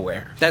of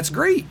nowhere. That's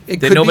great. It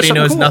that could nobody be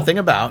knows cool. nothing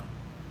about.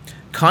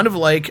 Kind of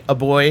like a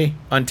boy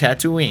on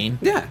Tatooine.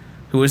 Yeah.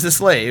 Who was a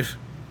slave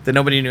that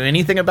nobody knew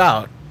anything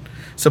about.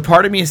 So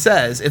part of me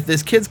says, if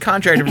this kid's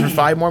contracted for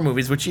 5 more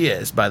movies, which he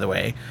is, by the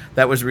way,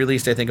 that was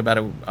released, I think, about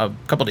a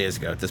couple days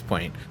ago at this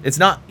point. It's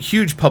not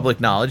huge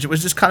public knowledge. It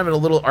was just kind of in a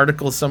little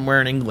article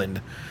somewhere in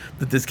England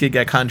that this kid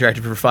got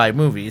contracted for 5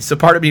 movies. So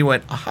part of me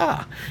went,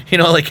 aha.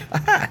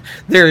 Aha,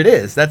 there it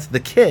is. That's the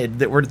kid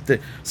that we're...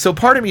 So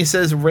part of me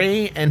says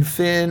Rey and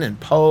Finn and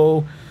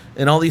Poe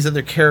and all these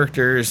other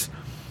characters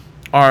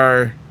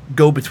are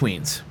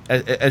go-betweens,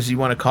 as you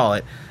want to call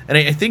it. And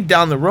I think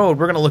down the road,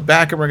 we're going to look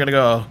back and we're going to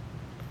go,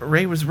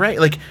 Rey was right.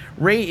 Like,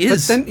 Rey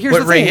is but then here's what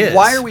the Rey thing. is.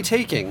 Why are we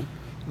taking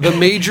the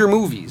major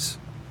movies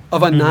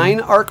of a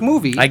 9-arc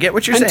movie I get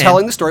what you're and saying.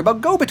 telling the story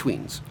about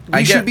go-betweens?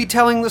 We should be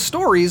telling the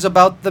stories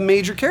about the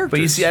major characters. But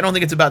you see, I don't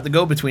think it's about the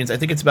go-betweens. I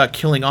think it's about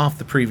killing off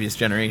the previous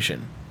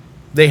generation.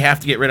 They have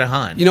to get rid of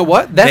Han. You know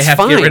what? That's They have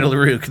fine. to get rid of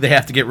Luke. They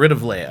have to get rid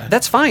of Leia.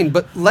 That's fine,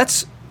 but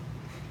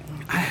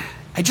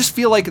I just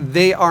feel like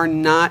they are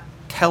not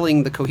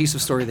telling the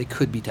cohesive story they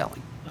could be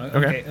telling.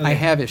 Okay. I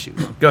have issues.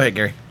 Go ahead,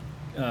 Gary.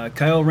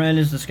 Kylo Ren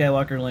is the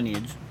Skywalker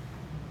lineage.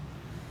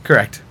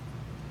 Correct.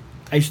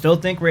 I still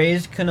think Rey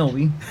is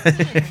Kenobi.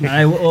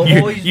 I will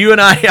always, you and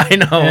I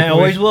know. And I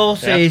always will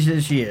say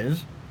that she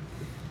is.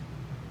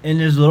 And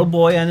this little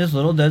boy on this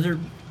little desert,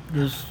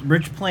 this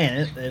rich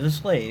planet as a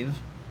slave,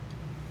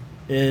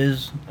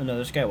 is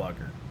another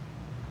Skywalker.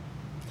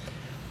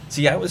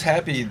 See, I was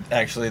happy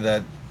actually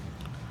that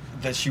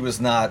she was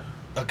not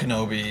a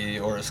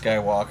Kenobi or a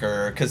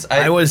Skywalker, because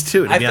I was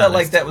too. I felt like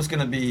honest. that was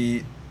going to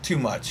be too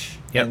much,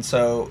 and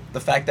so the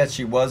fact that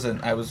she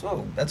wasn't, I was,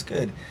 oh, that's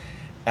good.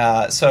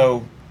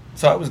 So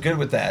I was good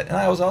with that, and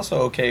I was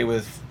also okay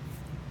with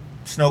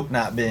Snoke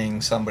not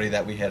being somebody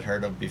that we had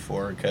heard of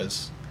before,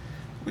 because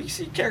we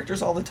see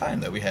characters all the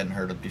time that we hadn't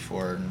heard of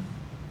before, and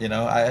you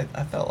know, I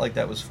felt like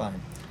that was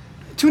fine.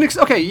 To an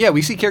extent, okay, yeah,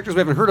 we see characters we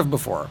haven't heard of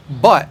before,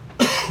 but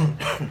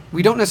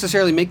we don't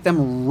necessarily make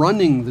them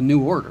running the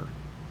New Order.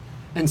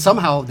 And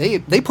somehow they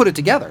put it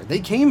together. They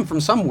came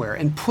from somewhere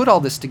and put all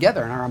this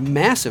together and are a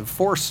massive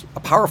force, a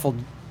powerful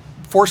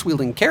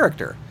force-wielding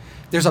character.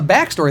 There's a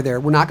backstory there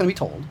we're not going to be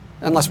told,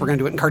 unless we're going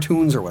to do it in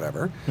cartoons or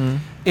whatever.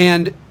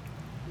 And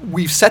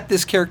we've set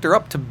this character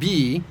up to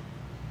be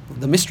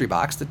the mystery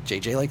box that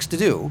JJ likes to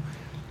do.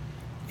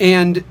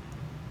 And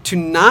to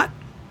not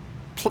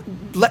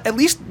at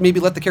least maybe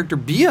let the character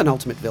be an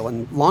ultimate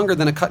villain longer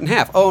than a cut in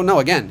half. Oh, no,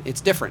 again,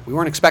 it's different. We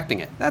weren't expecting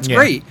it. That's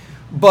great.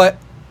 But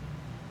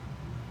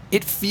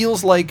it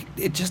feels like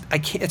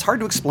it's hard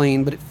to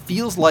explain, but it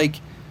feels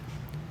like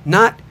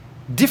not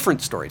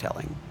different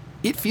storytelling.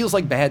 It feels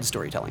like bad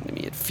storytelling to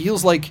me. It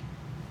feels like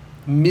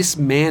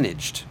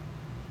mismanaged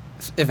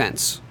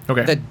events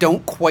that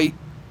don't quite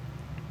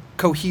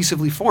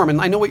cohesively form.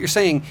 And I know what you're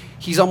saying.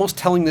 He's almost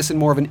telling this in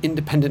more of an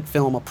independent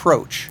film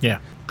approach. Yeah.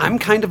 I'm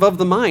kind of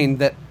the mind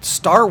that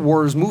Star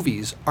Wars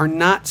movies are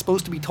not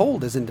supposed to be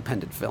told as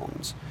independent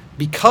films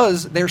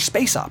because they're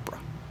space opera.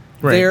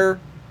 Right.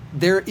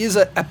 There is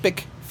an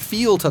epic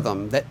feel to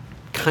them that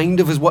kind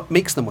of is what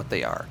makes them what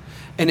they are.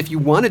 And if you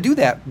want to do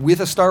that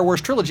with a Star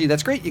Wars trilogy,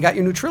 that's great. You got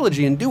your new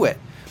trilogy and do it.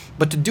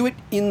 But to do it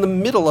in the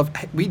middle of...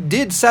 We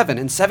did 7,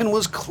 and 7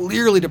 was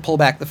clearly to pull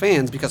back the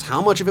fans because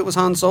how much of it was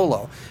Han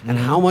Solo and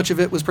how much of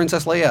it was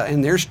Princess Leia,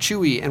 and there's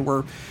Chewie, and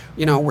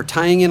we're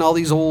tying in all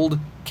these old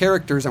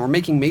characters, and we're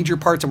making major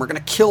parts, and we're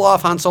going to kill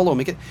off Han Solo.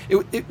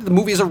 The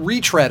movie is a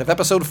retread of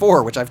Episode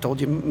 4, which I've told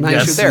you my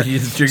issue there.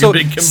 So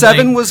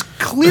 7 was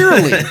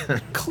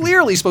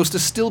clearly supposed to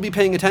still be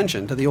paying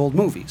attention to the old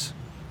movies.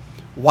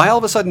 Why all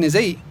of a sudden is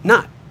 8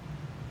 not?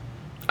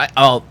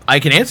 I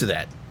can answer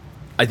that.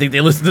 I think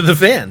they listen to the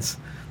fans.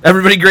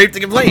 Everybody great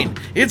to complain.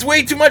 It's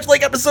way too much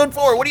like Episode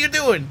 4. What are you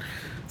doing?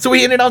 So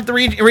we handed out to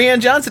Rian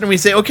Johnson and we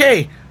say,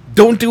 okay,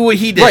 don't do what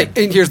he did. Right,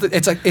 and here's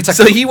it's a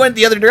so he went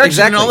the other direction,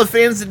 exactly. And all the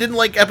fans that didn't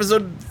like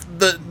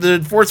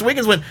the Force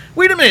Awakens went,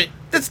 wait a minute,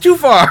 that's too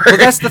far. Well,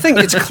 that's the thing.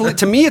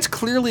 To me, it's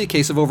clearly a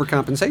case of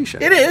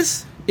overcompensation. It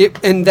is.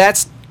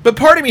 But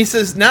part of me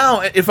says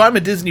now, if I'm a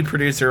Disney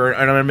producer or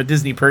I'm a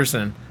Disney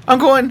person, I'm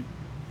going,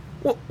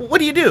 what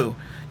do you do?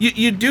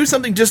 You do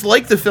something just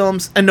like the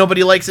films, and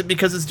nobody likes it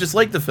because it's just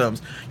like the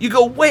films. You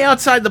go way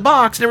outside the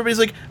box, and everybody's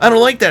like, I don't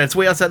like that. It's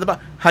way outside the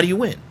box. How do you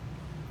win?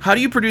 How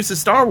do you produce a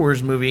Star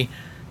Wars movie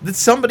that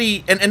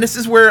somebody... And this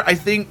is where I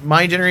think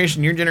my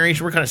generation, your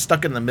generation, we're kind of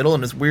stuck in the middle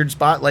in this weird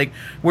spot, like,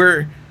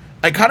 where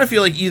I kind of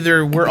feel like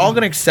either we're all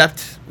going to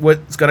accept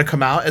what's going to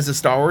come out as a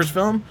Star Wars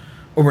film,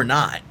 or we're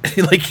not.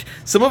 Like,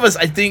 some of us,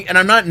 I think... And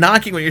I'm not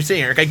knocking what you're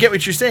saying, Eric. I get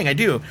what you're saying. I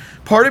do.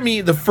 Part of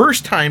me, the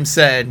first time,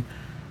 said...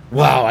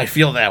 Wow, I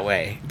feel that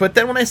way. But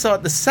then when I saw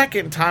it the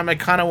second time, I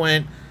kind of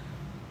went,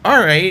 all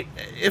right,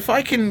 if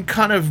I can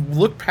kind of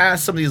look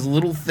past some of these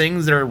little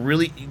things that are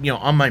really,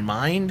 on my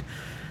mind,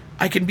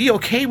 I can be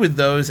okay with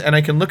those, and I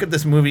can look at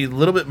this movie a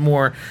little bit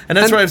more. And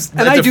that's why at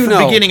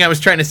the beginning I was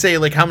trying to say,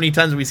 like, how many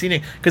times have we seen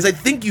it? Because I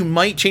think you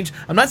might change.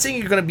 I'm not saying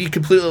you're going to be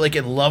completely, like,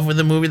 in love with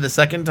the movie the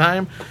second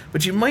time,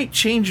 but you might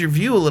change your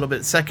view a little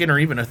bit second or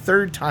even a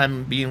third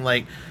time, being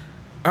like,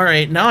 all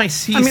right, now I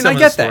see. I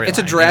get that. It's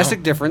a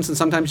drastic difference, and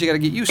sometimes you got to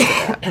get used to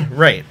that.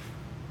 Right.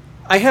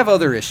 I have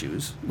other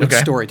issues with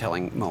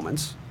storytelling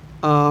moments.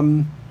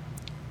 Can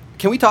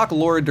we talk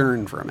Laura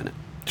Dern for a minute?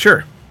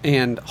 Sure.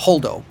 And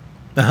Holdo.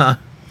 Uh-huh.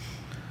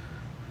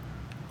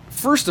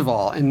 First of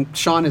all, and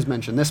Sean has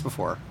mentioned this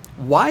before,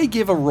 why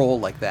give a role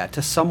like that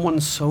to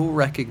someone so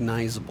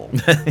recognizable?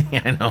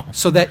 Yeah, I know.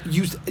 So that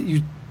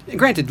you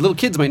granted, little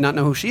kids might not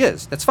know who she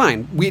is. That's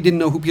fine. We didn't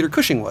know who Peter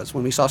Cushing was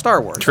when we saw Star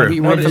Wars. True. We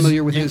weren't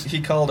familiar with his...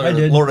 He called her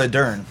Laura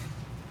Dern.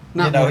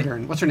 Not Laura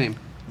Dern. What's her name?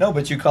 No,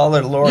 but you call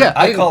her Laura. Yeah,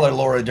 I call her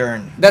Laura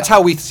Dern. That's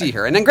how we see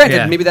her. And then granted,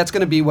 Yeah. maybe that's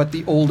going to be what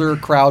the older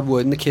crowd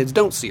would, and the kids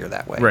don't see her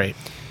that way. Right.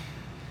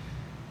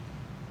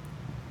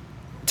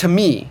 To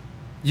me,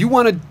 you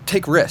want to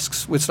take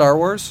risks with Star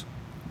Wars.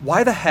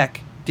 Why the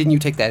heck didn't you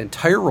take that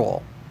entire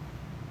role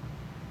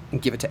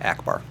and give it to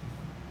Akbar?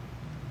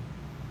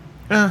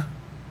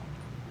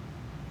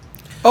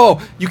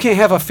 Oh, you can't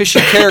have a fishy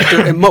character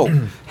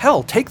emote.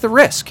 Hell, take the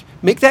risk.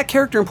 Make that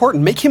character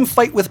important. Make him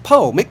fight with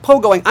Poe. Make Poe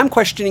going, I'm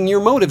questioning your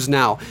motives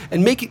now.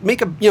 And make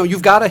a,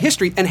 you've got a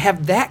history, and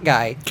have that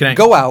guy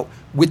go out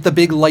with the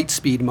big light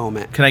speed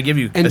moment. Can I give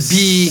you and a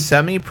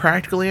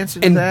semi-practical answer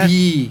to that? And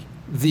be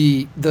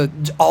the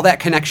all that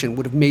connection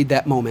would have made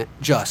that moment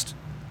just.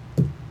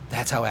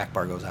 That's how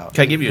Akbar goes out.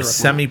 Can I give you a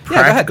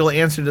semi-practical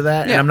answer to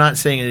that? Yeah. And I'm not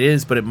saying it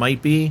is, but it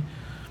might be.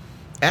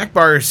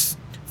 Akbar's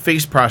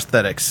face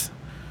prosthetics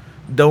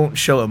don't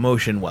show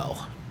emotion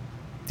well.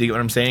 Do you get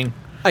what I'm saying?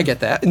 I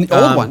get that. In the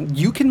old one,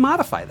 you can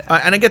modify that.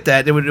 And I get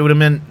that. It would have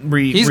meant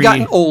He's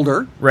gotten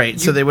older. Right,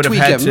 so You they would have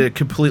tweak had him. to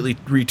completely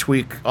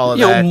retweak all of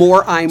that.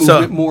 More eye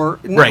movement, more...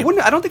 Right.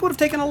 I don't think it would have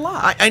taken a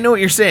lot. I know what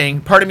you're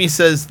saying. Part of me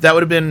says that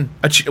would have been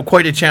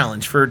quite a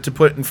challenge to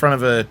put in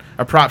front of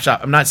a prop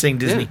shop. I'm not saying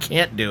Disney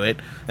can't do it.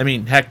 I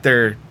mean, heck,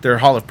 their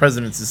Hall of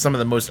Presidents is some of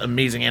the most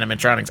amazing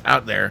animatronics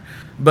out there.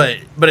 But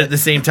at the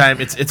same time,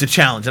 it's a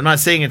challenge. I'm not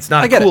saying it's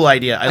not a cool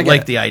idea. I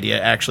like the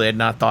idea, actually. I had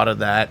not thought of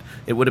that.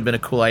 It would have been a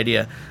cool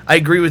idea. I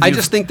agree with you. I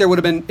just think there would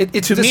have been...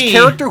 It's To this me-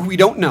 character who we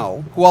don't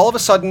know, who all of a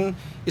sudden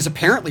is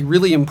apparently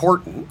really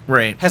important,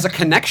 Right. has a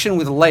connection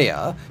with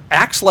Leia,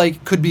 acts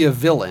like could be a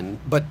villain,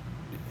 but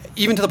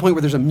even to the point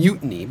where there's a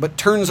mutiny, but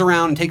turns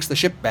around and takes the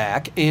ship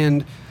back,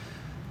 and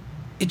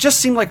it just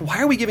seemed like, why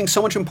are we giving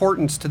so much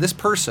importance to this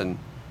person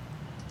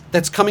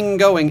that's coming and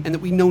going, and that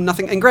we know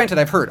nothing? And granted,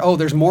 I've heard,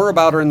 there's more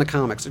about her in the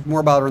comics, there's more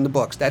about her in the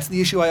books. That's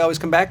the issue I always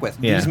come back with.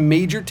 Yeah. These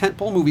major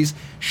tentpole movies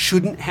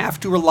shouldn't have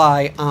to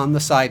rely on the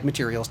side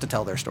materials to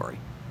tell their story.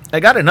 I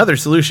got another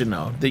solution,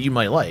 though, that you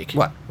might like.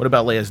 What? What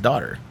about Leia's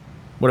daughter?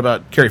 What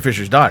about Carrie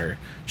Fisher's daughter?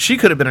 She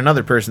could have been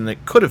another person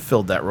that could have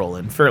filled that role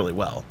in fairly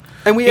well.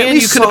 And we at you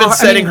least could have been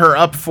saw- I setting mean, her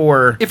up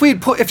for if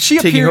she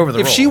taking appeared, over the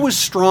if role. she was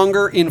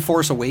stronger in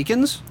Force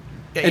Awakens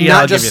and Yeah,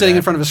 I'll not just give you sitting that.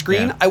 in front of a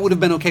screen, Yeah. I would have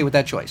been okay with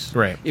that choice.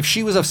 Right. If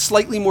she was of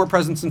slightly more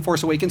presence in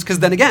Force Awakens, because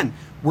then again,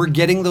 we're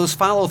getting those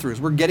follow-throughs,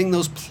 we're getting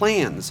those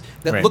plans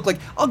that Right. look like.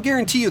 I'll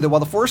guarantee you that while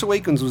the Force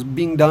Awakens was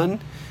being done,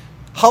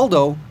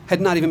 Haldo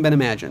had not even been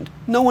imagined.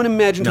 No one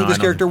imagined No, who this I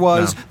don't character think-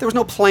 was. no. There was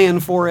no plan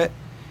for it.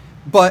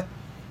 But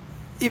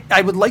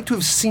I would like to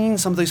have seen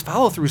some of these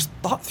follow-throughs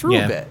thought through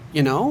Yeah. a bit.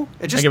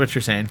 It just, I get what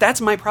you're saying.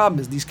 That's my problem.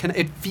 Is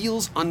it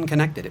feels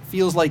unconnected. It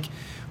feels like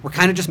we're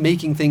kind of just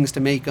making things to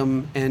make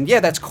them, and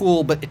yeah, that's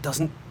cool, but it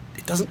doesn't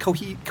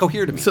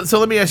cohere to me. So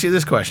let me ask you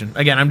this question.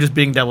 Again, I'm just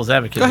being devil's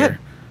advocate Go ahead. here.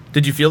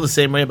 Did you feel the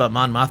same way about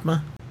Mon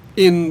Mothma?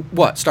 In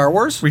what, Star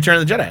Wars? Return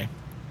of the Jedi.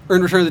 Or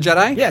in Return of the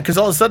Jedi? Yeah, because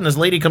all of a sudden this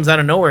lady comes out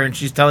of nowhere and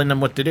she's telling them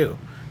what to do.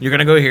 You're going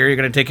to go here. You're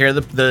going to take care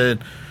of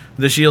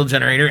the shield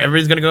generator.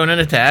 Everybody's going to go in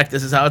and attack.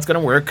 This is how it's going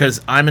to work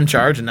because I'm in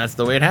charge and that's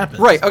the way it happens.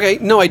 Right, okay.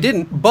 No, I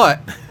didn't, but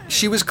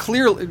she was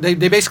clearly... They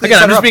basically Again,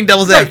 set I'm her just up- being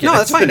devil's Right, advocate. No,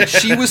 that's fine.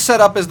 She was set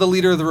up as the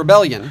leader of the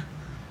rebellion,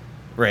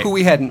 Right. who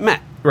we hadn't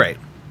met. Right.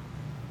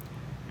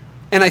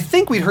 And I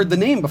think we'd heard the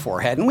name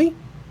before, hadn't we?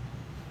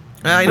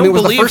 I I don't mean,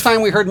 was believe... the first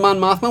time we heard Mon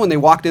Mothma when they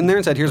walked in there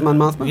and said, "Here's Mon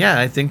Mothma"? Yeah,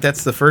 I think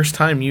that's the first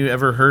time you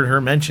ever heard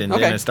her mentioned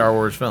Okay. in a Star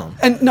Wars film.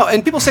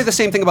 And people say the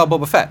same thing about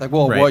Boba Fett. Like,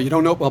 well, Right. you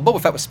don't know. Well,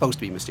 Boba Fett was supposed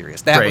to be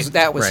mysterious. That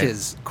was right.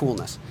 his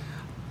coolness.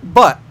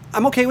 But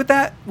I'm okay with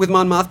that with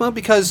Mon Mothma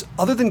because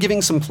other than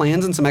giving some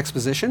plans and some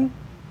exposition,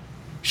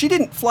 she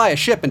didn't fly a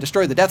ship and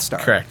destroy the Death Star.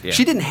 Correct, yeah.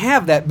 She didn't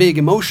have that big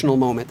emotional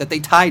moment that they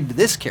tied to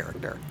this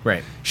character.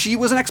 Right. She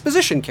was an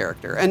exposition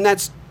character, and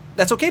that's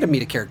okay to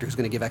meet a character who's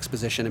going to give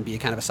exposition and be a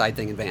kind of a side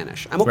thing and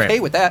vanish. I'm okay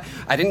Right. with that.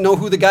 I didn't know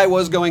who the guy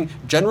was going,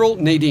 General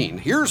Nadine,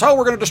 here's how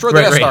we're going to destroy the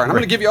Right, Death right, Star, and I'm right.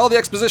 going to give you all the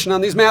exposition on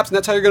these maps, and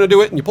that's how you're going to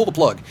do it, and you pull the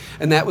plug.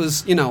 And that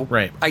was,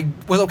 Right. I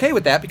was okay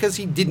with that because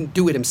he didn't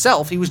do it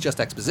himself. He was just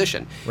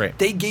exposition. Right.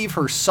 They gave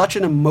her such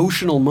an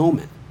emotional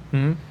moment.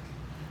 Mhm.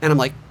 And I'm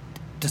like,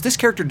 does this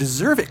character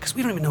deserve it? Because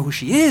we don't even know who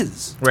she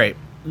is. Right.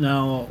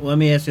 Now, let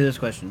me ask you this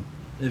question.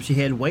 If she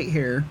had white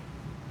hair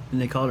and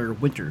they called her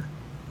Winter.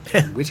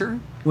 Winter?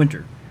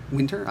 Winter.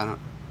 Winter? I don't...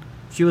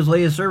 She was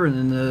Leia's servant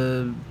in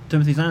the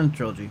Timothy Zahn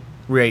trilogy.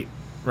 Right.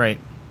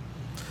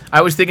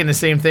 I was thinking the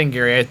same thing,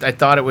 Gary. I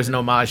thought it was an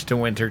homage to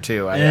Winter,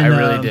 too. I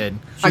really did.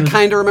 I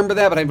kind of remember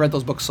that, but I read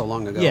those books so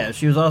long ago. Yeah,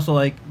 she was also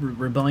like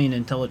rebellion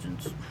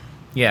intelligence.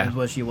 Yeah. Is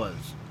what she was.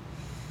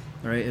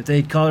 All right, if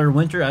they'd called her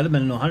Winter, I'd have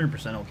been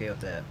 100% okay with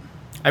that.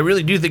 I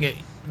really do think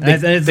I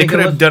they think could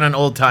it have was- done an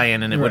old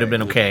tie-in and it would have Right.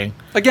 been okay.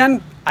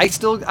 Again, I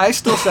still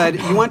said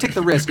you want to take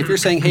the risk. If you're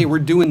saying, "Hey, we're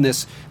doing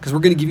this because we're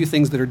going to give you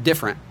things that are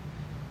different,"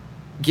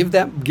 give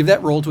that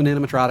role to an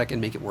animatronic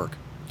and make it work.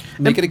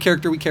 Make it a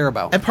character we care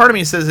about. And part of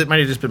me says it might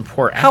have just been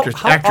poor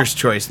actress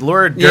choice.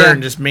 Laura Yeah.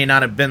 Dern just may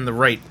not have been the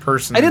right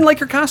person. I didn't like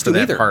her costume for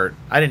that either. part.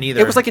 I didn't either.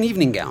 It was like an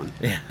evening gown.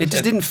 Yeah. It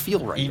just didn't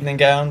feel right. Evening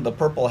gown, the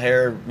purple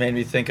hair made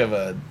me think of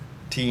a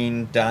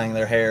teen dyeing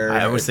their hair.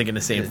 I was thinking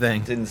the same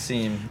thing. Didn't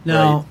seem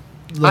No,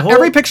 right.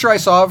 Every picture I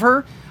saw of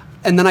her,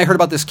 and then I heard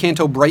about this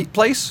Canto Bright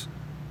place.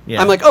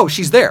 Yeah. I'm like, oh,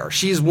 she's there.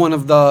 She's one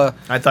of the.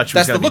 I thought she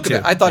was That's the gonna be look of it.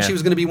 too. I thought Yeah. she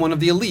was going to be one of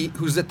the elite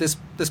who's at this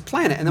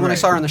planet. And then when I Right.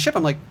 saw her on the ship,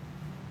 I'm like,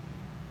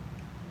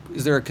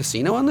 is there a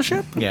casino on the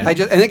ship? Yeah. And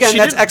again, She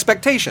that's didn't-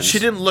 expectations. She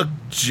didn't look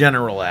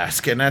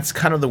general-esque, and that's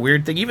kind of the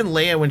weird thing. Even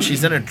Leia, when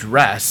she's in a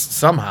dress,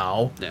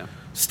 somehow,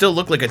 still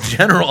looked like a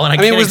general. And I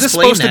mean, can't was this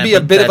explain supposed to that, be a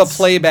but bit of a that's-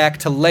 playback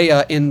to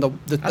Leia in the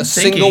I'm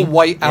single thinking,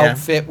 white yeah.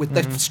 outfit with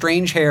the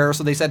strange hair?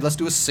 So they said, let's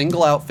do a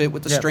single outfit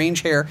with the Yep.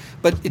 strange hair,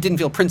 but it didn't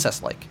feel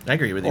princess-like. I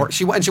agree with you. Or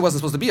she wasn't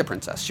supposed to be a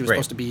princess. She was Right.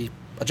 supposed to be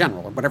a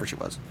general or whatever she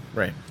was.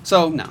 Right.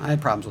 So no, I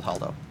had problems with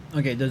Haldo.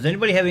 Okay, does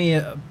anybody have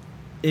any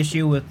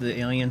issue with the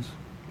aliens?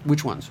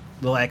 Which ones?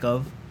 The lack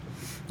of?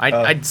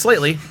 I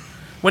slightly.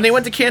 When they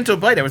went to Canto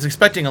Bight, I was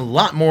expecting a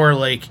lot more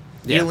like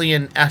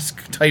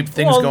alien-esque type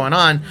things Well, going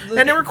on,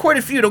 and there were quite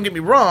a few. Don't get me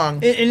wrong.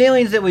 And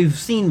aliens that we've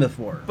seen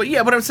before. But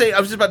yeah, but I was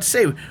just about to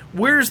say,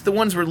 where's the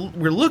ones we're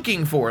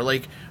looking for?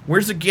 Like,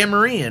 where's a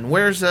Gamorrean?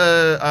 Where's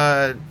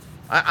a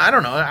I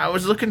don't know. I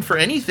was looking for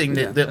anything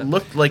that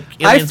looked like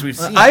aliens we've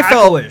seen. I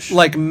felt Aqua-ish.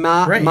 like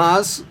Right.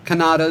 Maz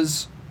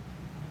Kanata's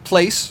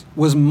place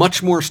was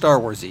much more Star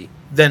Warsy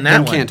Then that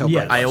than one, Canto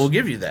Bright. I will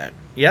give you that.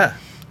 Yeah.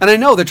 And I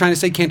know they're trying to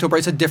say Canto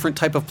Bright's a different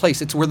type of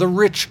place. It's where the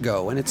rich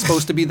go, and it's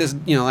supposed to be this.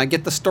 I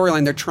get the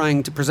storyline they're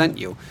trying to present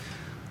you,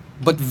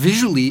 but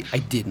visually, I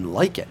didn't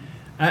like it.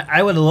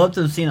 I would have loved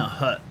to have seen a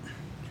hut.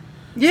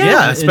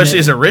 Yeah, especially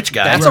as a rich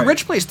guy. That's Right. a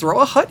rich place. Throw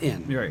a hut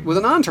in Right. with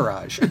an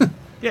entourage.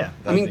 Yeah.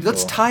 I mean,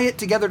 let's tie it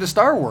together to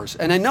Star Wars.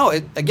 And I know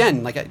it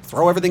again. Like,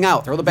 throw everything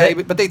out, throw the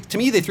baby. But to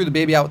me, they threw the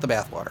baby out with the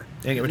bathwater.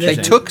 I get what They you're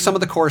saying. took some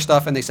of the core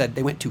stuff and they said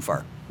they went too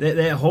far.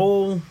 That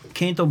whole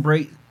Canto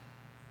Bright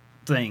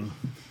thing.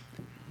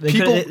 They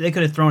People- could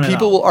have thrown it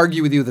People out. will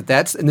argue with you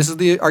that and this is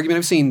the argument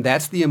I've seen,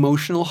 that's the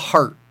emotional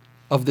heart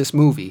of this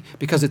movie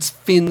because it's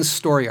Finn's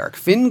story arc.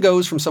 Finn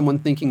goes from someone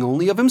thinking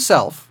only of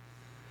himself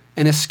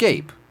and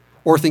escape,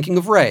 or thinking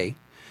of Rey,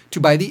 to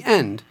by the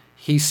end,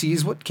 he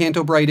sees what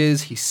Canto Bright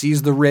is, he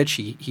sees the rich,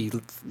 he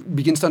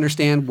begins to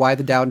understand why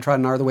the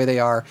downtrodden are the way they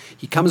are.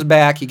 He comes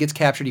back, he gets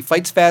captured, he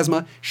fights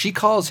Phasma, she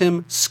calls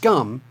him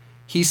scum.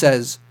 He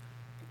says,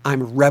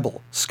 I'm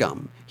rebel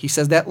scum. He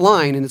says that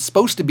line, and it's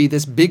supposed to be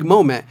this big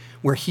moment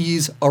where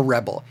he's a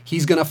rebel.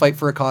 He's going to fight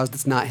for a cause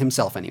that's not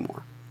himself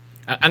anymore.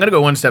 I'm going to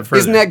go one step further.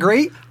 Isn't that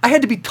great? I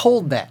had to be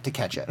told that to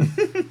catch it.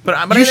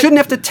 But You shouldn't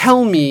have to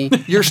tell me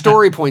your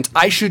story points.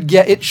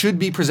 It should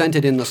be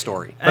presented in the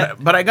story.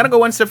 But I got to go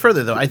one step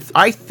further, though.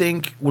 I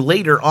think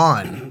later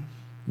on,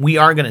 we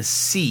are going to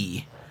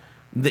see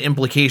the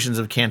implications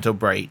of Canto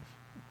Bright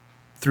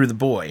through the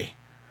boy,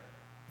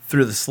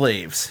 through the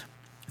slaves,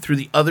 through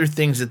the other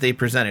things that they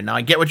presented. Now,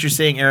 I get what you're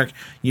saying, Eric.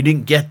 You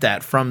didn't get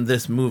that from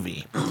this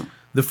movie.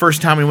 The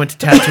first time we went to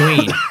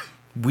Tatooine,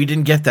 we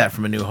didn't get that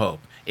from A New Hope.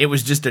 It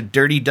was just a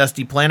dirty,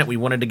 dusty planet we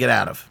wanted to get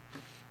out of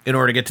in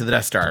order to get to the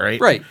Death Star,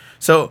 right? Right.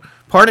 So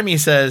part of me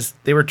says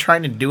they were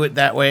trying to do it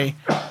that way.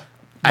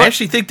 I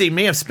actually think they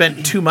may have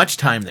spent too much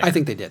time there. I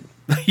think they did.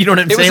 You know what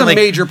I'm It saying? was a Like,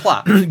 major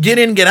plot. Get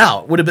in, get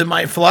out would have been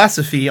my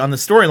philosophy on the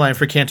storyline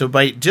for Canto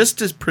Bight, just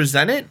to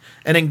present it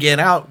and then get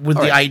out with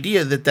All the right.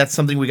 idea that that's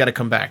something we got to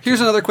come back to.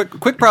 Here's another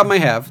quick problem I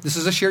have. This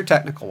is a sheer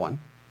technical one.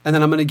 And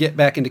then I'm going to get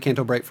back into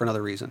Canto Bright for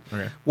another reason.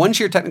 Okay. One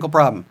sheer technical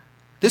problem.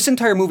 This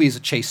entire movie is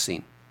a chase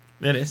scene.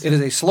 It is. It is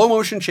a slow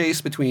motion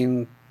chase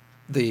between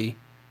the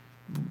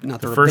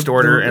First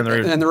Order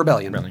and the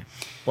rebellion.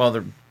 Well,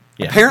 the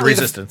Apparently,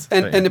 resistance.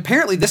 and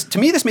apparently, to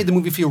me, this made the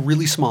movie feel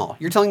really small.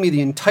 You're telling me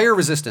the entire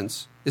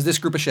resistance is this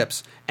group of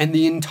ships, and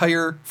the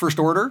entire First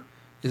Order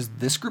is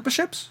this group of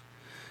ships?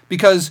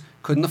 Because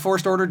couldn't the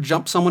First Order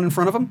jump someone in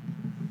front of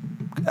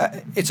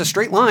them? It's a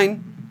straight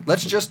line.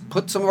 Let's just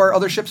put some of our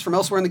other ships from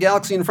elsewhere in the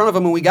galaxy in front of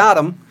them, and we got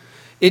them.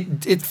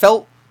 It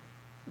felt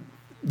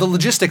the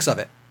logistics of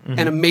it.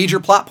 And a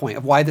major plot point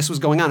of why this was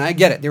going on. I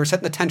get it. They were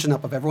setting the tension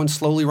up of everyone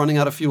slowly running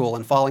out of fuel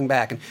and falling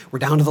back, and we're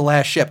down to the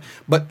last ship.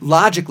 But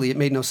logically, it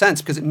made no sense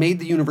because it made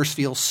the universe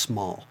feel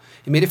small.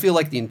 It made it feel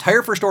like the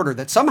entire First Order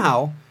that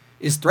somehow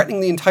is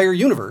threatening the entire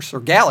universe or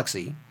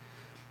galaxy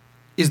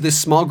is this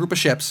small group of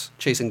ships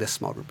chasing this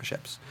small group of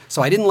ships.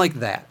 So I didn't like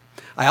that.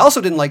 I also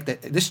didn't like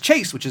that this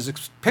chase, which is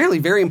apparently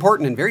very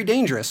important and very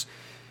dangerous.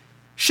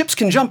 Ships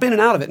can jump in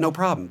and out of it, no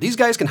problem. These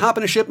guys can hop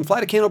in a ship and fly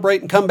to Canto Bright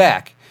and come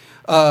back.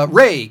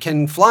 Rey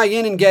can fly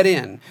in and get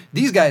in.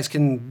 These guys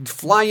can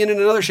fly in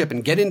another ship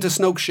and get into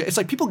Snoke's ship. It's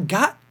like people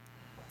got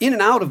in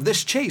and out of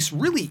this chase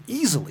really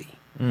easily.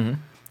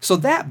 So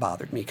that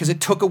bothered me because it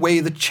took away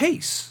the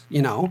chase,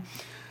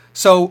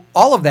 So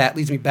all of that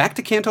leads me back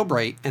to Canto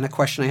Bright and a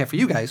question I have for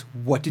you guys.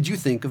 What did you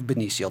think of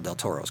Benicio del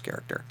Toro's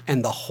character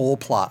and the whole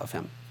plot of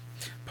him?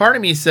 Part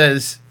of me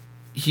says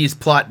he's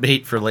plot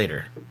bait for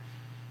later.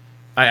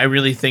 I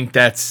really think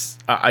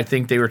I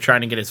think they were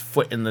trying to get his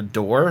foot in the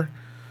door.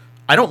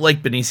 I don't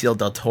like Benicio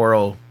del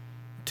Toro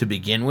to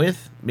begin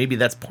with. Maybe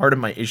that's part of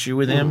my issue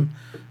with him.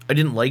 I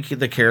didn't like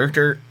the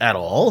character at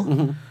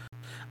all.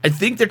 I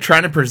think they're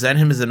trying to present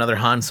him as another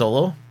Han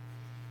Solo.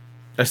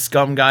 a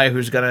scum guy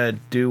who's gonna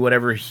do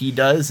whatever he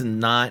does and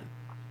not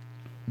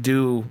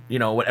do,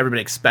 what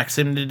everybody expects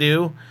him to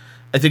do.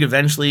 I think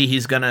eventually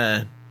he's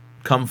gonna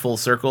come full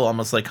circle,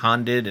 almost like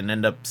Han did, and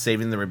end up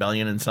saving the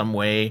rebellion in some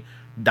way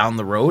down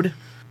the road.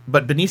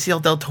 But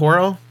Benicio del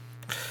Toro,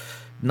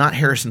 not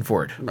Harrison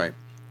Ford. Right.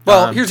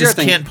 Well, here's the just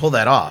other thing. Can't pull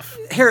that off.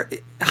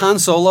 Han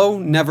Solo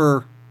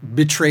never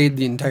betrayed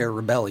the entire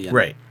rebellion.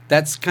 Right.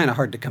 That's kind of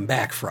hard to come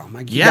back from.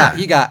 Like, Yeah.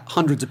 He got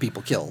hundreds of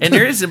people killed. And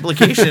there is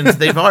implications.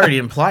 They've already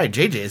implied,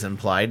 JJ's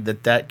implied,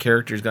 that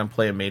character is going to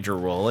play a major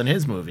role in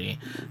his movie.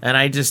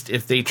 And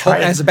if they try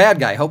as a bad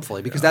guy,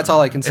 hopefully, because that's all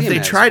I can see. If they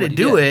try to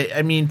do it,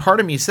 I mean, part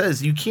of me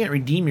says you can't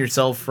redeem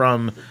yourself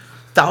from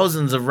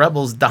thousands of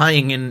rebels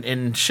dying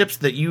in ships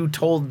that you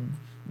told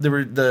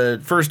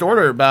the First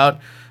Order about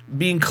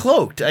being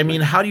cloaked. I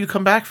mean, how do you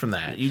come back from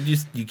that?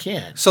 You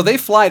can't. So they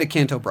fly to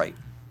Canto Bright.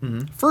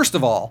 Mm-hmm. First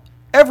of all,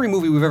 every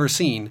movie we've ever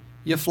seen,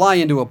 you fly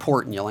into a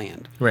port and you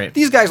land. Right.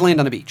 These guys land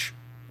on a beach.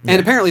 And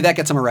apparently that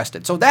gets them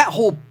arrested. So that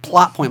whole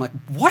plot point, like,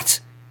 what?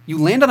 You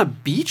land on a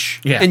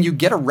beach and you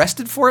get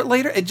arrested for it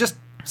later? It just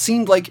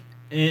seemed like...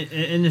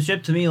 And the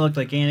ship to me looked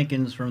like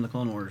Anakin's from the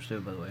Clone Wars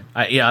too, by the way.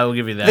 I will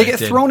give you that. They get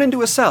thrown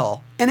into a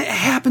cell, and it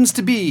happens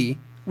to be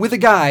with a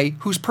guy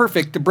who's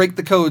perfect to break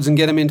the codes and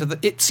get him into the...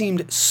 It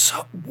seemed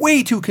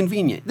way too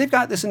convenient. They've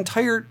got this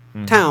entire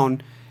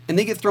town, and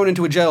they get thrown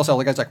into a jail cell.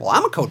 The guy's like, well,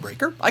 I'm a code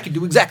breaker. I can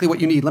do exactly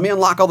what you need. Let me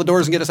unlock all the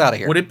doors and get us out of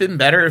here. Would it have been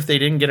better if they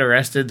didn't get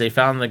arrested? They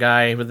found the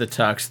guy with the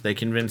tux. They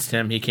convinced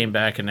him. He came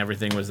back, and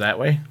everything was that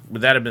way?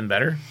 Would that have been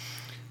better?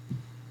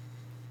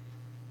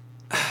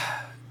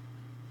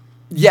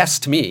 Yes,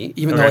 to me,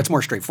 even though it's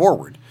more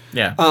straightforward.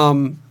 Yeah.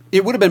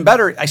 It would have been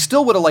better. I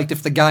still would have liked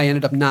if the guy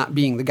ended up not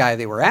being the guy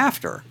they were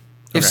after.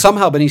 If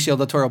somehow Benicio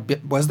del Toro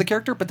was the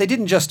character, but they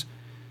didn't just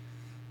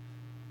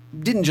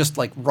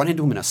like run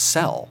into him in a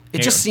cell.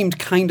 It just seemed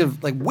kind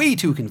of like way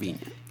too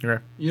convenient. You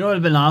know what would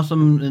have been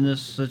awesome in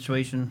this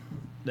situation?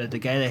 That the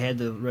guy that had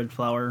the red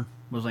flower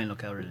was Lando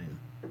Calrissian.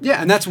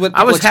 Yeah, and that's what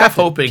I was half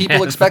hoping.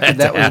 People expected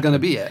that was going to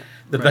be it.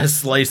 The best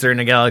slicer in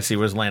the galaxy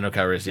was Lando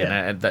Calrissian.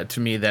 Yeah. That to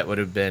me, that would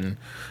have been,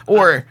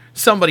 or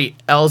somebody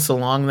else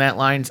along that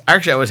lines.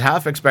 Actually, I was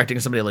half expecting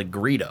somebody like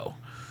Greedo.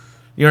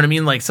 You know what I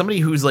mean? Like somebody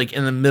who's like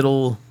in the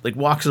middle, like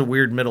walks a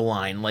weird middle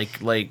line,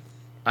 like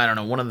I don't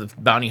know, one of the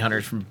bounty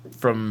hunters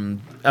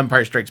from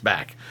Empire Strikes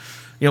Back.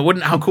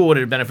 How cool would it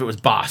have been if it was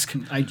Bosk?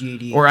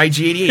 IG-88. Or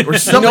IG-88. Or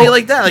somebody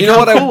like that. Like,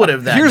 how cool would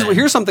have that been?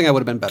 Here's something I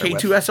would have been better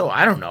with. K2SO,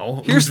 I don't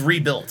know. Here's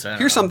rebuilt.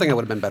 Here's something I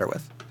would have been better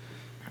with.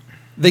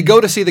 They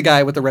go to see the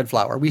guy with the red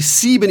flower. We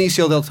see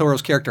Benicio del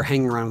Toro's character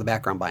hanging around in the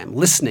background by him,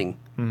 listening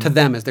to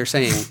them as they're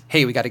saying,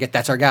 hey, we got to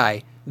that's our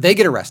guy. They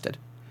get arrested.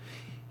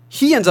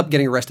 He ends up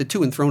getting arrested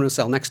too and thrown in a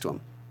cell next to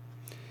him.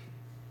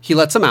 He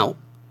lets them out.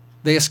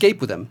 They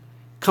escape with him.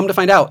 Come to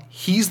find out,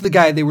 he's the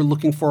guy they were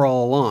looking for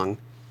all along.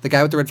 The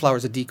guy with the red flower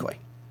is a decoy.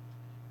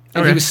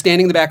 And he was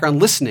standing in the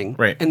background listening.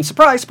 Right. And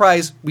surprise,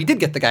 surprise, we did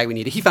get the guy we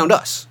needed. He found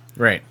us.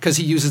 Right. Because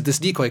he uses this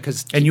decoy.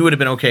 And you would have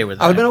been okay with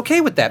that? I would have been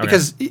okay with that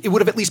because it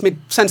would have at least made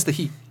sense that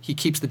he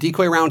keeps the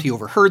decoy around. He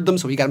overheard them,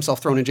 so he got himself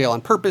thrown in jail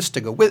on purpose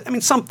to go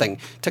with... something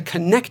to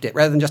connect it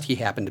rather than just he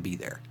happened to be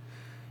there.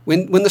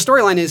 When the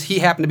storyline is he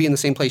happened to be in the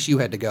same place you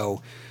had to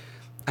go,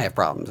 I have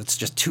problems. It's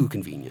just too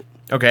convenient.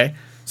 Okay.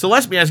 So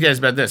let me ask you guys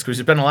about this, because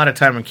we spent a lot of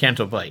time on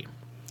Canto Bight.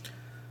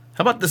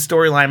 How about the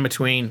storyline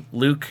between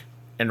Luke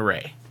and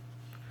Rey?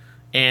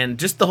 And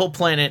just the whole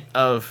planet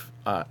of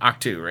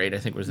Ahch-To, right? I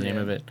think was the name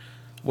of it.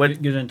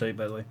 Good insight,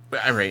 by the way.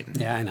 Right.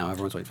 Yeah, I know.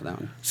 Everyone's waiting for that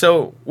one.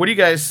 So what do you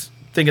guys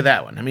think of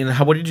that one? I mean,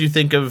 what did you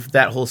think of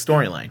that whole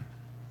storyline?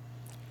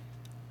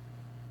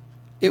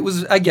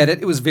 I get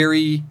it. It was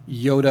very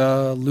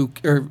Yoda,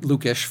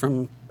 Luke-ish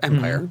from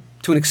Empire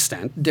to an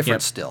extent,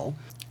 different still.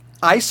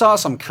 I saw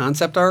some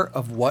concept art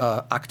of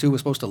what Ahch-To was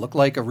supposed to look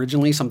like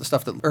originally, some of the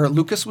stuff that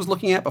Lucas was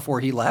looking at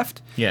before he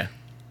left. Yeah.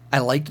 I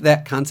liked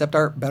that concept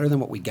art better than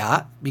what we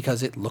got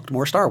because it looked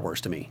more Star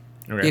Wars to me.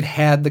 Okay. It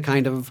had the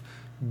kind of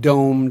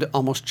domed,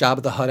 almost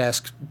Jabba the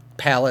Hutt-esque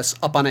palace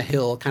up on a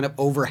hill, kind of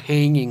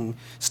overhanging.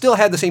 Still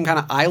had the same kind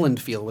of island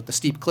feel with the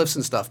steep cliffs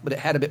and stuff, but it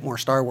had a bit more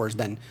Star Wars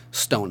than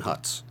stone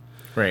huts.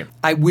 Right.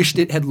 I wished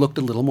it had looked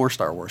a little more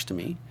Star Wars to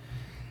me.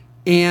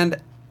 And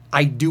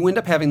I do end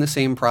up having the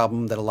same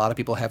problem that a lot of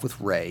people have with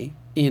Rey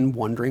in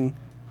wondering,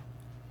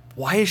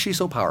 why is she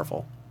so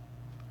powerful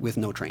with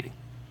no training?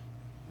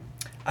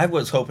 I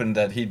was hoping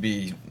that he'd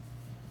be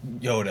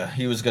Yoda.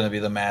 He was going to be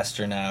the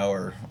master now,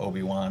 or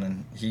Obi-Wan,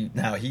 and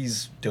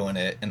he's doing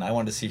it, and I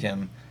wanted to see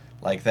him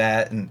like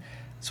that. And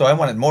so I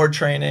wanted more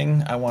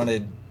training. I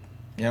wanted,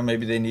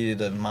 maybe they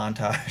needed a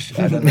montage.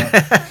 I don't know.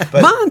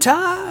 But,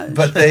 montage!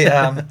 But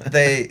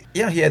they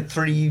he had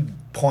 3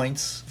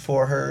 points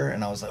for her,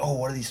 and I was like, oh,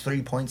 what are these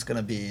 3 points going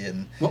to be?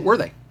 And what were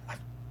they?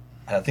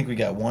 I think we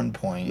got 1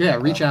 point. Yeah,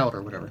 reach out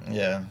or whatever.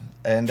 Yeah.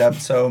 And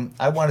so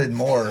I wanted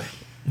more.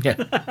 Yeah.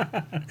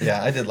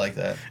 Yeah, I did like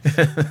that.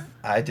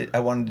 I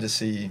wanted to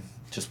see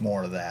just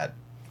more of that.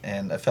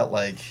 And I felt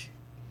like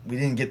we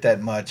didn't get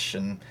that much.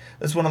 And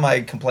that's one of my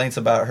complaints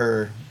about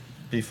her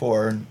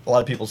before. A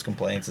lot of people's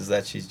complaints is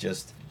that she's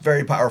just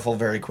very powerful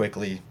very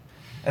quickly.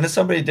 And if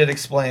somebody did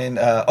explain,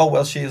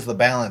 she is the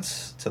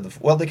balance to the...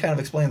 Well, they kind of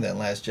explained that in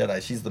Last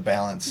Jedi. She's the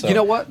balance. So you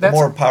know what? The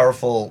more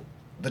powerful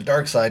the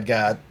dark side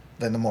got,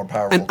 then the more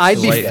powerful... And I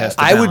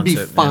would be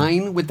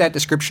fine with that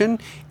description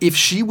if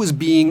she was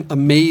being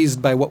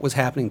amazed by what was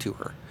happening to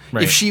her.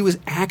 Right. If she was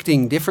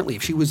acting differently.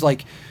 If she was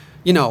like...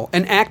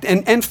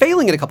 and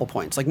failing at a couple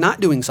points, like not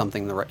doing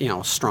something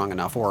strong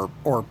enough, or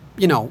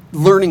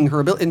learning her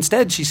ability.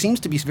 Instead, she seems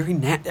to be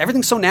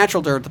everything's so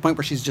natural to her at the point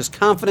where she's just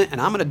confident,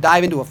 and I'm going to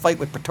dive into a fight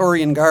with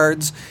Praetorian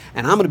guards,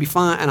 and I'm going to be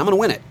fine, and I'm going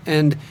to win it.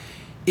 And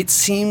it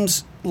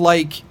seems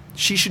like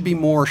she should be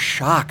more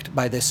shocked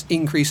by this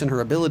increase in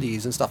her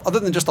abilities and stuff, other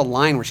than just a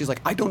line where she's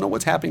like, "I don't know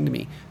what's happening to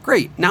me."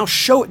 Great, now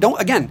show it.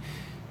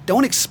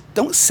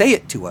 Don't say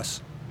it to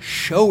us.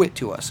 Show it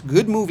to us.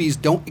 Good movies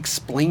don't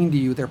explain to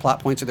you their plot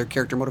points or their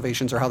character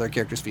motivations or how their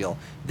characters feel.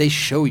 They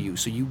show you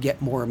so you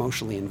get more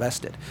emotionally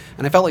invested.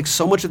 And I felt like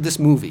so much of this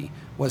movie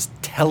was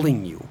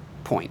telling you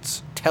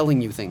points, telling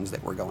you things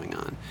that were going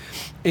on.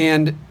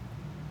 And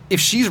if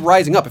she's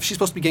rising up, if she's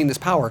supposed to be getting this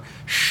power,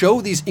 show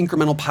these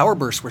incremental power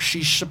bursts where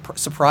she's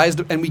surprised,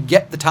 and we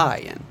get the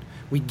tie-in.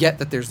 We get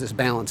that there's this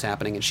balance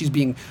happening, and she's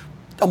being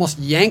almost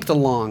yanked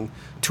along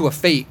to a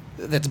fate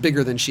that's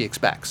bigger than she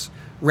expects.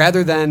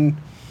 Rather than...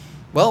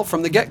 Well,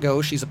 from the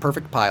get-go, she's a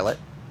perfect pilot,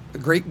 a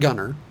great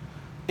gunner,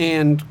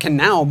 and can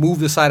now move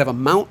the side of a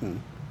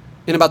mountain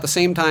in about the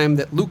same time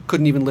that Luke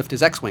couldn't even lift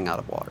his X-Wing out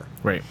of water.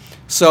 Right.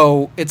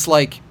 So it's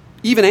like,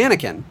 even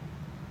Anakin,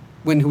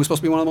 who was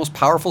supposed to be one of the most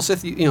powerful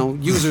Sith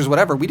users,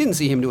 whatever, we didn't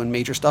see him doing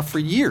major stuff for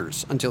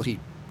years until he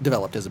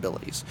developed his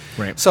abilities.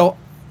 Right. So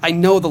I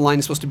know the line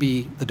is supposed to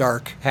be the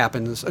dark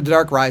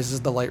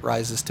rises, the light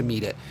rises to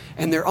meet it.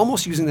 And they're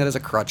almost using that as a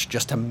crutch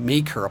just to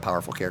make her a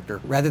powerful character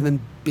rather than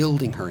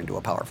building her into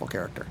a powerful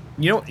character.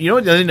 You know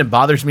what the thing that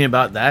bothers me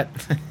about that?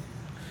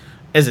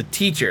 As a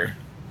teacher,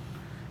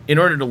 in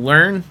order to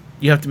learn,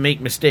 you have to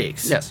make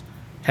mistakes. Yes.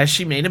 Has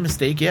she made a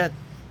mistake yet?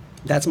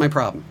 That's my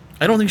problem.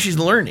 I don't think she's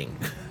learning.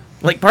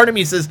 Like, part of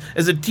me says,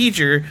 as a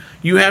teacher,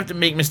 you have to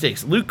make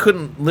mistakes. Luke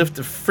couldn't lift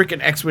the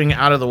freaking X-Wing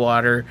out of the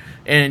water,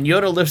 and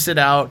Yoda lifts it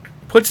out,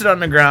 puts it on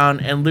the ground,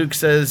 and Luke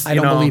says, I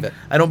don't believe it.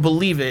 I don't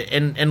believe it.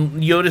 And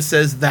Yoda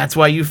says, that's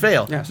why you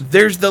fail. Yes.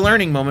 There's the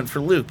learning moment for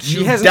Luke.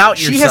 She hasn't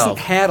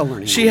had a learning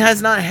moment. She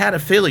has not had a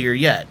failure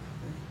yet.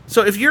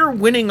 So if you're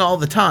winning all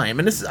the time,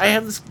 and I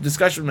have this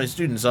discussion with my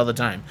students all the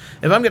time,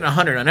 if I'm getting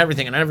 100 on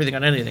everything and everything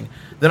on anything,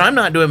 then I'm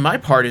not doing my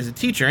part as a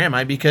teacher, am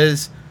I?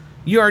 Because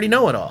you already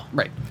know it all.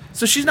 Right.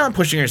 So she's not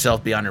pushing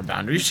herself beyond her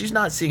boundaries. She's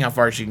not seeing how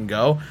far she can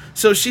go.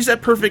 So she's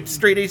that perfect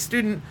straight A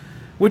student,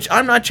 which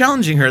I'm not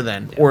challenging her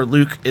then, or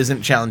Luke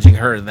isn't challenging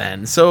her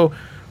then. So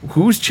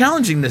who's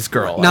challenging this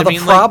girl? Now, the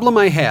problem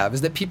I have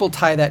is that people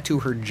tie that to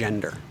her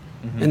gender.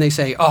 Mm-hmm. And they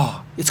say,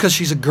 oh, it's because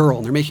she's a girl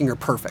and they're making her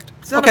perfect.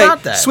 It's not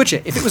about that. Switch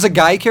it. If it was a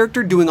guy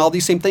character doing all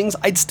these same things,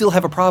 I'd still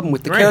have a problem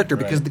with the character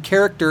because the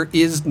character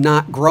is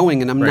not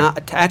growing and I'm not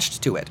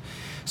attached to it.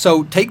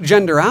 So take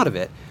gender out of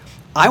it.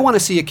 I want to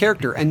see a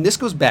character, and this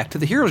goes back to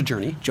the hero's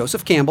journey.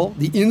 Joseph Campbell,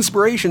 the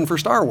inspiration for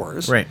Star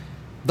Wars. Right.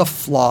 The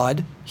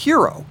flawed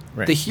hero.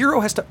 Right. The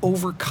hero has to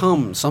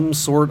overcome some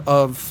sort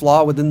of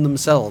flaw within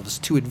themselves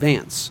to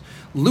advance.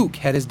 Luke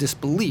had his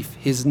disbelief,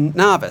 his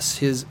novice,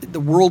 the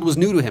world was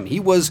new to him. He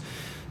was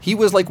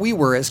like we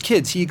were as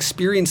kids. He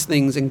experienced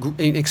things and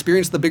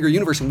experienced the bigger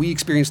universe, and we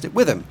experienced it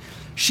with him.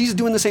 She's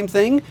doing the same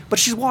thing, but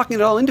she's walking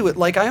it all into it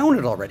like I own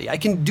it already. I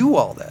can do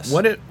all this.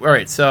 All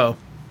right, so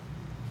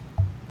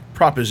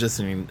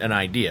propositioning an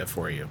idea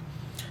for you.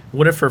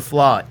 What if her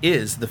flaw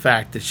is the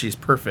fact that she's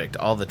perfect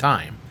all the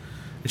time?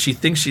 And she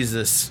thinks she's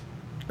this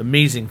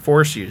amazing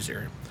Force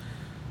user.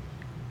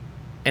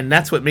 And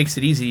that's what makes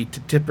it easy to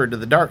tip her to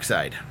the dark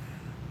side.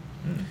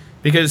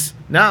 Because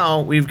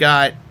now we've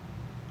got...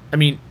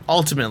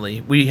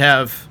 ultimately, we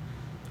have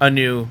a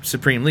new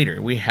Supreme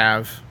Leader. We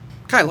have...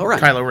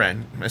 Kylo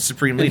Ren, a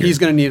Supreme Leader. And he's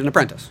going to need an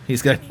apprentice.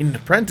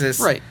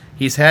 Right.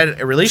 He's had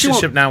a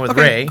relationship now with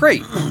Rey.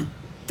 Great.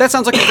 That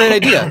sounds like a great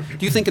idea.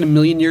 Do you think in a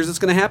million years it's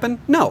going to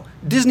happen? No.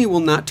 Disney will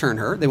not turn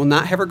her. They will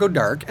not have her go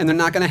dark, and they're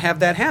not going to have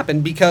that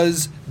happen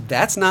because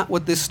that's not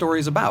what this story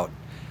is about.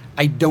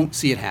 I don't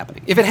see it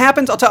happening. If it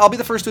happens, I'll be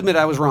the first to admit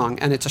I was wrong,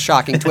 and it's a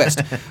shocking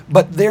twist.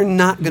 But they're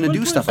not going to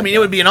do stuff like that. It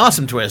would be an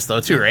awesome twist,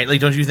 though, too, right?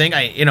 Like, don't you think?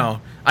 I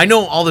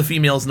know all the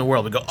females in the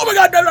world would go, oh my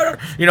God,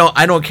 no.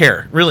 I don't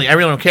care. Really, I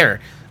really don't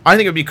care. I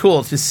think it would be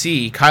cool to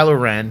see Kylo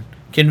Ren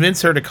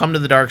convince her to come to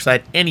the dark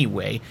side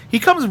anyway. He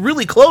comes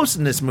really close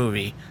in this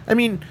movie.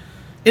 In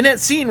that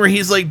scene where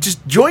he's like,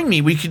 just join me,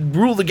 we could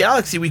rule the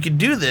galaxy, we could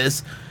do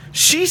this,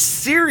 she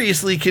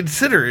seriously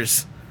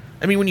considers...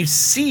 when you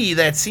see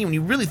that scene, when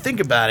you really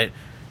think about it,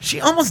 she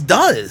almost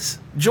does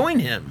join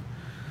him.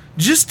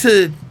 Just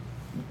to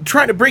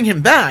try to bring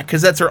him back,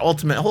 because that's her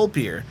ultimate hope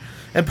here.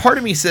 And part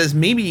of me says,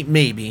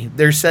 maybe,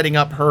 they're setting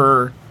up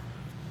her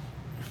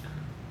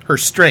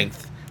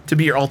strength to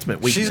be your ultimate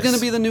weakness. She's going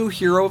to be the new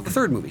hero of the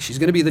third movie. She's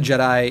going to be the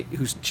Jedi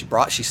who she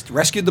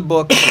rescued the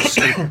book, she's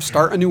going to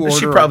start a new order,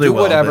 she probably or do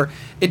will, whatever.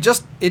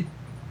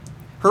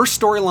 Her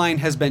storyline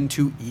has been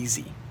too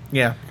easy.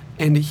 Yeah.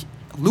 And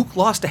Luke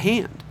lost a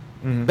hand.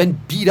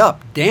 been beat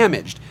up,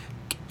 damaged,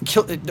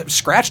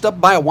 scratched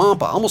up by a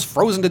wampa, almost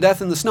frozen to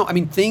death in the snow. I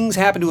mean, things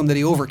happened to him that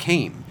he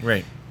overcame.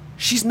 Right.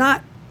 She's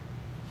not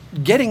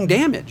getting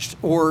damaged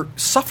or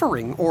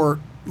suffering or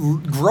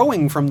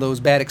growing from those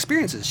bad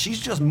experiences. She's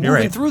just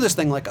moving through this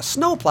thing like a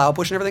snowplow,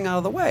 pushing everything out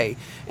of the way.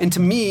 And to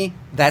me,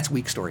 that's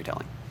weak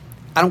storytelling.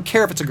 I don't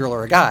care if it's a girl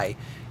or a guy.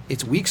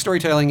 It's weak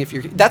storytelling.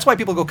 That's why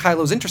people go,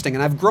 Kylo's interesting,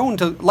 and I've grown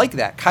to like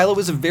that. Kylo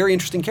is a very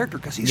interesting character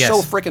because he's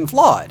so freaking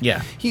flawed.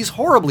 Yeah, he's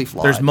horribly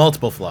flawed. There's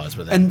multiple flaws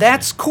with it, and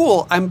that's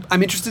cool. I'm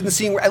interested in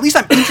seeing at least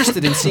I'm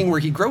interested in seeing where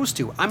he grows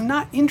to. I'm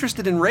not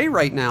interested in Rey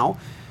right now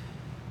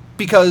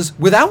because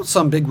without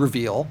some big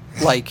reveal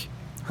like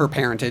her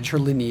parentage, her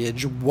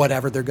lineage,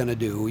 whatever they're going to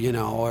do,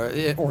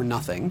 or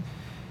nothing,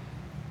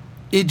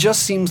 it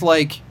just seems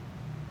like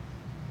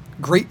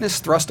greatness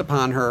thrust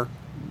upon her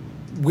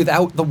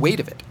without the weight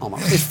of it,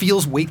 almost. It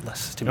feels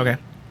weightless to me. Okay.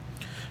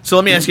 So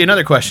let me ask you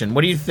another question.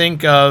 What did you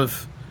think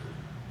of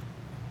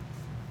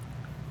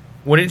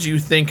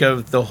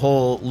the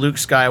whole Luke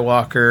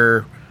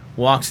Skywalker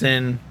walks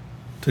in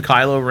to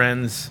Kylo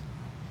Ren's...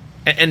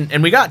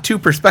 And we got two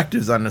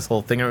perspectives on this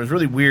whole thing. It was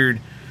really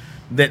weird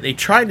that they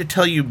tried to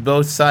tell you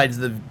both sides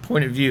of the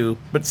point of view,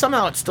 but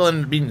somehow it still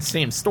ended up being the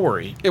same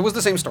story. It was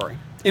the same story.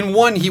 In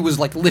one, he was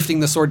like lifting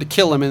the sword to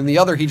kill him, and in the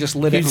other, he just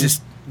lit it. He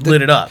just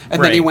lit it up.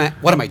 And then he went,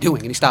 "What am I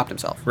doing?" And he stopped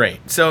himself.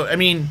 Right. So, I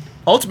mean,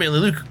 ultimately,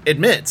 Luke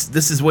admits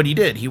this is what he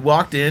did. He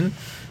walked in,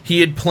 he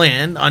had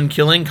planned on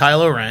killing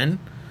Kylo Ren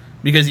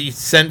because he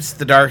sensed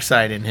the dark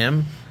side in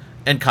him,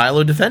 and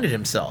Kylo defended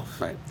himself.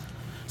 Right.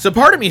 So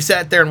part of me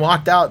sat there and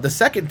walked out the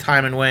second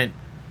time and went,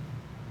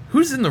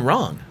 who's in the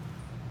wrong?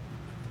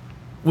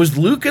 Was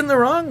Luke in the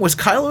wrong? Was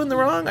Kylo in the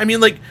wrong? I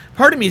mean, like,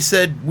 part of me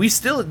said, we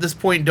still at this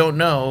point don't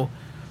know.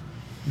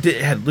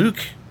 Had Luke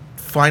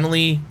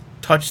finally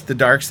touched the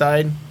dark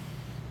side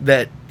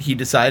that he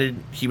decided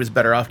he was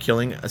better off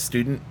killing a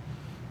student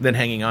than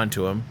hanging on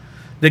to him?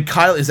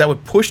 Is that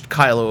what pushed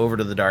Kylo over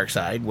to the dark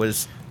side?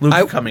 Was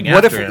Luke coming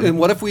after him? And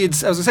what if we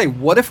had? I was going to say,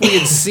 what if we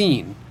had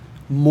seen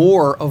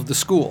more of the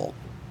school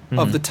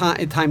of the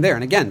time there?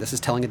 And again, this is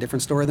telling a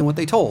different story than what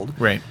they told,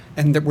 right?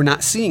 And that we're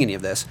not seeing any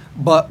of this.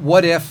 But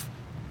what if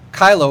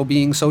Kylo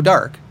being so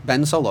dark,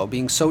 Ben Solo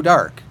being so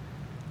dark,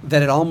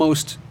 that it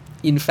almost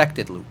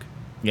infected Luke?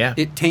 Yeah.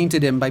 It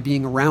tainted him by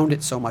being around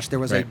it so much. There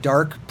was a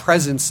dark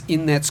presence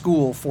in that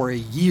school for a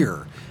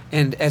year.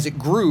 And as it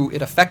grew,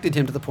 it affected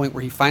him to the point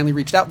where he finally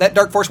reached out. That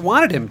dark force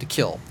wanted him to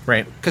kill.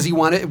 Right. Because it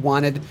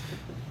wanted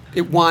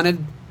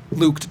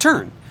Luke to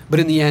turn.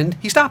 But in the end,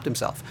 he stopped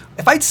himself.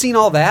 If I'd seen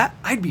all that,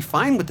 I'd be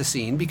fine with the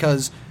scene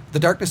because the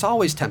darkness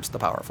always tempts the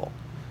powerful.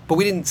 But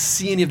we didn't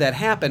see any of that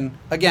happen.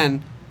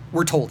 Again,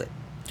 we're told it.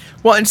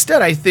 Well,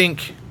 instead, I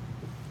think...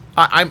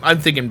 I'm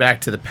thinking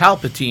back to the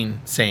Palpatine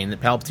saying that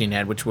Palpatine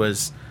had, which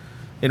was,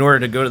 in order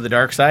to go to the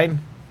dark side,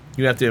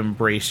 you have to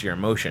embrace your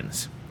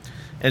emotions.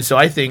 And so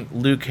I think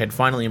Luke had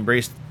finally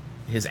embraced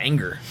his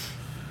anger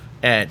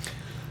at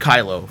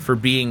Kylo for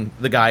being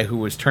the guy who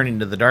was turning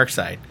to the dark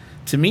side.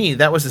 To me,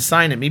 that was a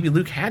sign that maybe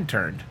Luke had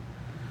turned.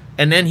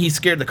 And then he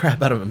scared the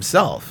crap out of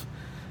himself.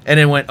 And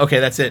then went, okay,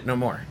 that's it, no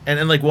more. And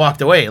then,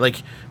 walked away.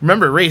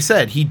 Remember, Rey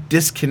said he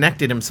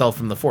disconnected himself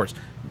from the Force.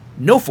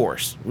 No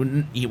Force.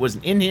 It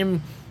wasn't in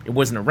him. It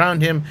wasn't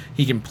around him.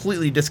 He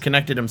completely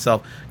disconnected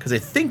himself because I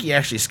think he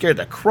actually scared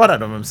the crud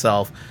out of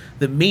himself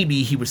that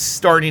maybe he was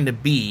starting to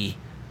be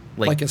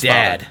like his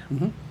Dad.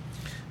 Mm-hmm.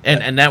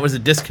 And that was a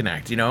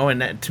disconnect,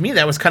 and that, to me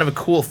that was kind of a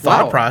cool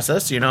thought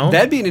process,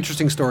 That'd be an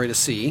interesting story to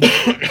see.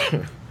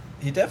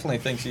 He definitely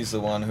thinks he's the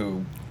one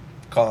who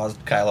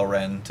caused Kylo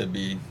Ren to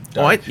be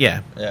dark.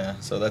 Yeah. Yeah,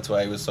 so that's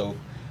why he was so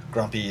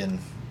grumpy and,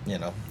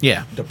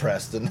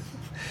 depressed and...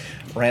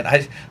 rant.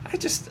 I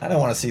don't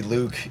want to see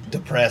Luke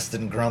depressed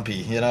and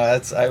grumpy.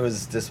 I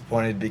was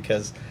disappointed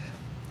because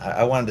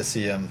I wanted to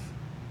see him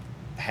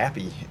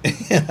happy.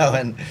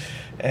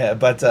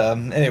 But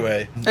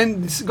anyway.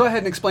 And go ahead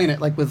and explain it,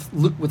 with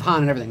Luke, with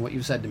Han and everything. What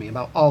you said to me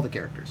about all the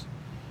characters.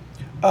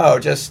 Oh,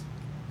 just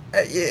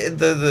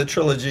the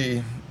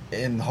trilogy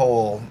in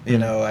whole.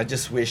 I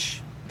just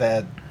wish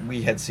that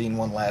we had seen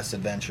one last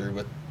adventure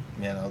with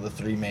the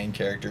three main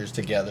characters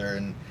together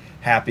and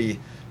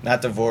happy,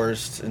 not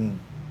divorced and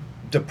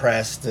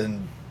depressed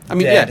and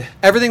dead. Yeah,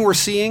 everything we're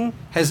seeing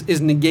is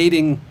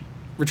negating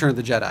Return of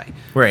the Jedi.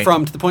 Right.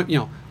 From to the point,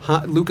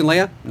 Luke and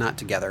Leia, not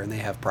together, and they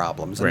have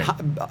problems. And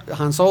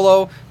Han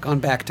Solo, gone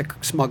back to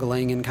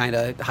smuggling and kind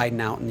of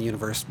hiding out in the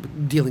universe,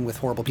 dealing with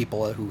horrible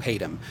people who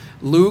hate him.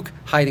 Luke,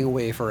 hiding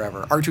away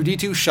forever.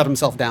 R2-D2 shut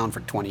himself down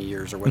for 20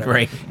 years or whatever.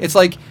 Right. It's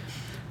like...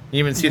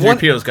 Even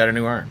C-3PO's got a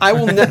new arm. I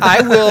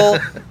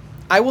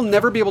will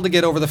never be able to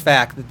get over the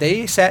fact that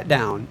they sat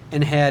down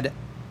and had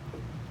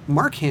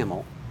Mark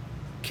Hamill,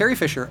 Carrie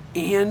Fisher,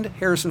 and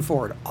Harrison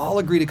Ford all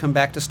agree to come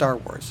back to Star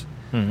Wars.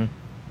 Mm-hmm.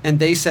 And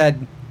they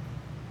said,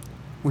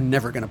 we're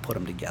never going to put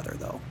them together,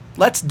 though.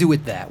 Let's do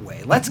it that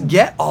way. Let's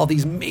get all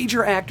these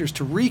major actors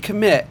to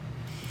recommit,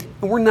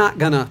 and we're not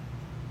going to,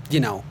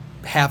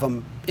 have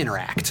them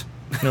interact.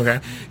 Okay.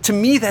 To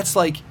me, that's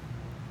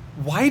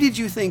why did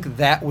you think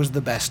that was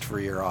the best for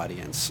your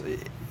audience?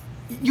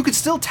 you could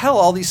still tell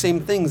all these same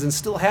things and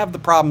still have the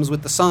problems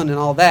with the son and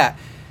all that,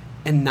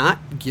 and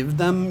not give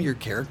them your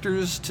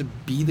characters to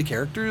be the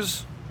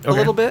characters a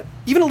little bit,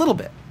 even a little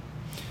bit.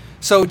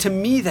 So to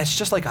me, that's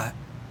just like I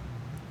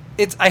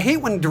hate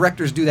when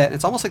directors do that. And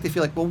it's almost like they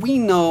feel like, well, we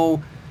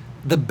know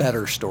the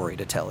better story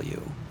to tell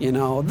you. You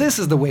know, this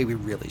is the way we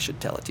really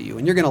should tell it to you,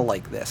 and you're going to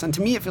like this. And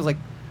to me, it feels like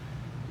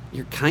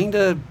you're kind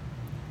of,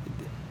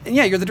 and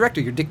yeah, you're the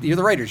director, you're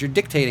the writers, you're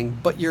dictating,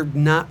 but you're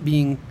not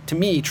being, to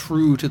me,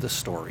 true to the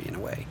story in a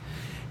way.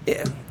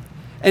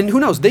 And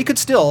who knows? They could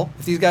still,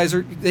 if these guys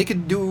they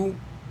could do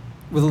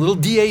with a little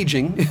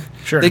de-aging.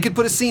 Sure. They could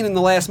put a scene in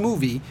the last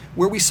movie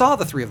where we saw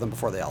the three of them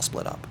before they all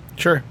split up.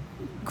 Sure.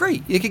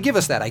 Great. You could give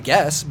us that, I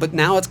guess, but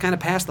now it's kind of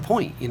past the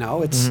point. You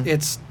know, it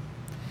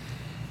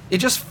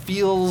just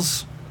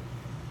feels.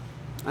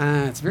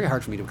 It's very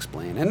hard for me to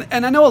explain.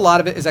 And I know a lot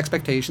of it is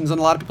expectations, and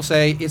a lot of people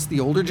say it's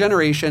the older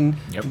generation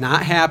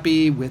not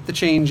happy with the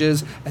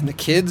changes, and the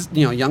kids,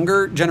 you know,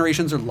 younger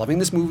generations are loving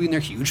this movie, and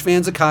they're huge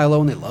fans of Kylo,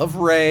 and they love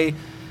Rey.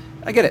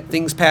 I get it.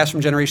 Things pass from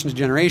generation to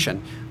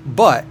generation.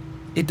 But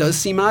it does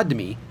seem odd to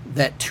me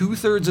that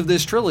 2/3 of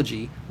this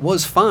trilogy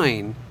was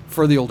fine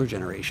for the older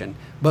generation,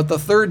 but the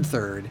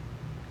third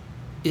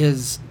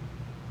is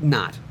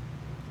not.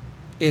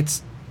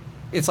 It's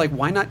like,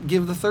 why not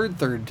give the third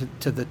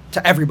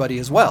to everybody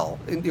as well,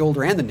 the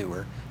older and the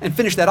newer, and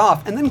finish that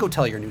off, and then go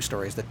tell your new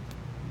stories that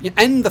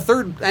end the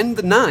third and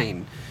the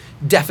 9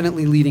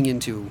 definitely leading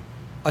into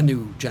a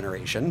new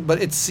generation.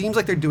 But it seems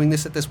like they're doing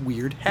this at this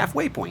weird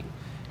halfway point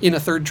in a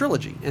third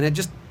trilogy, and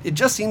it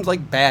just seems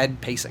like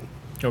bad pacing.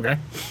 Okay.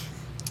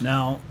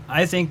 Now,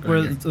 I think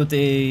with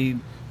the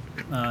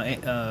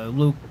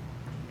Luke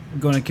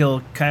going to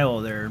kill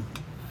Kylo there,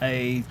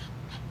 I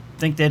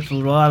think that's a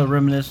lot of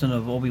reminiscent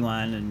of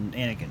Obi-Wan and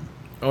Anakin.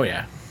 Oh,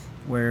 yeah.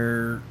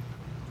 Where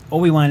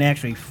Obi-Wan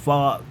actually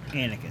fought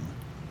Anakin,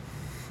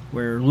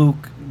 where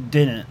Luke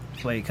didn't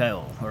play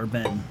Kylo or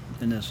Ben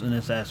in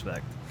this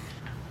aspect.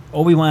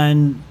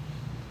 Obi-Wan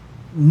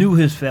knew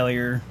his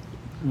failure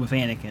with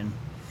Anakin.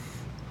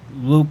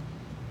 Luke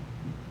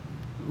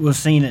was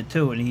seeing it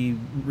too, and he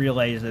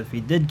realized if he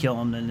did kill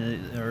him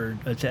or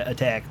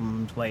attack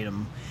him, fight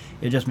him,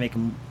 it'd just make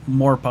him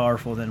more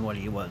powerful than what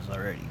he was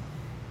already.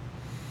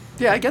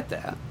 Yeah, I get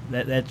that.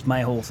 That's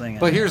my whole thing.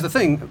 But here's the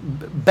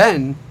thing.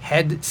 Ben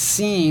had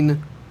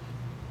seen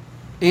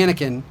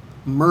Anakin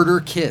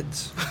murder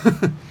kids.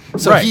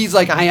 So he's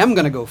like, I am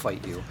going to go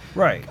fight you.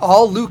 Right.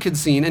 All Luke had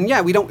seen, and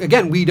yeah, we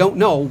don't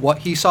know what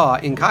he saw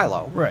in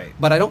Kylo. Right.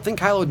 But I don't think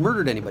Kylo had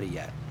murdered anybody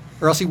yet.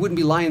 Or else he wouldn't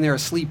be lying there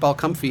asleep all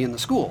comfy in the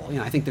school. You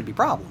know, I think there'd be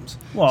problems.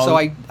 Well, so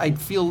I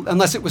feel,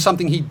 unless it was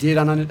something he did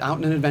out on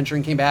an adventure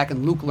and came back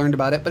and Luke learned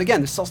about it. But again,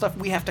 this is all stuff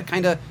we have to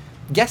kind of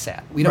guess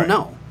at. We don't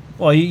know.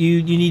 Well,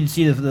 you need to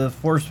see the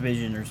Force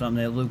vision or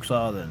something that Luke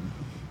saw then.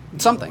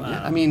 Something.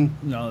 I mean,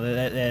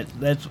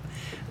 that's.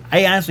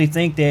 I honestly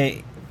think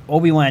that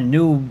Obi-Wan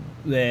knew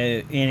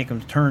that Anakin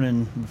was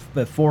turning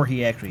before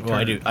he actually turned.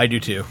 Well, I do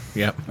too.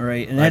 Yep. All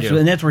right, and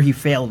that's where he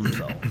failed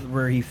himself.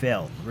 Where he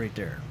failed right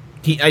there.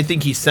 I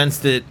think he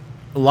sensed it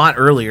a lot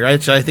earlier.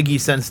 Actually, I think he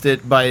sensed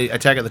it by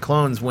Attack of the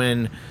Clones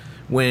when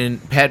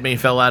Padme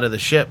fell out of the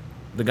ship,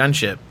 the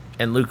gunship,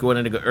 and Luke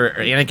wanted to go, or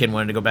Anakin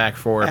wanted to go back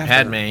for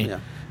Padme. Yeah.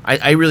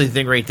 I really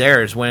think right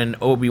there is when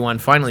Obi-Wan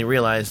finally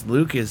realized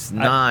Luke is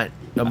not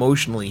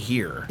emotionally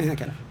here.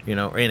 Anakin. You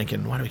know,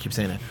 Anakin. Why do we keep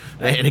saying that?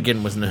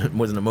 Anakin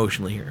wasn't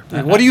emotionally here.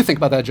 What do you think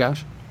about that,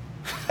 Josh?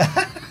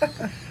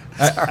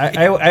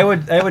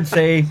 I would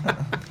say.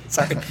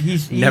 Sorry,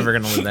 he's never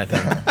going to live that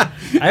down.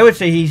 I would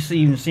say he's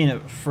even seen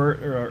it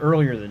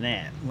earlier than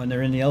that when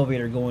they're in the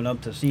elevator going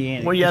up to see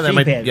Anakin. Well, yeah, that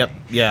might. Padme. Yep.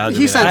 Yeah.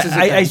 He senses.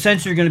 I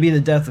sense you're going to be the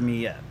death of me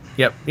yet.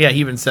 Yep. Yeah. He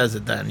even says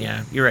it then.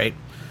 Yeah. You're right.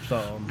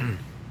 So.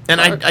 And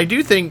I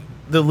do think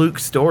the Luke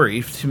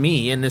story, to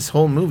me, in this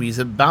whole movie is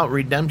about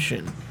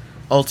redemption,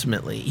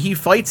 ultimately. He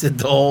fights it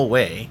the whole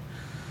way,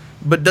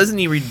 but doesn't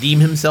he redeem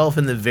himself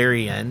in the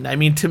very end? I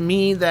mean, to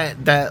me,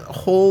 that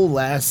whole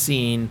last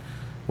scene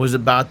was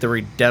about the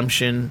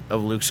redemption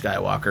of Luke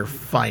Skywalker,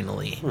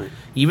 finally. Right.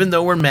 Even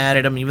though we're mad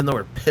at him, even though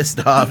we're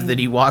pissed off that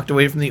he walked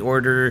away from the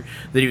Order,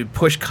 that he would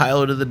push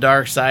Kylo to the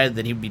dark side,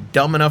 that he'd be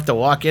dumb enough to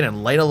walk in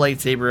and light a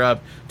lightsaber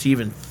up to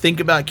even think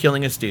about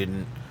killing a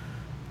student.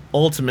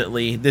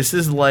 Ultimately, this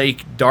is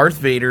like Darth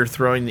Vader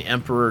throwing the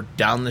Emperor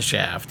down the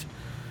shaft.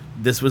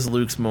 This was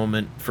Luke's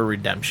moment for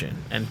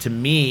redemption. And to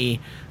me,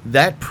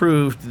 that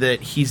proved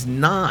that he's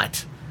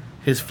not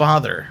his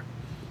father.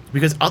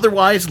 Because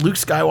otherwise, Luke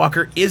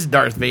Skywalker is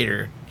Darth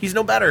Vader. He's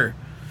no better.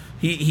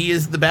 He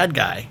is the bad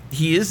guy.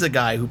 He is the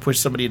guy who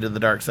pushed somebody to the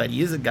dark side.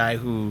 He is a guy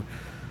who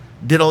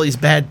did all these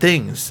bad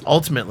things,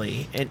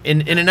 ultimately,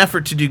 in an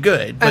effort to do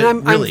good. But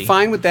and I'm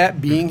fine with that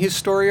being his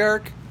story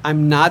arc.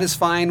 I'm not as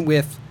fine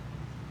with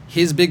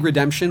his big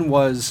redemption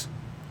was,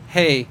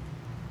 hey,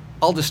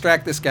 I'll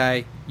distract this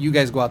guy, you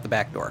guys go out the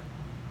back door.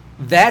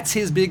 That's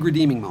his big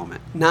redeeming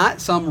moment,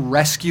 not some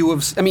rescue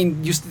of... I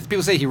mean,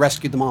 people say he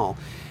rescued them all.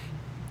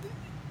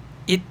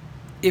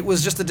 It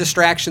was just a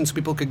distraction so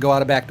people could go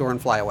out a back door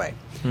and fly away.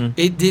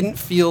 It didn't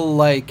feel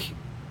like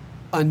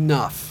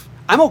enough.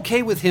 I'm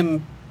okay with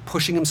him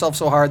pushing himself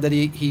so hard that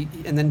he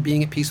and then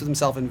being at peace with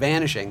himself and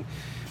vanishing.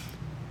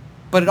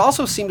 But it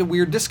also seemed a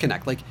weird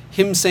disconnect, like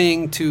him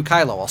saying to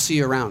Kylo, "I'll see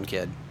you around,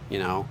 kid,"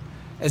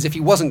 as if he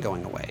wasn't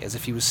going away, as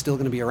if he was still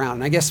going to be around.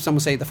 And I guess some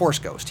would say the Force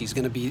Ghost. He's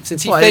going to be,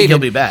 since he I think faded, he'll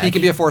be back. he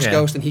can be a Force Yeah.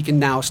 Ghost, and he can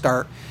now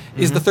start.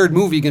 Is the third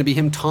movie going to be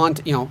him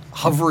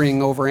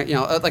hovering over it,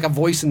 like a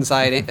voice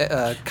inside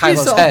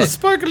Kylo's head?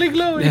 Sparkly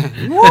glowing.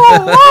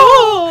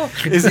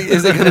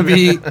 Is it going to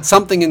be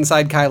something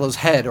inside Kylo's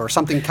head or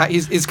something?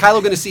 Is Kylo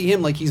going to see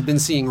him like he's been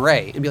seeing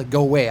Rey and be like, "Go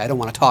away, I don't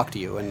want to talk to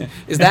you"? And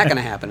is that going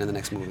to happen in the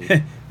next movie?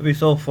 It'd be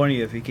so funny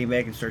if he came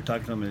back and started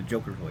talking to him in a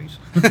Joker voice.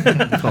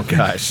 Oh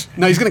gosh.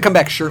 No, he's going to come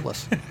back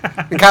shirtless, and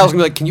Kylo's going to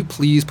be like, "Can you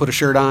please put a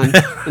shirt on?"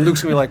 And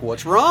Luke's going to be like,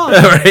 "What's wrong?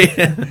 Right.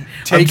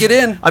 Take it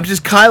in." I'm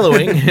just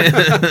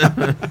Kyloing.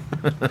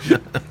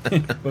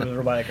 With a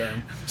robotic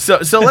arm.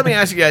 So let me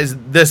ask you guys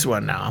this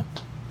one now.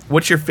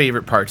 What's your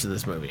favorite parts of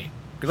this movie?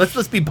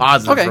 Let's be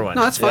positive Okay, for one.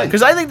 no, that's fine.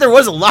 Because I think there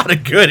was a lot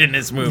of good in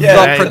this movie. Yeah,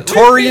 The right?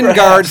 Praetorian we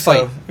Guard have, fight.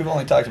 so we've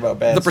only talked about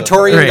bad. The so far.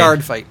 Praetorian Right.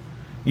 Guard fight.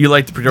 You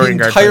liked the The Praetorian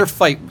Guard entire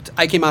fight? fight.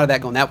 I came out of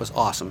that going, that was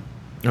awesome.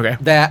 Okay.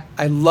 That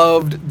I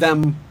loved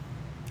them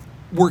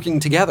working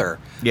together.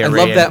 Yeah, I Rey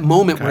loved and that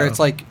moment where Kylo. it's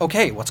like,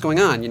 okay, what's going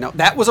on?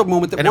 That was a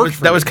moment that And worked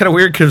for that me. was kind of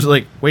weird because,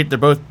 like,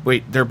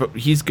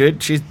 he's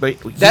good. He's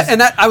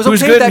I was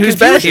who's okay good, with that who's confusion.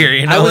 bad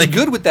here? I was like,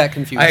 good with that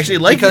confusion. I actually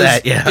liked because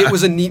that, yeah. It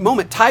was a neat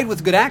moment tied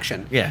with good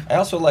action. Yeah. I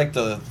also liked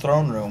the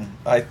throne room.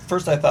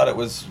 First I thought it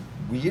was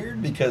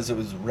weird because it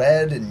was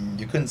red and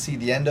you couldn't see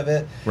the end of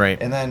it. Right.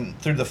 And then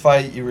through the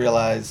fight you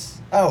realize,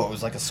 it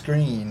was like a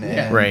screen.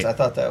 And Right. I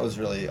thought that was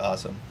really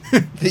awesome.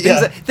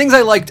 Things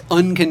I liked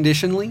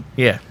unconditionally.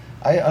 Yeah.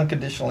 I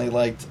unconditionally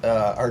liked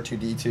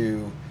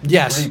R2-D2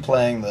 Yes.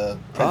 replaying the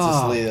Princess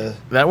Leia.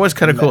 That was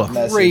kind of cool.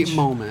 message. Great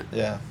moment.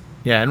 Yeah.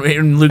 Yeah, and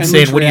Luke And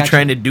saying, Luke's "What are you reaction.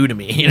 trying to do to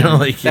me?"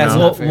 Like, That's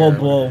Low, not fair. low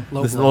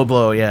blow. this low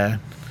blow. Yeah,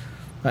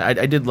 I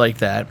did like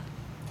that.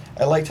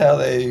 I liked how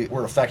they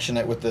were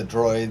affectionate with the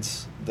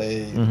droids.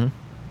 They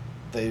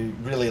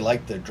really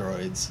liked their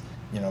droids.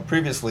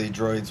 Previously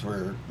droids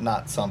were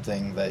not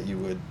something that you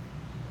would,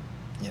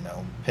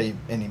 pay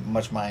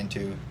much mind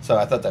to. So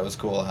I thought that was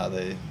cool how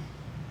they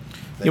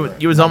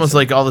It was almost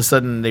like all of a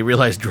sudden they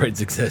realized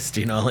droids exist.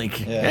 Like,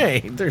 Yeah. hey,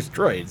 there's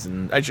droids,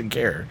 and I should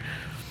care.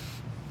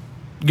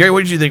 Gary, what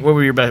did you think? What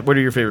are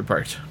your favorite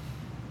parts?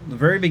 The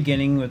very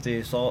beginning with the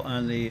assault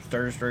on the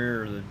Star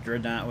Destroyer or the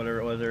Dreadnought, whatever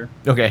it was there.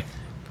 Okay,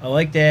 I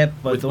like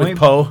that, but with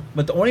Poe.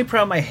 But the only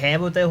problem I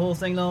have with that whole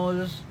thing though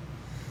is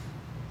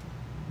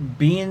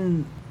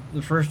being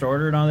the First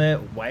Order and all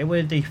that. Why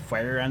wouldn't they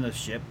fire on the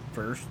ship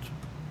first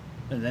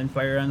and then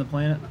fire on the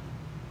planet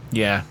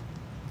Yeah,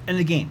 in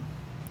the game?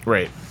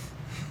 right,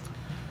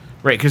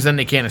 because then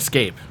they can't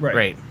escape.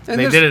 Right. And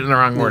they did it in the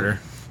wrong order.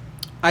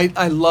 I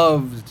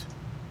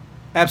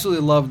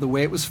absolutely loved the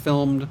way it was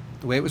filmed,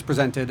 the way it was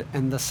presented,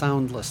 and the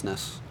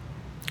soundlessness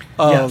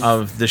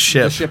Of the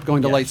ship. The ship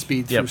going to Yes. light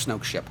speed through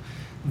Snoke's ship.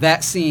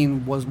 That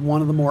scene was one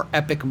of the more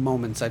epic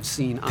moments I've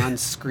seen on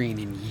screen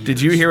in years.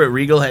 Did you hear what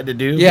Regal had to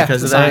do Yeah,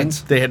 because of the that?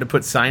 signs. They had to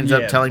put signs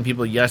up Yeah. telling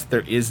people, yes,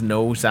 there is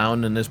no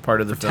sound in this part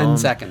of the film. 10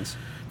 seconds.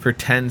 For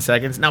 10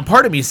 seconds. Now,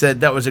 part of me said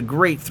that was a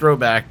great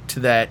throwback to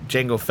that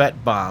Jango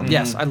Fett bomb.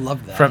 Yes, I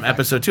love that. From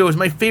episode 2. It was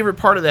my favorite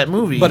part of that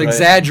movie. But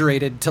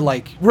exaggerated to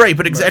like... Right,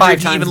 but exaggerated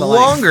to times even the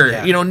length, longer.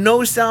 yeah.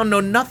 No sound, no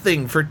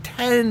nothing for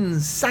 10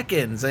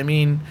 seconds. I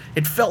mean,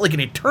 it felt like an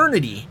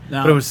eternity,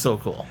 Now- but it was so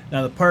cool.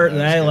 Now the part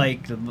that I good.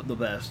 like the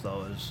best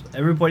though is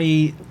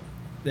everybody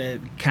that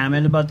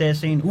commented about that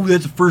scene. Ooh,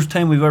 that's the first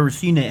time we've ever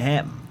seen it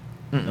happen.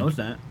 No, it's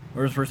not.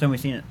 Where's the first time we've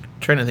seen it?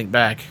 Trying to think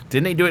back.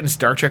 Didn't they do it in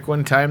Star Trek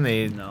one time?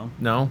 No.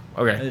 No?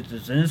 Okay.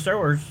 It's in Star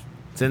Wars.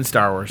 It's in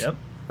Star Wars. Yep.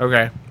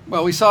 Okay.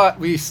 Well, we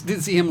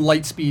did see him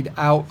light speed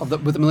out of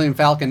with the Millennium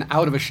Falcon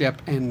out of a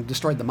ship and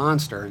destroyed the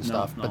monster and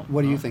stuff. no, But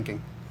what are no. you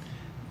thinking?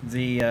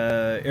 The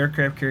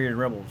aircraft carrier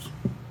Rebels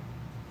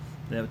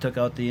that took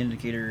out the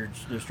indicator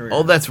destroyer.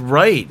 Oh, that's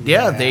right.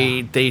 Yeah,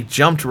 Yeah. they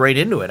jumped right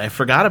into it. I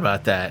forgot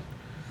about that.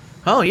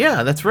 Oh,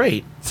 yeah, that's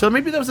right. So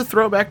maybe that was a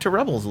throwback to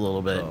Rebels a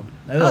little bit.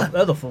 That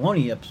was a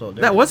Filoni episode.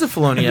 There. That was a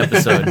Filoni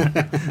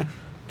episode.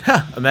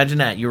 Huh, imagine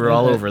that. You were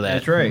all over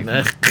that. That's right. And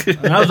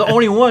I was the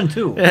only one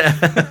too.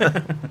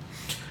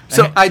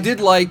 So I did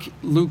like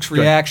Luke's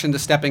reaction to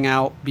stepping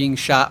out, being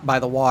shot by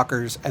the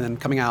walkers, and then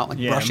coming out, like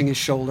Yeah. brushing his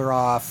shoulder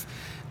off,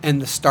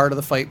 and the start of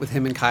the fight with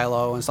him and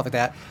Kylo and stuff like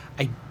that.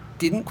 I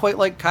didn't quite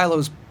like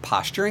Kylo's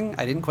posturing.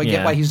 I didn't quite Yeah.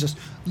 get why he's just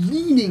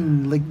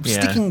leaning, like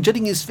Yeah.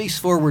 jutting his face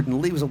forward,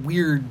 and it was a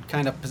weird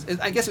kind of.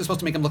 I guess it was supposed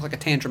to make him look like a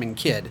tantruming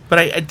kid. But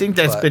I think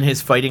that's But- been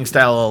his fighting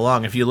style all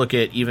along. If you look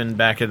at even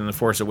back in The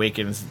Force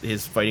Awakens,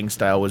 his fighting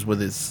style was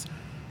with his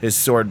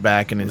sword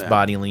back and his Yeah.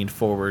 body leaned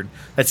forward.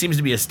 That seems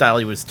to be a style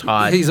he was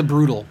taught. He's a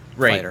brutal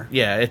right. fighter.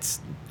 Yeah, it's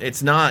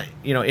not,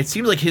 it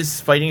seems like his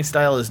fighting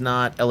style is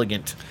not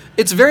elegant.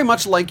 It's very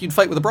much like you'd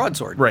fight with a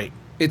broadsword. Right.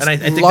 It's And I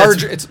think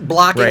larger. that's- It's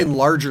blocking right. in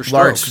larger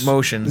Large strokes,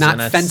 motions, not and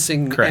that's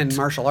fencing correct. and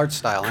martial arts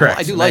style. Correct.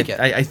 I do And like it.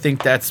 I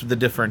think that's the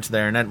difference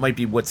there, and that might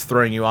be what's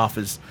throwing you off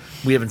is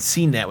we haven't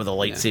seen that with a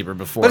lightsaber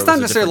before. But it's It not was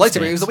a necessarily a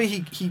different lightsaber. It was the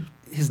stance. way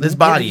his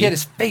body. He had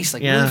his face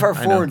like Yeah, really far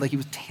I know. forward, like he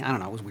was. I don't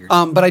know, it was weird.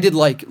 But I did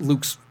like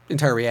Luke's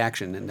entire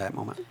reaction in that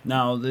moment.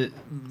 Now,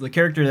 the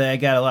character that I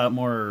got a lot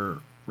more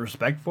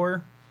respect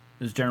for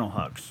is General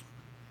Hux.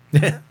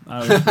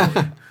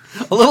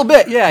 A little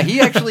bit, yeah.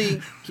 He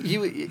actually,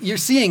 you're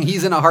seeing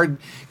he's in a hard.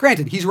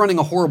 Granted, he's running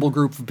a horrible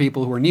group of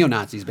people who are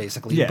neo-Nazis,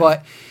 basically. Yeah.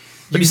 But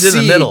he's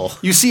in the middle.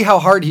 You see how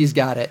hard he's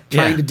got it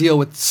trying Yeah. to deal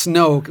with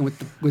Snoke and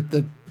with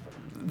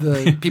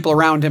the people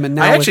around him. And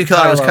now I actually with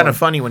thought it was Kylo. kind of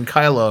funny when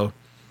Kylo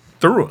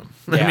threw him.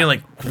 I Yeah. mean,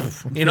 like,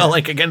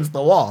 like against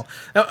the wall.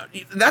 Now,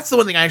 that's the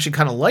one thing I actually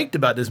kind of liked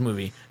about this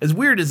movie. As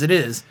weird as it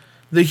is,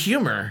 the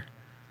humor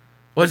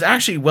was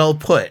actually well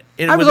put.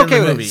 I was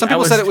okay with it. Some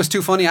people said it was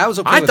too funny. I was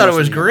okay. I with thought it most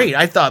was of the humor. great.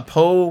 I thought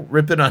Poe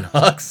ripping on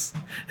Hux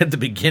at the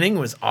beginning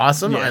was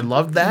awesome. I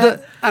loved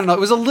that. I don't know. It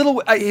was a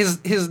little.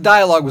 His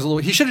dialogue was a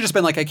little. He should have just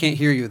been like, "I can't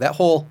hear you." That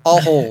whole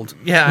 "I'll hold."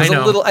 Yeah, was I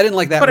know. a little. I didn't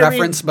like that But I mean,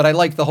 reference, but I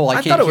liked the whole. I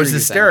can't thought it hear was you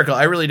hysterical.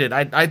 I really did.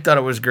 I thought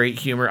it was great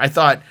humor. I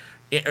thought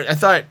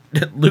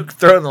Luke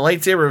throwing the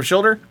lightsaber over his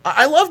shoulder.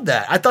 I loved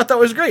that. I thought that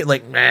was great.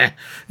 Like,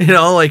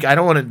 like I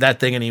don't want that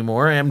thing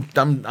anymore. I'm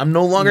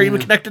no longer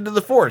even connected to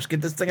the Force.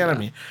 Get this thing out of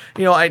me.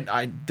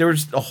 There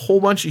was a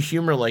whole bunch of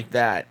humor like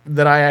that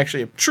I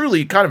actually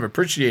truly kind of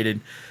appreciated,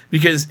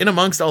 because in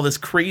amongst all this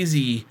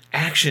crazy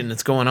action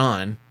that's going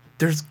on,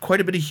 there's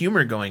quite a bit of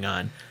humor going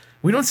on.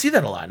 We don't see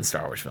that a lot in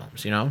Star Wars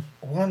films,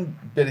 One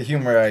bit of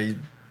humor I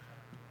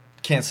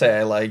can't say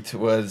I liked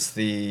was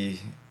the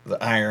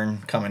iron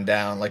coming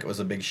down like it was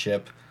a big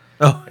ship.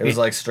 Oh, it was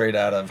like straight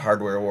out of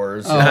Hardware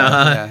Wars. Oh,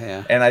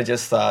 yeah. And I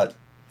just thought,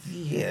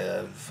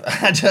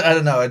 I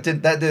don't know.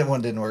 That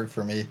one didn't work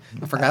for me.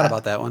 I forgot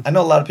about that one. I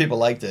know a lot of people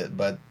liked it,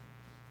 but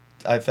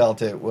I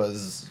felt it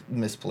was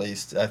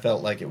misplaced. I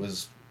felt like it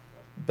was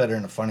better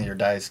in a Funny or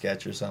Die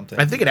sketch or something.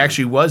 I think it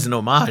actually was an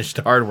homage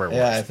to Hardware Wars.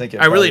 Yeah, I think it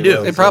I really probably do.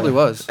 was, It probably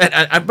was.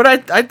 But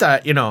I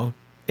thought,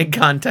 in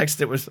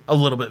context, it was a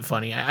little bit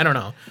funny. I don't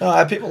know.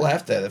 No, people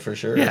laughed at it for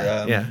sure.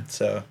 Yeah.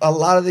 So a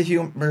lot of the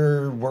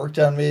humor worked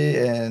on me,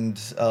 and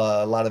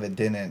a lot of it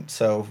didn't.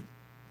 So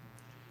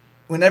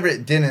whenever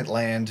it didn't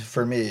land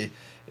for me,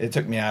 it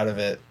took me out of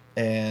it,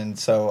 and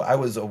so I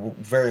was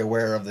very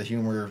aware of the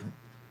humor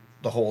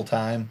the whole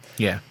time.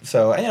 Yeah.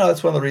 So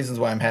that's one of the reasons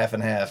why I'm half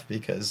and half,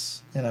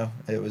 because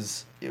it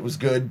was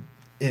good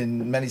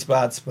in many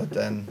spots, but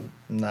then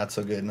not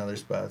so good in other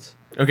spots.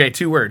 Okay,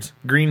 2 words: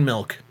 green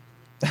milk.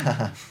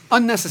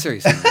 Unnecessary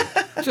scene.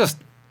 Just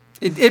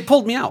it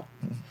pulled me out.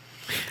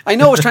 I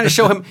know it was trying to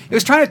show him. It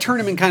was trying to turn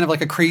him in kind of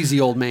like a crazy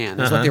old man.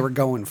 Is what they were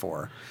going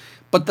for.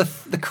 But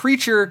the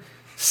creature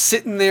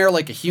sitting there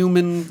like a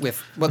human with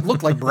what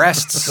looked like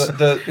breasts,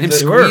 and him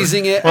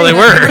squeezing it. Well, they were.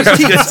 I was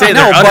gonna say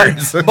they're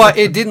udders. but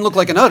it didn't look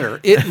like an udder.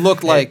 It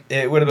looked like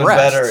it would have been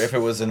breasts. better if it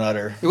was an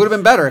udder. It would have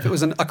been better if it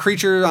was a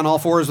creature on all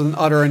fours with an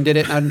udder and did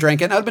it and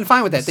drank it. And I'd have been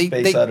fine with that.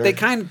 Udder. They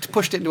kind of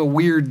pushed it into a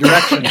weird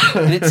direction,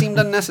 and it seemed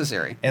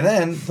unnecessary. And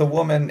then the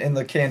woman in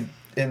the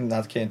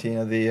not the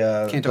cantina,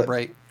 the Canto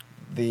Bright,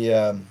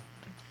 the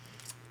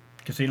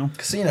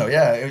Casino.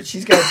 Yeah,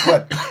 she's got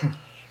what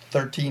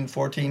 13,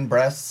 14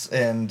 breasts,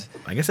 and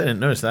I guess I didn't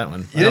notice that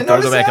one. You didn't I'll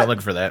notice go back that? and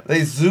look for that.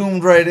 They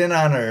zoomed right in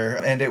on her,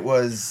 and it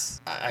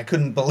was I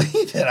couldn't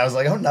believe it. I was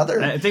like, oh,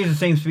 another. I think it's the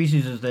same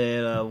species as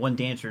the one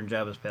dancer in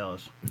Jabba's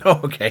palace.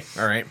 Oh, okay,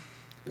 all right.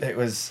 It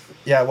was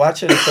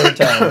watch it a third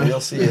time. You'll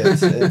see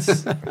it.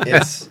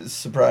 It's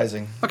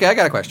surprising. Okay, I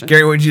got a question.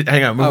 Gary, what did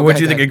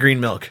you think of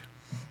green milk?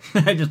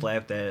 I just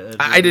laughed at it.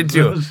 I did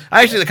too.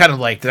 I actually kind of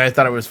liked it. I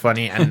thought it was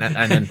funny, and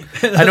then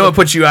I know it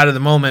puts you out of the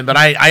moment, but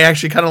I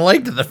actually kind of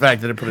liked the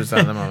fact that it put us out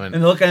of the moment.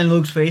 And the look on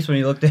Luke's face when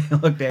he looked at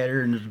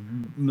her and his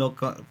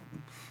milk.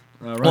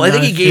 Well, I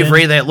think he gave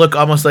Ray that look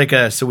almost like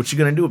a, so what you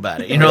gonna do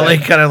about it?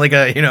 Like kind of like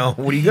a,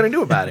 what are you gonna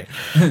do about it?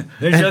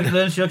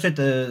 then she looks at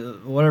the,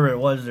 whatever it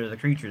was there, the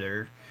creature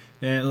there,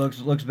 and it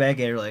looks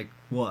back at her like,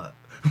 what?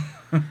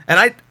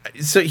 And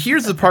so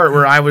here's the part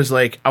where I was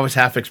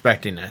half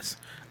expecting this.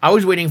 I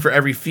was waiting for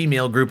every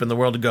female group in the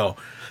world to go,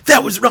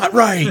 that was not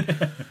right.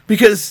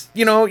 Because,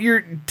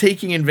 you're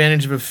taking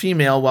advantage of a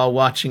female while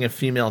watching a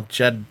future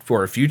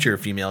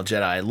female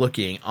Jedi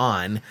looking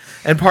on.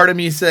 And part of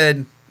me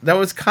said, that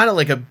was kind of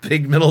like a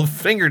big middle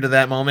finger to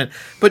that moment.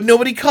 But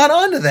nobody caught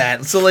on to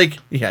that. So,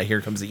 here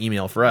comes the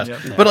email for us.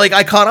 Yep. But,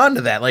 I caught on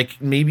to that.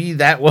 Maybe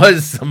that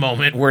was a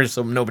moment where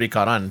nobody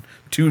caught on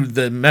to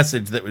the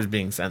message that was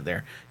being sent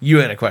there. You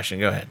had a question.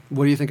 Go ahead.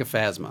 What do you think of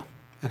Phasma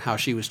and how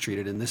she was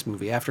treated in this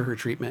movie after her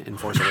treatment in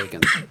Force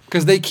Awakens?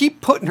 Because they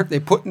keep putting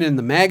in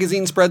the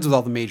magazine spreads with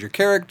all the major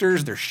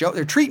characters.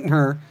 They're treating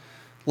her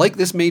like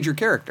this major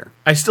character.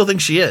 I still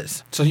think she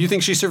is. So you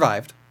think she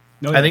survived?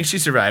 I think she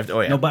survived. Oh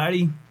yeah. No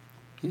body.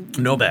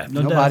 No death.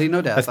 No body,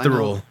 no death. That's the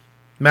rule.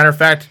 Matter of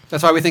fact,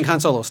 that's why we think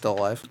Han Solo's still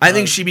alive. I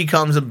think she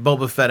becomes a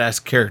Boba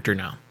Fett-esque character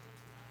now.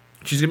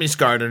 She's gonna be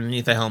scarred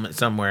underneath a helmet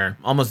somewhere,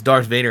 almost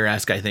Darth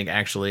Vader-esque, I think,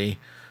 actually.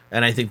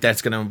 And I think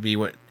that's going to be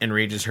what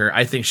enrages her.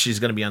 I think she's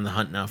going to be on the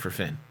hunt now for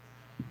Finn.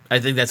 I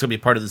think that's going to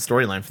be part of the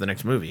storyline for the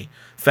next movie.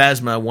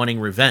 Phasma wanting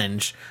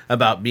revenge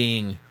about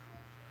being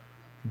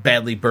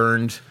badly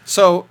burned.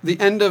 So, the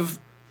end of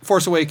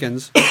Force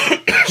Awakens,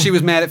 she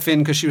was mad at Finn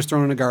because she was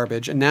thrown in the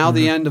garbage, and now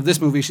the end of this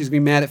movie, she's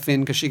going to be mad at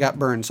Finn because she got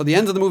burned. So the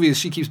end of the movie is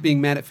she keeps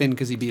being mad at Finn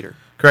because he beat her.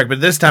 Correct,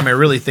 but this time I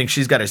really think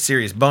she's got a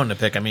serious bone to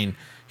pick. I mean,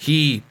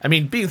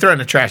 being thrown in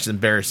the trash is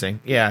embarrassing.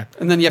 Yeah,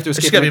 and then you have to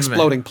escape an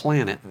exploding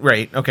planet.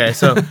 Right. Okay.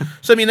 So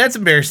I mean, that's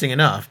embarrassing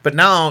enough. But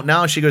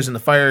now she goes in the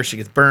fire. She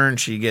gets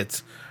burned. She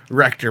gets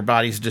wrecked. Her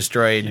body's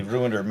destroyed. He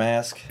ruined her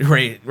mask.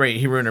 Right.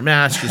 He ruined her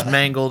mask. She's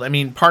mangled. I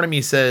mean, part of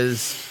me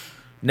says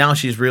now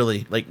she's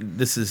really like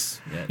this is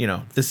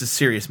this is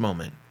serious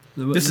moment.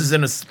 This is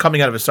in a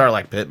coming out of a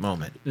Sarlacc pit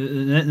moment.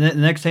 The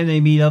next time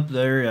they meet up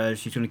there,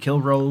 she's going to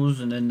kill Rose,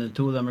 and then the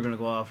two of them are going to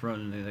go off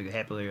running like,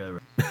 happily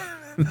ever.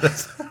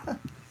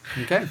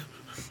 Okay.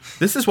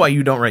 This is why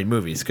you don't write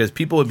movies, because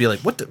people would be like,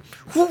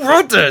 who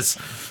wrote this?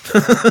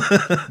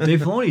 Dave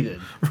Filoni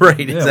did. Right,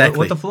 yeah, exactly.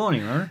 What the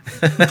Filoni,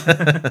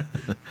 right?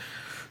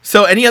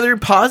 So, any other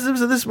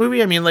positives of this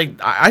movie? I mean, like,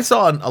 I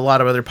saw a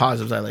lot of other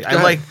positives I like.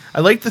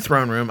 I like the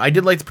throne room. I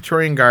did like the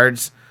Praetorian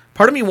Guards.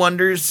 Part of me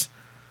wonders,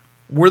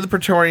 were the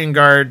Praetorian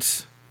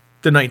Guards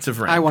the Knights of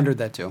Ren? I wondered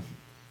that too.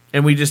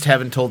 And we just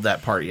haven't told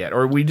that part yet,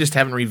 or we just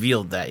haven't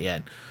revealed that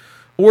yet.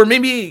 Or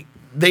maybe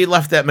they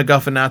left that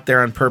MacGuffin out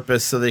there on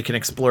purpose so they can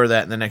explore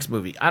that in the next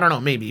movie. I don't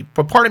know, maybe.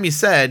 But part of me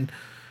said,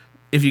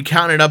 if you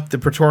counted up the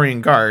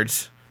Praetorian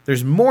Guards,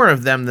 there's more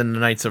of them than the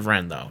Knights of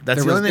Ren, though.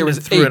 That's the only thing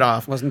that threw it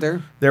off. Wasn't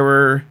there? There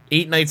were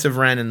 8 Knights of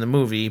Ren in the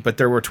movie, but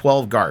there were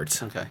 12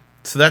 guards. Okay.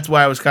 So that's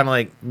why I was kind of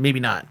like, maybe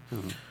not.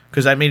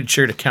 Because I made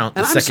sure to count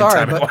the second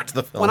time I watched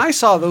the film. When I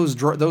saw those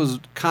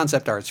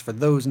concept arts for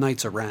those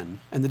Knights of Ren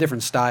and the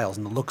different styles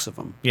and the looks of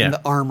them and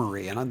the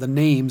armory and the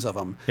names of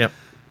them,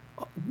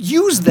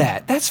 use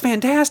that. That's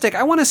fantastic.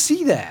 I want to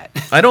see that.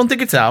 I don't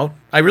think it's out.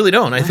 I really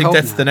don't. I think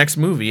that's the next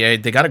movie.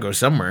 They got to go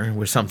somewhere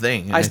with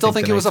something. I still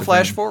think it was a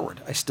flash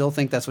forward. I still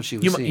think that's what she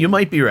was seeing. You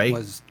might be right.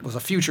 Was a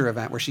future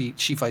event where she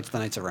fights the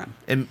Knights of Ren.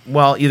 And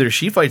well, either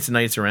she fights the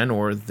Knights of Ren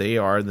or they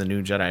are the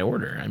new Jedi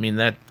Order. I mean,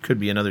 that could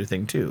be another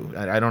thing too.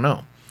 I don't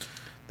know.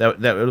 That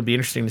it'll be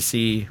interesting to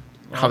see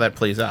how that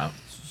plays out.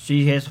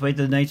 She has to fight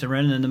the Knights of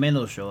Ren, and then the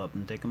Mandos show up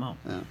and take them out.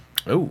 Yeah.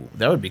 Oh,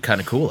 that would be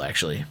kind of cool,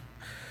 actually.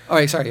 All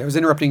right, sorry, I was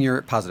interrupting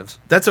your positives.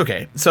 That's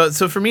okay. So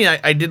for me,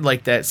 I did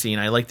like that scene.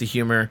 I liked the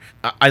humor.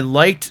 I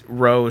liked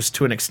Rose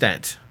to an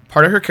extent.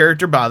 Part of her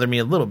character bothered me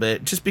a little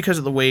bit just because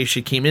of the way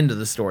she came into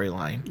the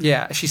storyline.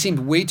 Yeah, she seemed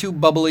way too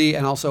bubbly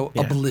and also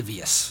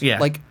oblivious. Yeah.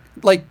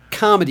 Like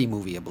comedy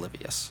movie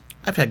oblivious.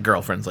 I've had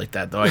girlfriends like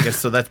that, though, I guess.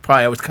 So that's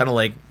probably, I was kind of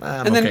like,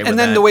 and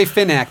then the way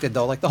Finn acted,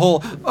 though, like the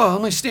whole, I'm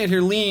going to stand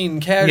here lean,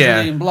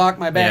 casually, and block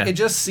my back. Yeah. It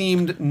just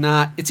seemed too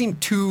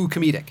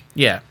comedic.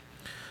 Yeah.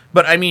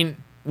 But, I mean,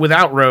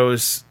 without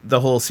Rose,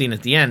 the whole scene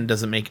at the end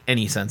doesn't make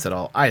any sense at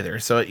all either.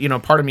 So,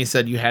 part of me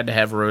said you had to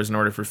have Rose in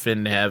order for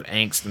Finn to have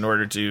angst in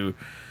order to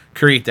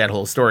create that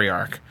whole story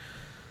arc.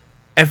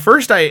 At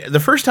first,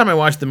 the first time I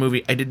watched the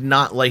movie, I did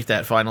not like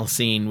that final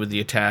scene with the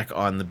attack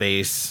on the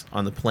base,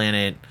 on the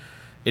planet.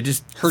 It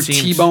just her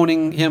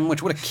T-boning him,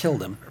 which would have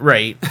killed him.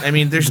 Right. I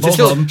mean, there's just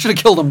should have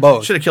killed them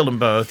both. Should have killed them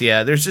both.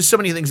 Yeah. There's just so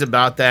many things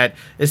about that.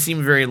 It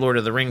seemed very Lord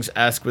of the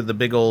Rings-esque with the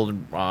big old,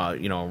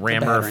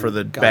 rammer for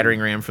the battering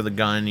ram for the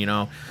gun.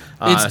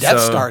 It's Death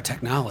Star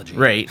technology.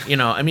 Right.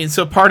 I mean,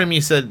 so part of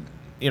me said,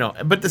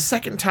 but the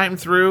second time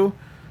through,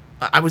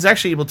 I was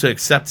actually able to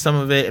accept some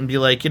of it and be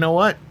like, you know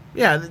what?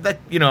 Yeah,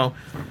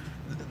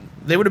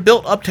 they would have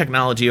built up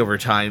technology over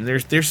time.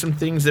 There's some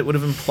things that would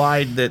have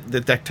implied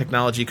that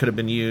technology could have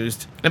been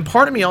used. And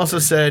part of me also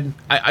said,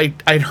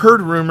 I'd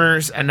heard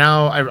rumors, and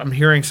now I'm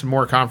hearing some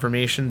more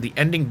confirmation. The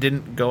ending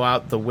didn't go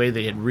out the way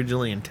they had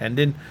originally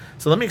intended.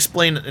 So let me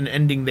explain an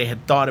ending they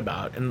had thought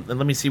about, and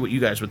let me see what you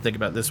guys would think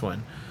about this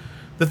one.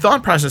 The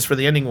thought process for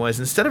the ending was,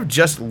 instead of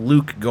just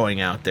Luke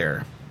going out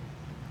there,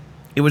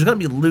 it was going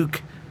to be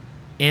Luke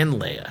and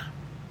Leia.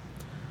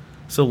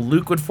 So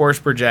Luke would force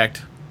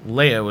project,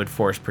 Leia would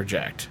force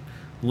project.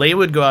 Leia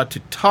would go out to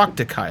talk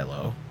to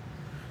Kylo.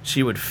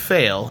 She would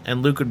fail,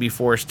 and Luke would be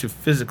forced to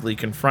physically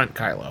confront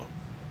Kylo.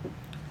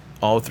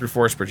 All through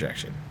force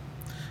projection.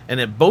 And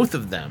that both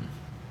of them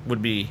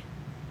would be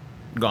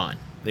gone.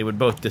 They would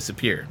both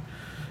disappear.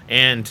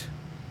 And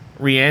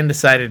Rian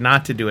decided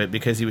not to do it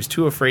because he was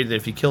too afraid that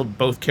if he killed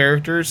both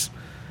characters,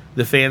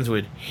 the fans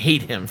would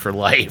hate him for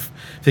life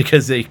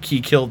because he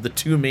killed the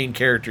two main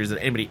characters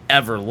that anybody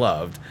ever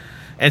loved.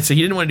 And so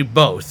he didn't want to do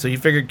both. So he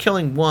figured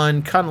killing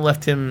one kind of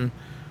left him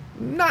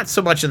not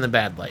so much in the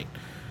bad light.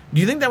 Do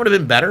you think that would have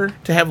been better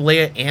to have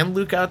Leia and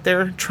Luke out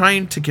there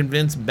trying to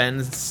convince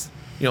Ben's,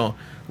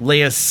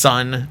 Leia's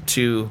son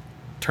to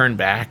turn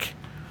back?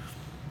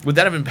 Would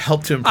that have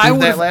helped to improve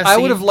that last scene? I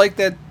would have liked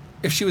that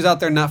if she was out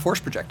there not force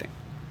projecting.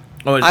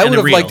 Oh, I would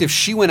have liked if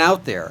she went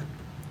out there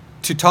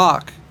to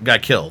talk.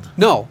 Got killed.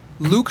 No,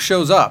 Luke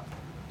shows up.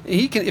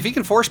 If he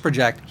can force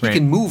project, he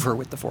can move her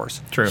with the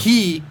force. True.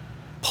 He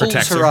pulls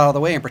her out of the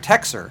way and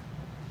protects her,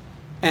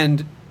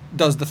 and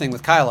does the thing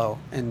with Kylo.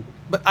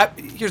 But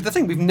here's the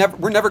thing: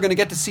 we're never going to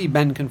get to see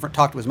Ben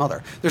talk to his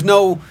mother. There's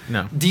no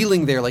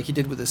dealing there like he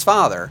did with his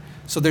father.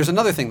 So there's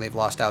another thing they've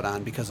lost out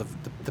on because of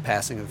the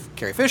passing of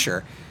Carrie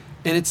Fisher,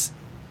 and it's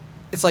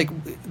like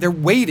they're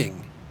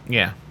waiting.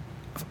 Yeah.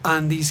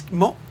 on these.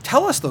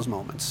 Tell us those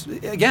moments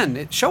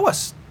again. Show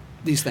us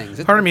these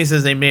things. Part of me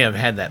says they may have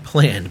had that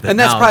planned, but and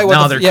that's now, probably what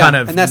now they're kind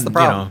of, and that's the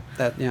problem.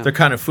 They're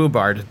kind of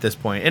foobarred at this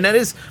point, and that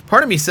is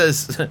part of me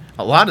says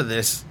a lot of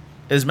this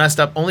is messed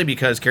up only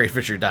because Carrie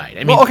Fisher died.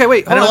 I mean, okay,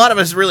 wait, and a lot of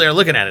us really are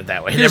looking at it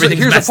that way. Here's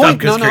Everything's messed up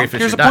because Carrie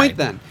Fisher Here's a died. point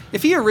then.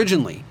 If he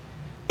originally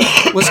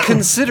was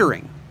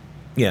considering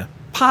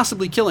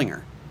possibly killing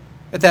her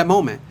at that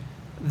moment,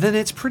 then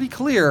it's pretty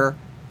clear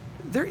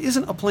there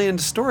isn't a planned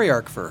story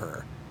arc for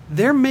her.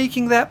 They're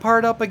making that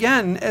part up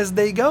again as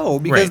they go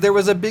because there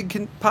was a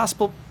big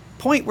possible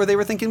point where they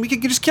were thinking we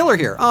could just kill her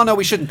here. Oh no,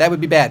 we shouldn't. That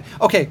would be bad.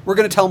 Okay, we're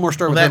going to tell more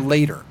story with her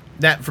later.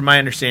 That, from my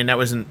understanding, that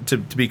wasn't to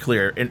be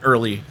clear in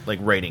early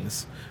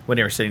writings when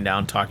they were sitting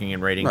down talking in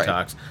writing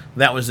talks.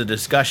 That was a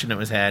discussion that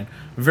was had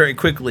very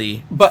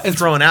quickly, but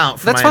thrown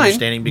out from my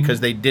understanding because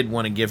they did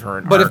want to give her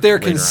an. But arc if they're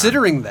later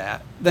considering on.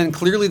 that, then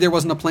clearly there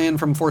wasn't a plan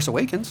from Force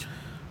Awakens.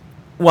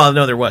 Well,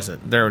 no, there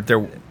wasn't.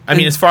 I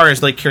mean, as far as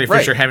Carrie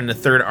Fisher having the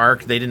third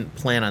arc, they didn't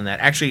plan on that.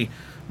 Actually,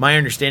 my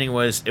understanding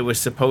was it was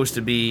supposed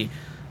to be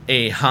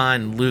a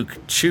Han, Luke,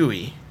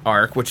 Chewie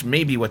arc, which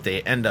may be what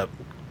they end up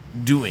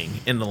doing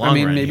in the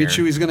long run. Maybe here.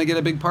 Chewie's going to get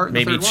a big part.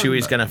 Maybe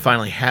Chewie's going to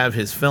finally have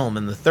his film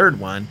in the third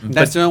one.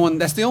 That's the only one.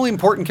 That's the only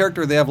important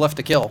character they have left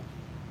to kill.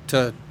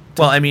 To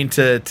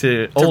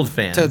old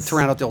fans, to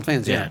round out the old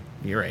fans. Yeah,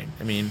 you're right.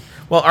 I mean,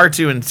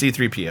 R2 and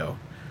C-3PO.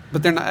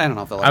 But they're not. I don't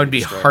know if they'll. I would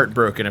be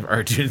heartbroken if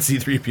R2 and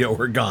C-3PO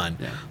were gone.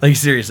 Yeah.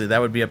 Seriously, that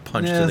would be a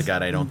punch to the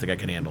gut I don't think I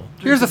can handle.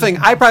 Here's the thing: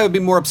 I probably would be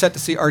more upset to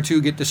see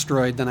R2 get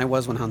destroyed than I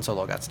was when Han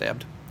Solo got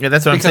stabbed. Yeah,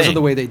 that's what I'm saying. Because of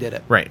the way they did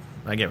it. Right.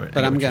 I get it.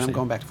 But I'm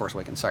going back to Force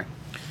Awakens. Sorry.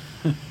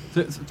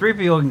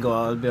 3PO can go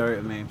out. It'll be all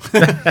right with me.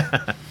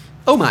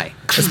 Oh my!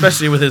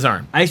 Especially with his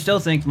arm. I still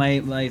think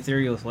my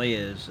theory with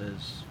Leia is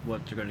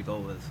what they're going to go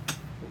with.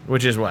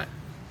 Which is what?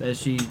 That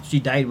she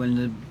died when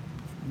the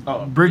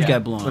bridge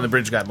got blown. When the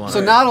bridge got blown.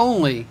 So not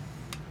only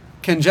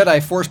can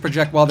Jedi force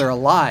project while they're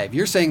alive,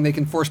 you're saying they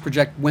can force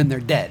project when they're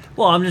dead.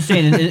 Well, I'm just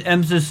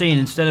saying.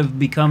 Instead of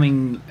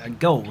becoming a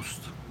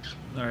ghost,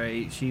 all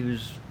right, she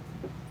was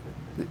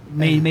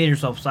made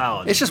herself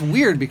solid. It's just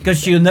weird because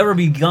she'll never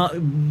be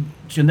gone.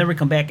 She'll never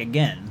come back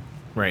again.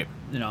 Right.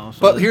 So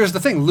but here's the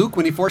thing: Luke,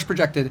 when he force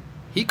projected,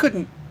 he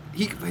couldn't.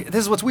 This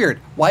is what's weird.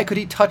 Why could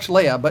he touch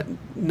Leia but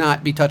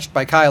not be touched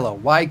by Kylo?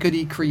 Why could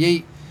he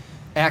create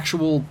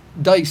actual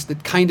dice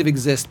that kind of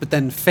exist but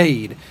then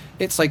fade?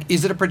 It's like,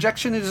 is it a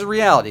projection? Is it a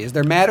reality? Is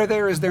there matter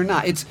there? Is there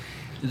not? Is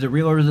it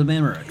real or is it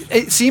Memorex?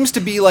 It seems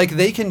to be like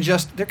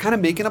they're kind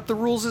of making up the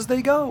rules as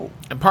they go.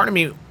 And part of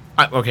me,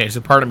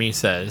 part of me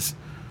says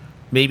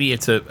maybe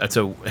it's a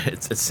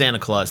Santa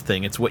Claus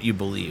thing. It's what you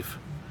believe.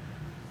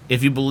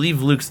 If you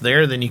believe Luke's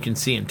there, then you can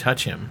see and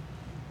touch him.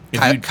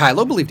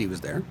 Kylo believed he was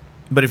there.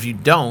 But if you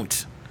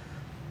don't,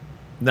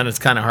 then it's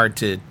kind of hard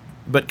to.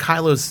 But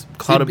Kylo's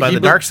clouded by the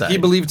dark side. He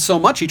believed so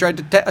much he tried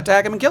to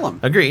attack him and kill him.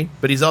 Agreed,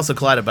 but he's also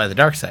clouded by the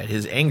dark side.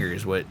 His anger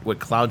is what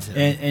clouds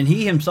him. And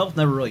he himself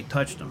never really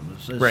touched him.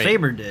 The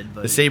saber did.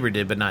 But the saber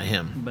did, but not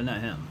him.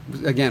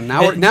 Again,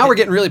 now we're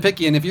getting really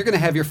picky. And if you're going to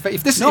have your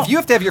if you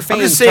have to have your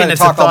fans try to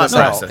talk all this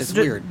out, it's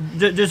weird.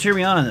 Just hear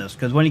me on this,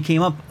 because when he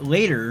came up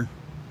later,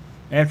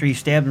 after he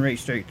stabbed him right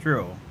straight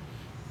through.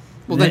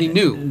 Well, then he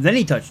knew. Then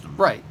he touched him.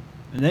 Right.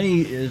 And then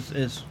he is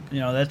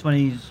that's when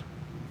he's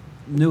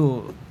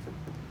knew.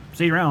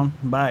 See you around.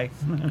 Bye.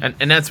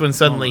 and that's when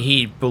suddenly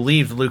he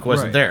believed Luke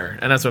wasn't there,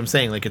 and that's what I'm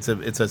saying.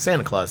 It's a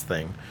Santa Claus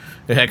thing.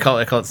 I call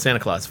it Santa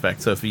Claus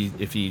effect. So if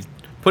he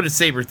put his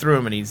saber through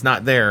him and he's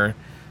not there,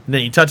 and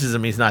then he touches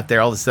him, he's not there.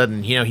 All of a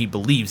sudden, he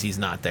believes he's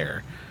not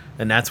there,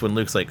 and that's when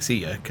Luke's like, "See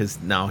ya," because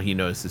now he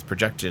knows his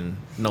projection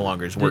no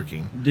longer is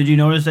working. Did you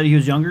notice that he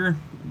was younger?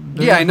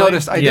 Yeah, I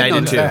noticed. I did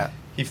notice that.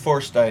 He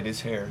force dyed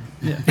his hair.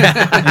 Yeah, he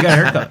got a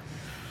haircut.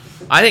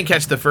 I didn't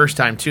catch the first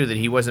time too that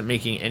he wasn't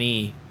making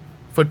any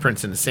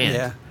footprints in the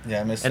sand.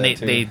 Yeah, I missed and that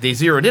too. they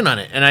zeroed in on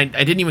it, and I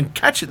didn't even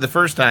catch it the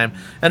first time.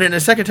 And then the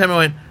second time I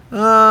went,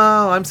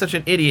 "Oh, I'm such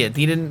an idiot.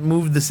 He didn't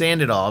move the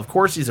sand at all. Of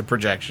course he's a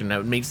projection. That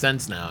would make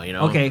sense now,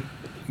 Okay,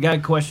 I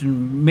got a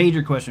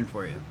major question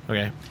for you.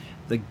 Okay.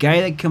 The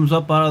guy that comes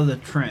up out of the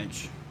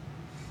trench,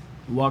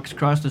 walks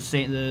across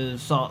the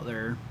salt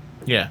there,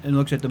 and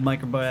looks at the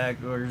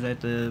microbinoculars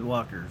at the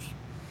walkers.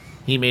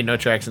 He made no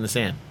tracks in the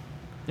sand.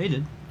 They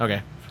did.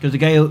 Okay. Because the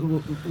guy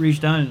who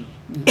reached down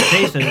and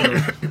tasted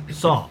it was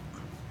salt.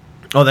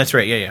 Oh, that's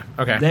right. Yeah.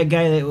 Okay. That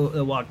guy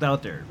that walked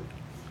out there.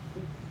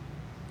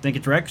 Think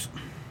it's Rex?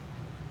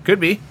 Could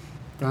be.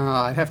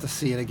 I'd have to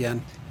see it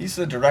again. He's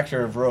the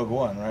director of Rogue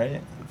One,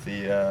 right?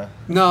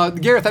 No,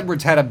 Gareth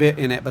Edwards had a bit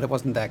in it, but it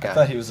wasn't that guy. I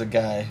thought he was a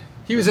guy.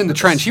 He was in the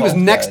trench. He was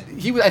next.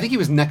 I think he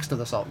was next to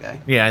the salt guy.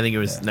 Yeah, I think it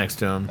was next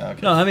to him. Okay.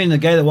 No, I mean the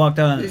guy that walked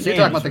out on the sand. You're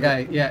talking about the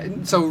guy. Yeah.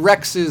 So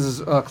Rex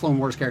is a Clone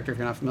Wars character. If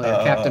you're not familiar,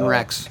 Captain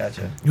Rex.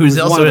 Gotcha. Who's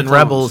also in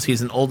Rebels.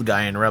 He's an old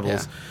guy in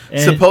Rebels.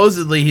 Yeah.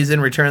 Supposedly, he's in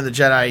Return of the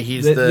Jedi.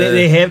 He's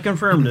They have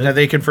confirmed it.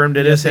 They confirmed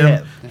it as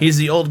him. He's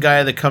the old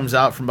guy that comes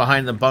out from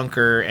behind the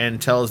bunker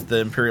and tells the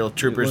Imperial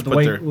troopers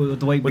with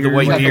the white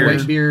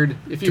beard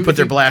to put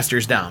their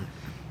blasters down.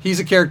 He's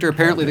a character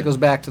apparently that goes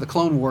back to the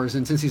Clone Wars,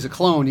 and since he's a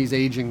clone, he's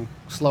aging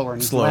slower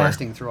and he's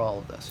lasting through all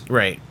of this.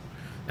 Right.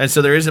 And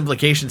so there is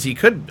implications. He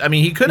could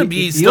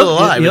be still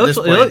alive at this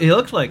point. He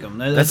looks like him.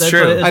 That's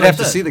true. I'd have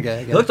to see the guy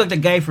again. He looks like the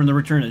guy from the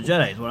Return of the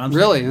Jedi. Is what I'm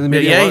saying.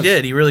 Really? Yeah, he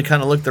did. He really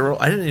kind of looked the role.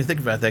 I didn't even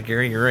think about that,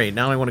 Gary. You're right.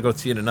 Now I want to go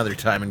see it another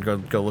time and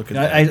go look at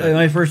that. When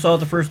I first saw it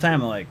the first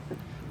time, I'm like,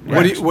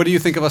 what do you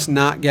think of us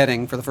not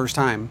getting for the first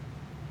time?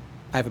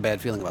 I have a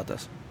bad feeling about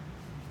this.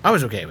 I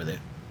was okay with it.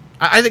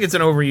 I think it's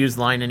an overused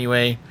line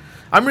anyway.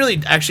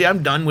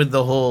 I'm done with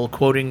the whole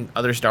quoting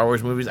other Star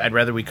Wars movies. I'd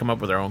rather we come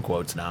up with our own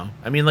quotes now.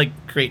 I mean, like,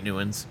 create new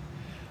ones.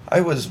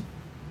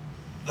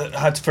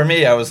 For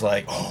me, I was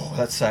like, oh,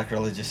 that's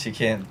sacrilegious. You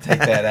can't take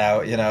that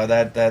out. You know,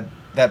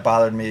 that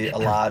bothered me a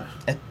lot.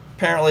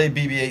 Apparently,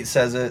 BB-8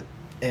 says it,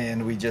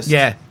 and we just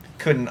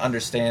couldn't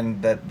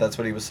understand that that's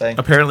what he was saying.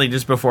 Apparently,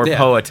 just before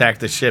Poe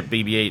attacked the ship,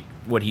 BB-8,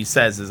 what he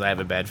says is, I have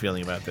a bad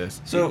feeling about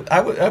this. So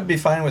I'd be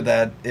fine with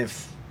that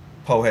if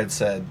Poe had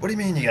said, "What do you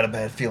mean you got a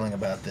bad feeling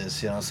about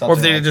this?" You know, something. Or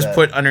if they like just that.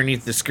 put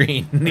underneath the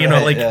screen,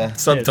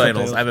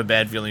 subtitles. I have a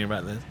bad feeling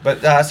about this.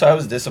 But so I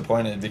was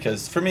disappointed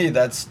because for me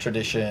that's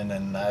tradition,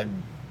 and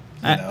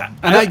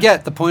I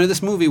get the point of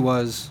this movie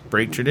was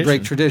break tradition.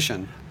 Break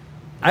tradition.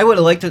 I would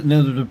have liked to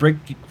know the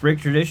break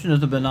tradition. It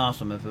would have been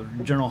awesome if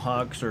General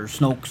Hux or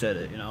Snoke said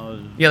it. You know,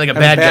 like a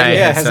bad guy.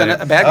 Yeah,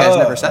 a bad guy's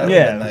never said it.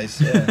 Yeah,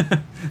 nice. Yeah,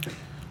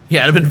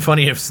 yeah, it'd have been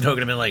funny if Snoke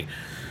had been like.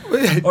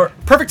 Or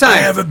perfect time. I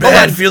have a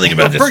bad feeling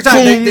about this. Perfect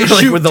time. They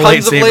shoot with the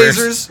tons of lightsabers.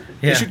 lasers.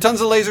 Yeah. They shoot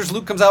tons of lasers.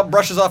 Luke comes out,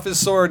 brushes off his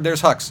sword.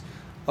 There's Hux.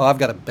 Oh, I've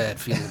got a bad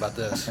feeling about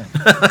this.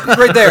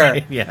 Right there.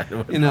 Right, yeah.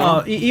 You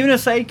know, even a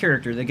side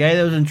character, the guy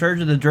that was in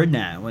charge of the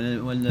dreadnought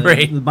when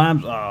the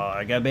bombs. Oh,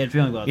 I got a bad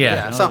feeling about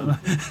that.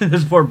 Something.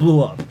 This part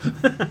blew up.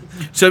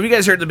 So have you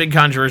guys heard the big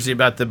controversy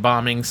about the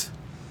bombings?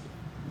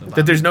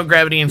 That there's no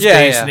gravity in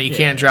space and that you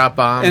can't drop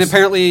bombs. And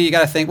apparently you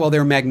got to think, well, they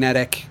were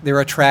magnetic. They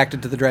were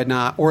attracted to the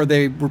dreadnought, or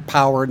they were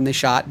powered and they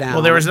shot down.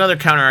 Well, there was another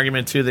counter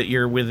argument too that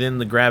you're within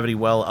the gravity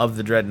well of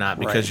the dreadnought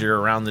because you're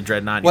around the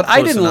dreadnought. What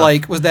I didn't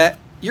like was that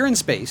you're in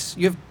space.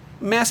 You have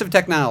massive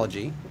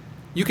technology.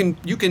 You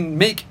can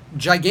make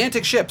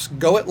gigantic ships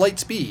go at light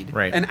speed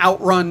and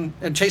outrun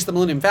and chase the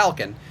Millennium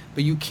Falcon.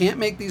 But you can't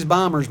make these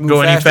bombers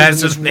move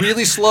faster than this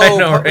really slow. I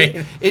know,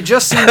 right? It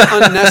just seems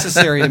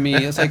unnecessary to me.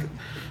 It's like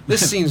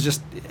this scene's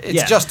just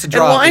just to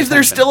draw. And why is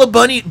there still a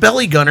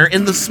belly gunner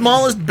in the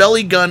smallest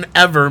belly gun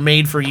ever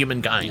made for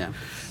humankind?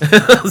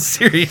 Yeah.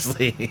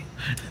 Seriously.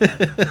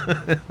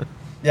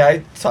 Yeah,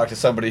 I talked to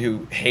somebody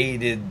who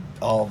hated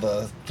all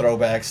the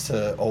throwbacks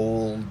to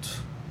old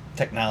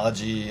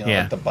technology,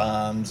 like the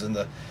bombs and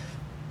the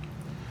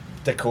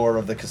decor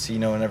of the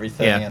casino and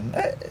everything. Yeah. And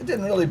it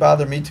didn't really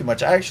bother me too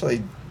much. I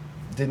actually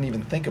didn't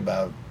even think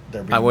about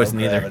there being no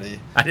gravity.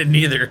 I didn't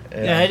either.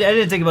 Yeah, I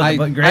didn't think about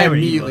the gravity. I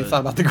immediately thought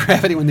about the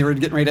gravity when they were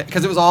getting ready to,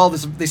 because it was all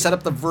this. They set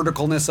up the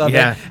verticalness of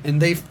it,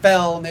 and they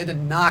fell, and they had to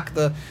knock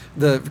the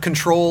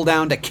control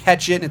down to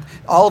catch it. And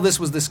all of this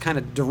was this kind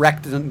of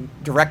directional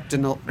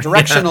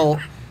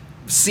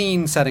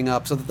scene setting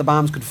up so that the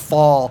bombs could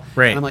fall.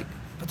 Right. And I'm like,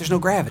 but there's no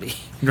gravity.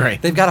 Right.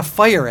 They've got a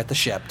fire at the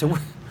ship.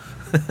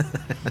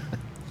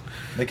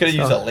 They could have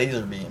used a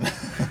laser beam.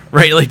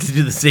 Right, like to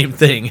do the same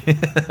thing.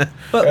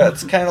 But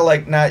it's kind of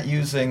like not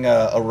using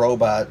a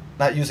robot,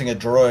 not using a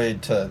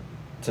droid to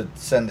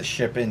send the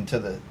ship into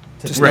the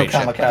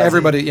kamikaze.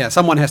 Everybody,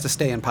 someone has to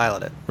stay and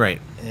pilot it. Right.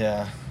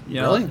 Yeah.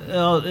 Really?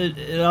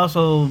 It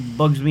also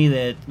bugs me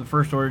that the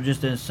First Order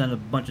just didn't send a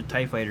bunch of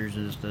TIE fighters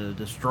to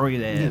destroy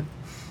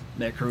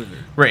that cruiser.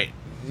 Right.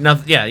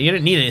 Nothing. Yeah, you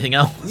didn't need anything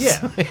else.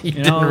 Yeah. you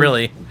didn't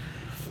really.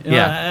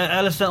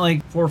 I'd have sent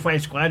like 4 or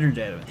 5 squadrons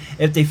at it.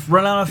 If they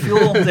run out of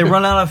fuel, they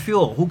run out of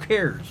fuel. Who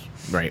cares?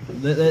 Right.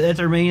 That's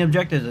their main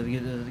objective,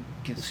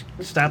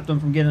 to stop them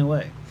from getting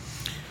away.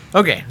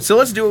 Okay, so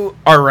let's do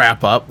our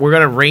wrap-up. We're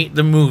going to rate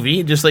the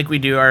movie, just like we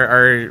do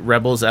our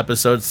Rebels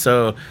episodes.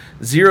 So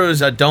 0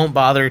 is a don't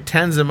bother,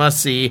 10's a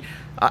must-see.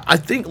 I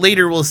think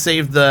later we'll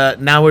save the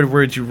now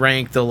would you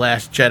rank The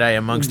Last Jedi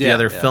amongst the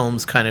other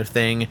films kind of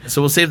thing. So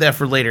we'll save that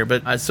for later.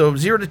 But so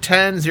 0 to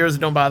 10, 0 is a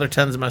don't bother,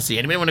 10's a must-see.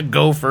 Anybody want to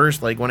go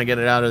first? Like, want to get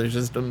it out of their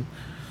system?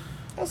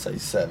 I'll say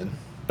 7.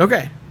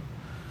 Okay.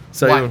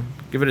 So Why?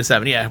 Give it a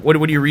 7. Yeah. What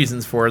are your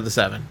reasons for the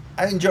 7?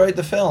 I enjoyed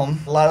the film.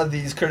 A lot of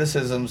these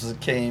criticisms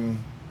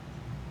came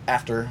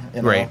after.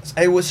 You know. Right.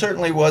 It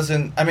certainly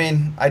wasn't. I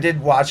mean, I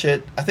did watch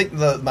it. I think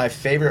my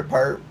favorite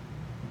part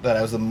that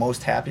I was the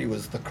most happy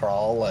was the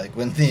crawl, like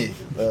when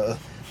the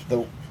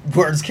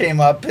words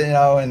came up,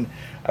 and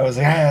I was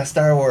like,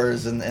 Star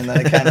Wars, and then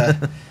it kind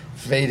of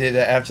faded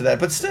after that.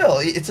 But still,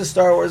 it's a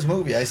Star Wars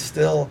movie. I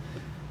still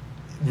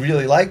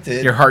really liked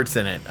it. Your heart's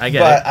in it. I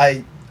get it.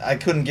 But I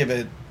couldn't give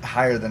it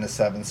higher than a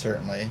 7,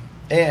 certainly.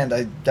 And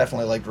I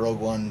definitely liked Rogue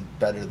One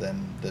better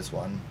than this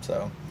one.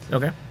 So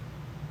okay.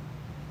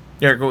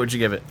 Eric, what would you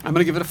give it? I'm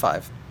going to give it a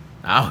 5.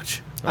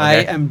 Ouch. Okay. I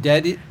am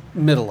dead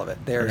middle of it.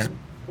 There's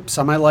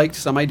some I liked,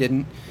 some I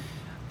didn't.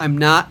 I'm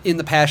not in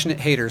the passionate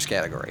haters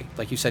category,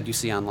 like you said you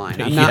see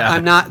online. I'm Yeah.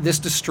 not, this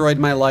destroyed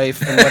my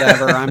life and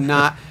whatever. I'm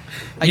not.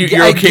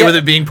 You're okay with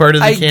it being part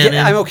of the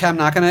canon? I'm okay. I'm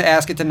not going to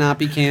ask it to not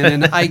be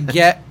canon. I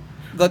get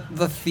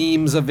the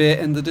themes of it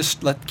and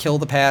kill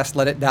the past,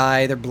 let it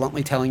die. They're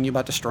bluntly telling you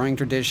about destroying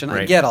tradition.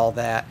 Right. I get all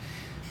that.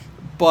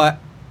 But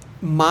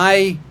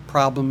my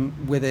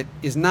problem with it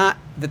is not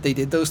that they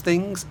did those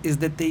things, is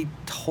that it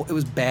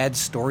was bad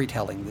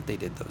storytelling that they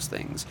did those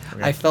things.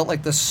 Right. I felt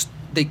like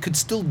they could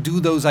still do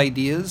those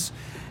ideas,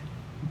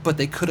 but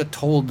they could have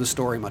told the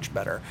story much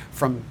better.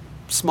 From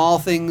small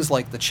things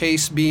like the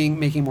chase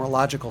making more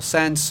logical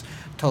sense,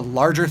 to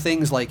larger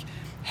things like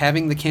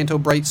having the Canto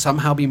Bright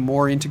somehow be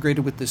more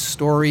integrated with this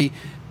story,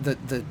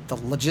 the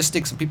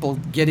logistics of people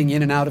getting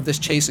in and out of this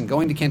chase and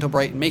going to Canto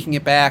Bright and making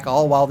it back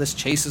all while this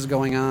chase is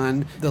going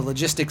on, the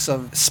logistics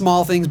of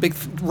small things,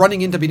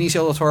 running into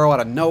Benicio del Toro out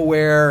of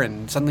nowhere,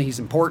 and suddenly he's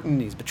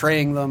important, he's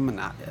betraying them,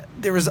 and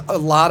there was a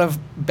lot of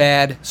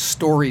bad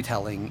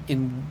storytelling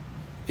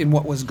in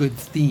what was good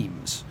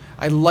themes.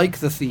 I like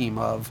the theme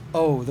of,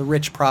 the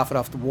rich profit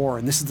off the war,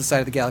 and this is the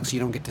side of the galaxy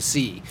you don't get to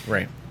see.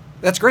 Right.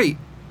 That's great.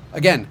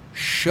 Again,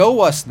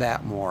 show us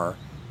that more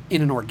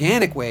in an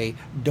organic way.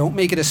 Don't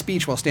make it a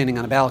speech while standing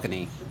on a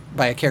balcony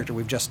by a character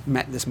we've just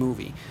met in this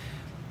movie.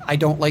 I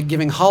don't like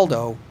giving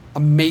Haldo a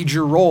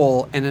major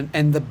role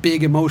and the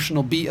big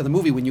emotional beat of the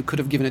movie when you could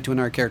have given it to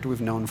another character we've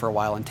known for a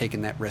while and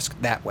taken that risk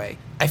that way.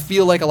 I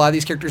feel like a lot of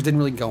these characters didn't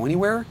really go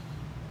anywhere.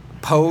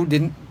 Poe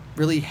didn't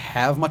really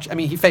have much. I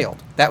mean, he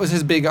failed. That was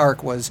his big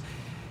arc, was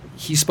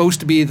he's supposed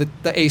to be the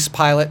ace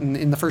pilot, and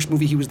in the first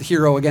movie he was the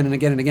hero again and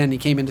again and again. He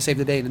came in to save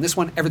the day, and in this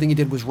one everything he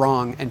did was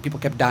wrong and people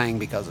kept dying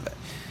because of it.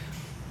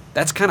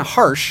 That's kind of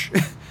harsh.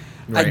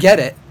 Right. I get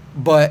it,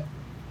 but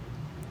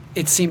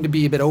it seemed to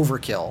be a bit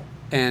overkill.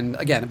 And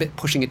again, a bit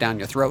pushing it down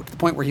your throat to the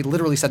point where he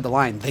literally said the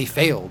line, "They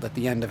failed," at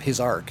the end of his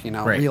arc,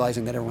 Right.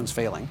 realizing that everyone's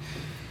failing.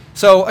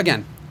 So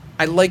again,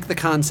 I like the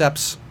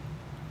concepts.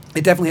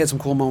 It definitely had some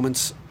cool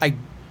moments. I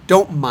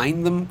don't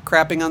mind them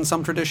crapping on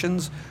some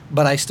traditions,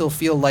 but I still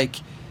feel like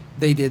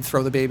they did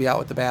throw the baby out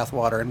with the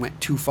bathwater and went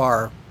too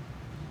far,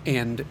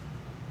 and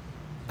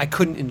I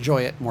couldn't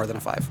enjoy it more than a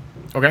 5.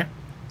 Okay.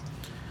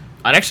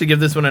 I'd actually give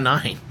this one a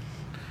 9.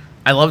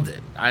 I loved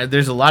it.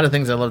 There's a lot of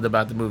things I loved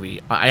about the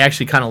movie. I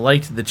actually kind of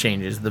liked the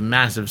changes, the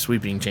massive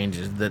sweeping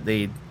changes that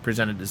they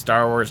presented to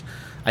Star Wars.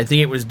 I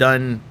think it was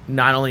done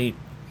not only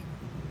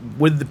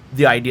with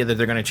the idea that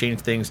they're going to change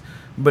things,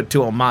 but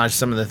to homage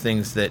some of the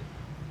things that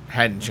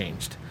hadn't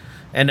changed.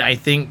 And I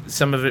think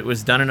some of it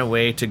was done in a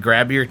way to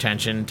grab your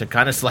attention, to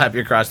kind of slap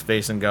you across the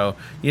face and go,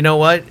 you know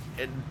what?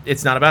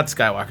 It's not about the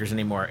Skywalkers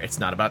anymore. It's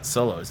not about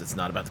Solos. It's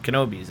not about the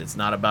Kenobis. It's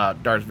not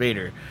about Darth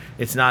Vader.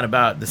 It's not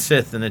about the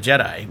Sith and the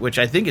Jedi, which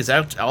I think is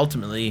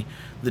ultimately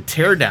the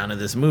teardown of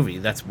this movie.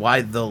 That's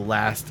why The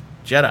Last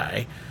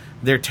Jedi,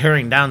 they're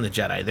tearing down the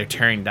Jedi. They're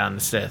tearing down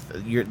the Sith.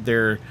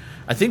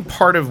 I think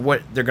part of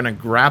what they're going to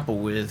grapple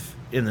with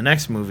in the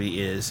next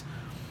movie is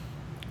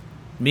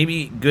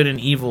maybe good and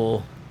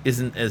evil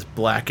isn't as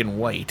black and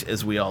white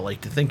as we all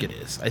like to think it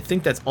is. I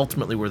think that's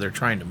ultimately where they're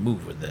trying to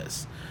move with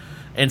this.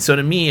 And so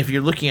to me, if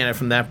you're looking at it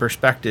from that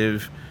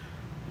perspective,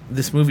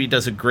 this movie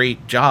does a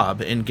great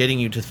job in getting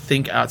you to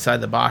think outside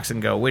the box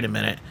and go, wait a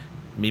minute,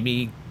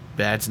 maybe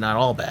bad's not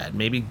all bad.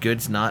 Maybe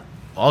good's not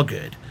all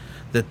good.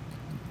 That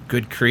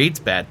good creates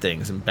bad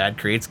things and bad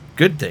creates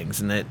good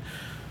things. And that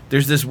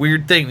there's this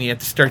weird thing that you have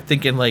to start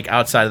thinking like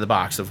outside of the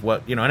box of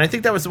what, and I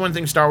think that was the one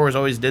thing Star Wars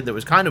always did that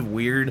was kind of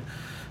weird,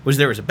 was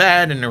there was a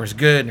bad and there was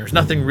good and there was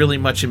nothing really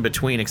much in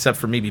between except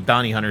for maybe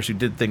bounty hunters who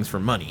did things for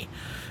money.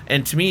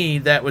 And to me,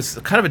 that was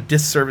kind of a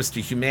disservice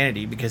to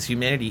humanity because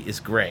humanity is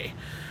gray.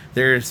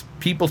 There's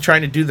people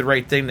trying to do the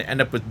right thing that end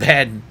up with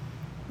bad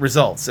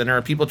results, and there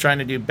are people trying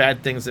to do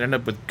bad things that end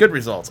up with good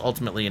results,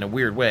 ultimately, in a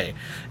weird way.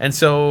 And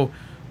so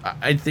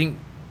I think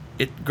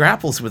it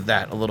grapples with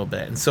that a little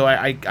bit. And so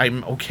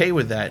I'm okay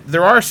with that.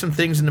 There are some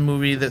things in the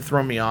movie that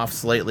throw me off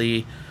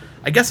slightly.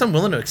 I guess I'm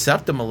willing to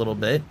accept them a little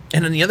bit.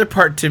 And then the other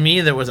part to me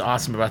that was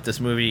awesome about this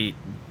movie,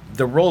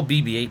 the role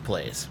BB-8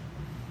 plays.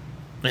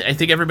 I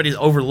think everybody's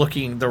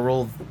overlooking the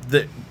role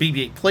that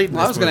BB-8 played in this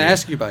movie. I was going to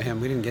ask you about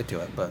him. We didn't get to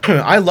it, but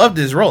I loved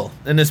his role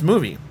in this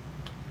movie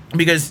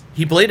because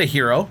he played a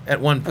hero at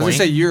one point. I was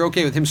going to say, you're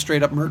okay with him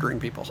straight up murdering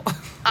people.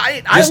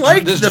 I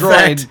liked the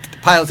fact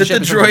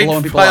that the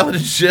droid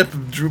piloted ship,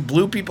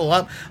 blew people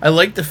up. I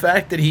liked the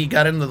fact that he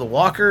got into the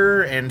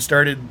walker and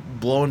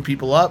started blowing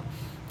people up.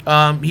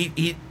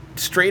 He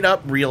straight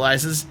up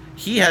realizes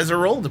he has a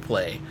role to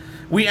play.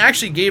 We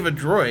actually gave a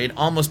droid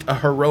almost a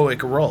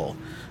heroic role.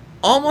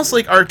 Almost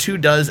like R2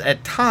 does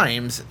at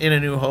times in A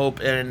New Hope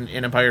and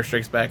in Empire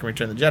Strikes Back and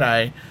Return of the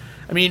Jedi.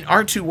 I mean,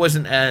 R2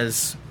 wasn't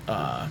as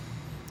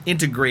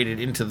integrated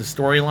into the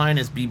storyline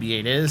as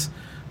BB-8 is,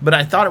 but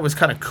I thought it was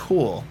kind of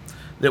cool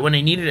that when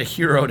they needed a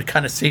hero to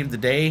kind of save the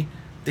day,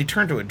 they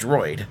turned to a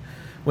droid.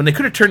 When they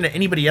could have turned to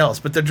anybody else,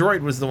 but the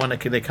droid was the one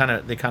that they kind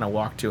of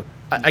walked to.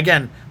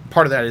 Again,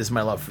 part of that is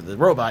my love for the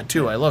robot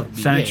too. I love BB-8.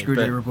 Sonic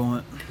screwdriver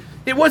moment.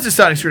 It was a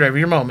sonic screwdriver.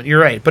 Your moment.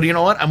 You're right. But you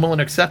know what? I'm willing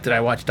to accept it.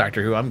 I watched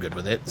Doctor Who. I'm good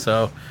with it.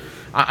 So,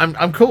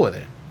 I'm cool with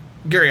it.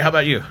 Gary, how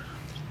about you?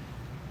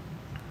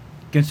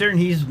 Considering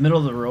he's middle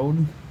of the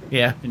road,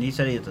 Yeah. and he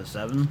said it's a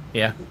 7,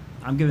 Yeah.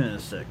 I'm giving it a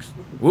 6.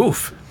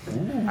 Oof.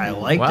 I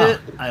liked Wow.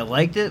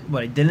 it,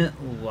 but I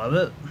didn't love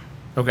it.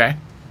 Okay.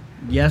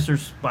 Yes,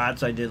 there's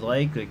spots I did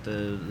like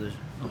the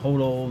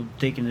Hodo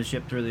taking the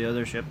ship through the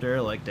other ship there, I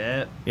like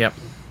that. Yep.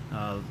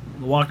 The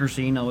Walker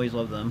scene, I always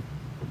love them.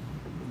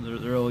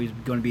 They're always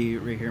going to be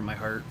right here in my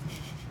heart.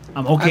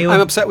 I'm okay with...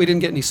 I'm upset we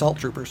didn't get any salt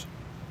troopers.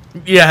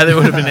 Yeah, that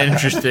would have been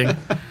interesting.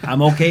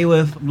 I'm okay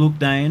with Luke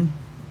dying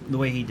the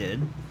way he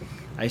did.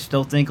 I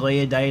still think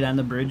Leia died on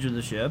the bridge of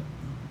the ship,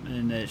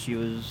 and that she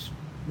was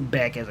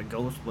back as a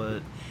ghost,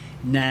 but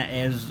not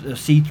as a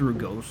see-through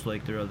ghost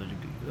like their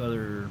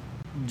other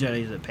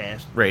Jedis that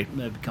passed. Right.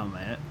 That become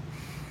that.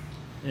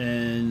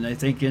 And I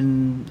think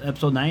in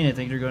Episode 9, I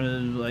think they're going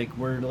to, like,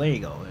 where did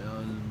Leia go? You know,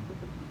 and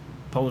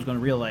Poe's going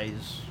to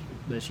realize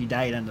that she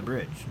died on the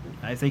bridge.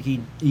 I think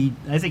he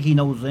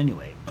knows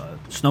anyway.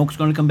 But Snoke's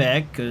going to come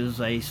back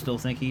because I still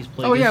think he's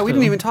Plagueis. Oh yeah, we too.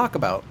 didn't even talk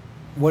about.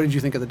 What did you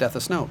think of the death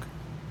of Snoke?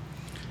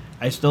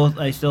 I still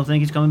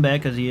think he's coming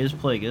back because he is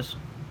Plagueis.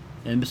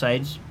 And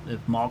besides, if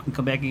Maul can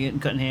come back and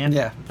get cut in half,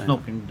 Yeah.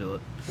 Snoke can do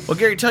it. Well,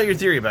 Gary, tell your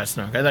theory about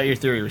Snoke. I thought your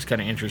theory was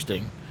kind of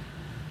interesting.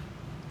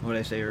 What did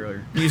I say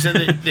earlier? You said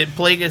that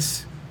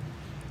Plagueis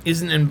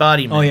is an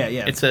embodiment. Oh,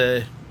 yeah. It's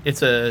a.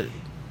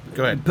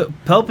 Go ahead.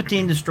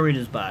 Palpatine destroyed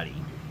his body.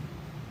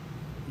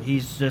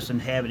 He's just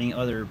inhabiting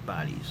other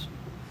bodies,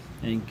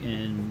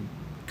 and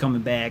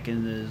coming back,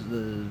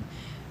 and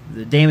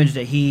the damage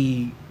that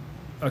he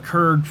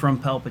occurred from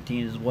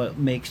Palpatine is what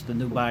makes the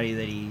new body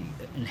that he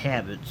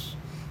inhabits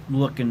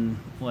looking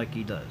like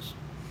he does.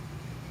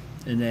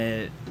 And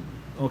that,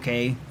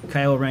 okay,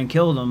 Kylo Ren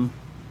killed him.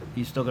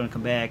 He's still going to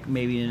come back,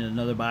 maybe in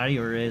another body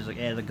or as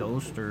a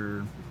ghost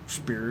or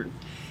spirit.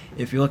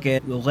 If you look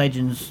at the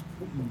Legends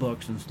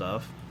books and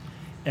stuff,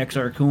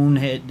 Exar Kun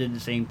did the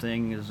same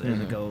thing as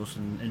a ghost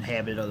and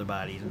inhabited other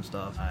bodies and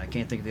stuff. I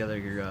can't think of the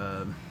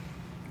other.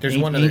 There's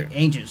one other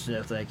ancient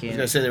Sith that I can't. I was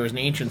gonna say there was an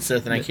ancient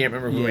Sith, and I can't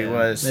remember who he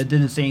was. That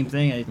did the same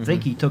thing. I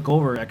think he took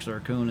over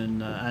Exar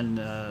Kun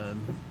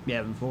on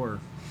Yavin 4.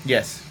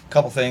 Yes. A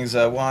couple things.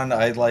 One,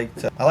 I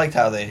liked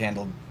how they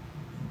handled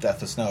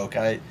Death of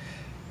Snoke.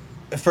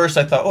 At first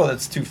I thought, oh,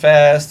 that's too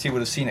fast. He would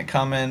have seen it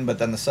coming. But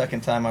then the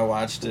second time I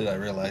watched it, I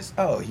realized,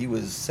 oh, he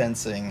was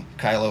sensing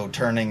Kylo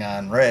turning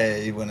on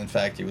Rey when in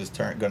fact he was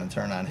going to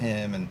turn on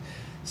him. And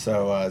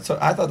so I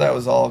thought that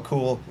was all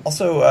cool.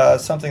 Also,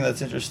 something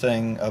that's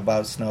interesting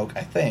about Snoke,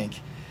 I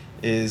think,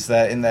 is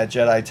that in that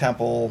Jedi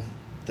temple,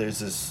 there's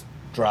this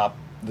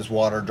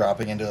water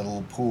dropping into a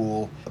little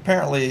pool.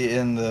 Apparently,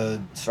 in the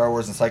Star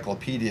Wars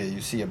Encyclopedia, you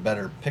see a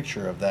better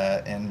picture of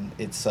that, and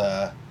it's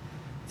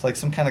like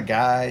some kind of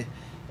guy,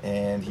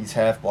 and he's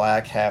half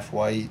black, half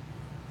white,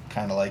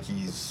 kind of like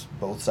he's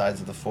both sides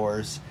of the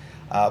Force.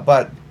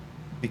 But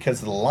because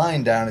of the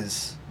line down,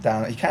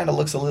 he kind of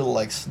looks a little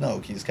like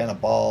Snoke. He's kind of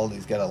bald.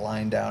 He's got a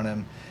line down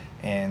him,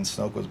 and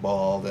Snoke was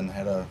bald and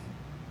had a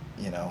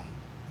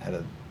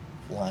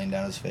line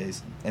down his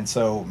face. And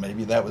so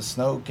maybe that was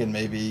Snoke, and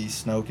maybe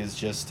Snoke is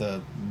just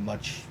a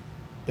much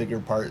bigger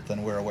part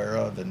than we're aware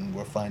of, and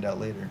we'll find out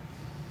later.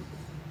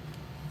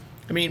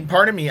 I mean,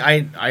 part of me,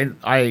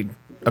 I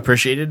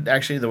appreciated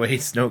actually the way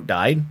Snoke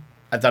died.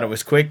 I thought it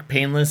was quick,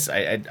 painless.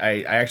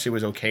 I actually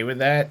was okay with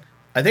that.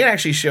 I think it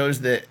actually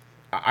shows that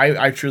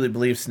I truly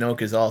believe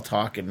Snoke is all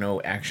talk and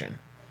no action.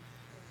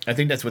 I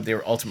think that's what they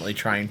were ultimately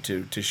trying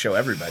to show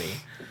everybody.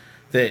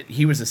 That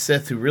he was a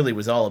Sith who really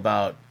was all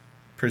about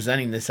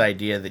presenting this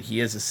idea that he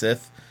is a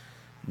Sith.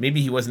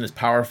 Maybe he wasn't as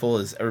powerful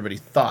as everybody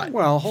thought.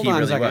 Well, hold he on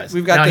really a second. Was.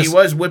 We've got now, this... he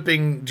was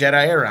whipping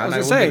Jedi around. I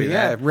was going to say,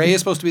 yeah, Rey is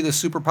supposed to be this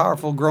super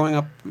powerful, growing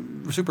up,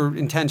 super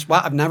intense.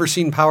 Wow, I've never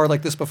seen power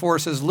like this before,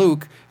 says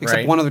Luke,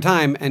 except one other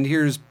time. And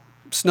here's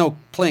Snoke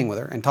playing with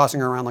her and tossing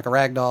her around like a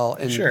rag doll,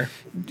 and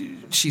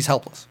she's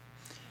helpless.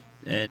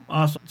 And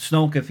also,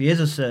 Snoke, if he is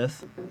a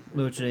Sith,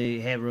 which they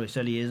haven't really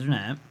said he is or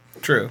not.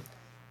 True.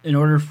 In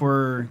order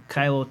for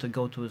Kylo to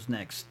go to his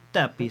next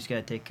step, he's got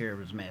to take care of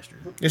his master.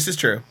 This is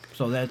true.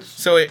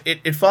 So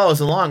it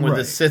follows along with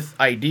the Sith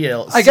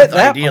ideal. I get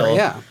that part,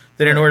 yeah.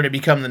 That in order to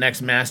become the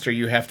next master,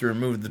 you have to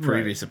remove the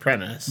previous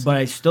apprentice. But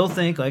I still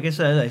think, like I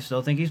said, he's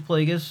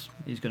Plagueis.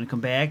 He's going to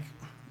come back,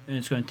 and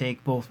it's going to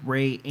take both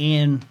Rey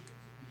and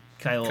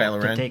Kylo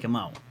Ren to take him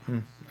out.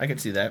 I can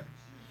see that.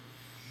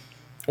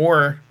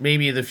 Or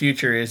maybe the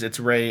future is it's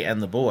Rey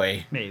and the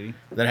boy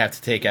that have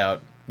to take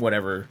out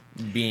whatever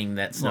being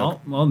that Snoke.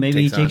 Well,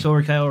 maybe he takes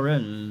over Kylo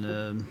Ren.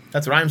 And,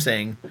 that's what I'm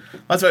saying.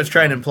 That's what I was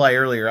trying to imply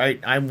earlier.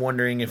 I'm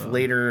wondering if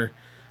later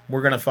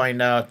we're going to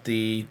find out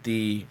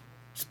the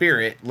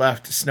spirit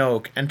left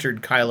Snoke,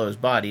 entered Kylo's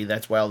body.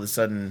 That's why all of a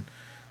sudden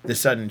the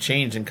sudden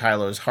change in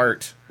Kylo's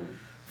heart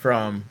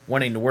from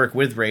wanting to work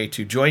with Rey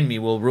to join me,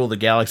 we'll rule the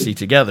galaxy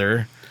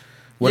together.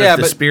 What if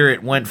the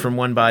spirit went from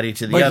one body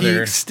to the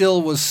other? He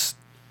still was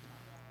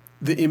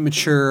the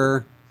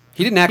immature.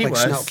 He didn't act like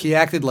Snoke. He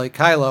acted like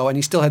Kylo, and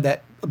he still had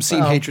that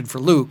obscene hatred for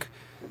Luke.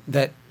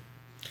 That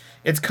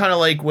it's kind of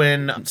like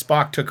when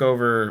Spock took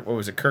over, what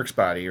was it, Kirk's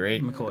body,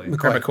 right? McCoy.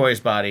 Or McCoy's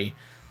body.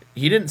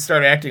 he didn't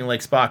start acting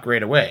like Spock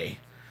right away.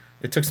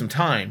 It took some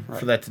time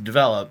for that to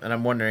develop, and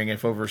I'm wondering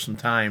if over some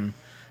time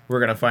we're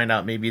going to find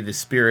out maybe the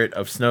spirit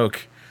of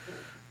Snoke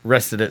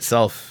rested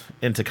itself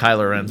into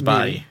Kylo Ren's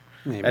body.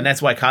 Maybe. And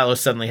that's why Kylo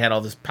suddenly had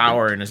all this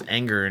power and his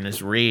anger and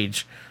his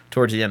rage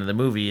towards the end of the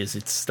movie, is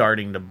it's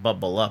starting to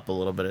bubble up a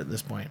little bit at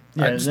this point.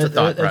 Yeah, Just a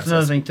thought that's process.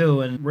 another thing, too.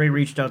 When Rey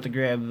reached out to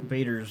grab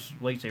Vader's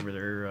lightsaber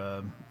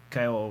there,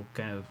 Kylo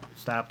kind of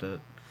stopped it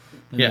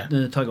in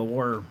the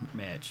tug-of-war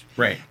match.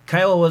 Right.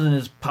 Kylo wasn't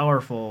as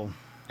powerful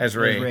as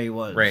Rey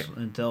was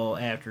until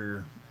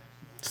after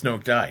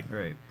Snoke died.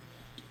 Right.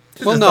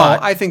 Well, no,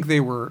 I think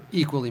they were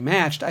equally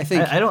matched. I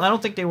think I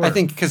don't think they were. I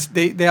think because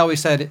they always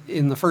said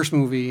in the first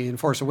movie in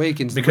Force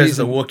Awakens because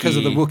of the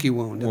Wookiee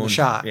wound and the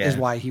shot yeah. is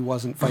why he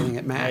wasn't fighting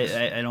at max.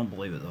 I don't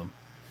believe it though.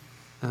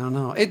 I don't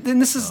know.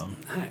 And this is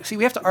see,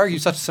 we have to argue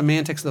such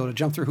semantics though to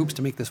jump through hoops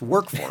to make this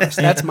work for us.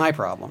 That's my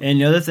problem. And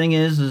the other thing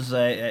is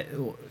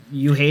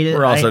you hate it.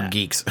 We're also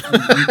geeks.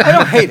 I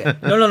don't hate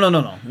it.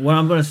 No. What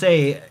I'm going to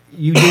say,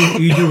 you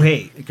do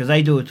hate, because I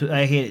do it too.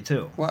 I hate it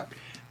too. What?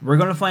 We're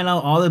going to find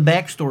out all the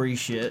backstory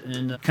shit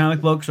in the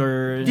comic books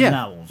or in the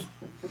novels,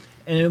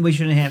 and we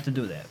shouldn't have to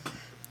do that.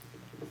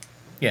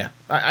 Yeah,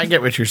 I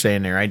get what you're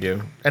saying there. I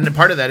do, and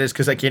part of that is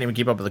because I can't even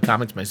keep up with the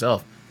comics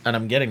myself, and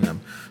I'm getting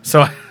them.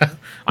 So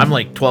I'm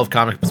like 12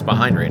 comics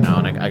behind right now,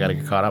 and I got to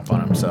get caught up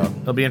on them. So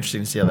it'll be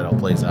interesting to see how that all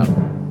plays out.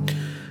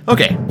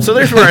 Okay, so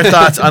there's where our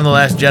thoughts on The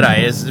Last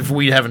Jedi is. If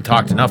we haven't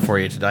talked enough for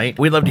you tonight,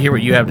 we'd love to hear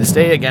what you have to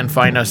say. Again,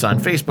 find us on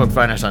Facebook,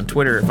 find us on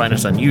Twitter, find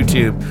us on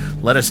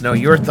YouTube. Let us know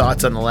your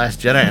thoughts on The Last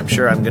Jedi. I'm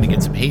sure I'm going to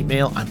get some hate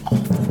mail. I'm all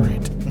for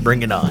it.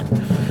 Bring it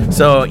on.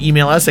 So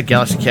email us at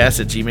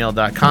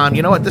galaxycast@gmail.com.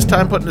 You know what? This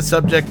time put in the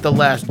subject, The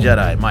Last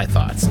Jedi, my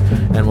thoughts.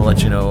 And we'll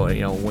let you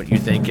know what you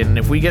think. And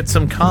if we get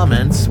some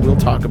comments, we'll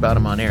talk about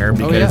them on air,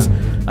 because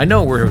I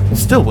know we're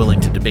still willing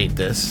to debate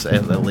this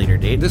at a later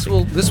date. This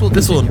will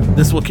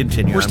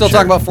continue. We're still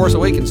talking about Force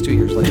Awakens 2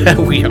 years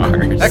later. We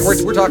are. Heck,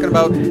 we're talking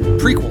about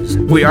prequels.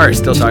 We are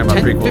still talking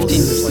about prequels. 15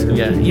 years later.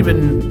 Yeah,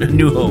 even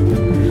New Hope.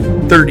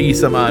 40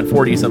 some odd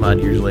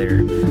years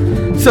later.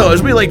 So,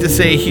 as we like to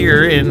say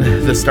here in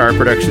the Star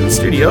Production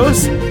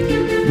Studios,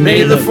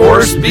 may the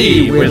Force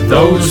be with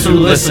those who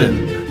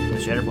listen.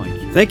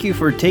 Thank you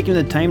for taking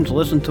the time to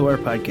listen to our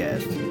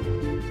podcast.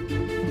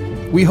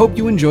 We hope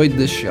you enjoyed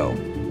this show.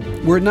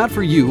 Were it not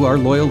for you, our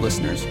loyal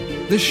listeners,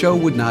 this show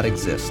would not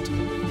exist.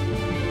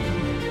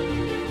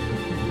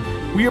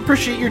 We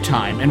appreciate your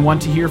time and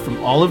want to hear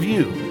from all of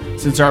you,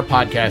 since our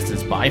podcast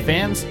is by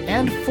fans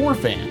and for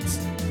fans.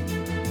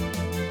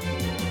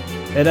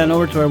 Head on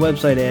over to our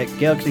website at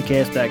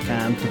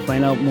galaxycast.com to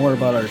find out more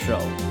about our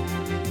show.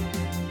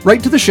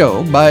 Write to the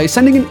show by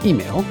sending an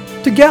email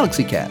to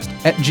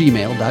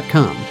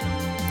galaxycast@gmail.com.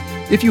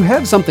 If you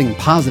have something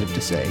positive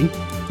to say,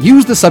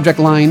 use the subject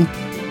line,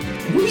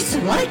 "We so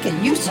like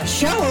and use a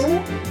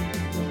show."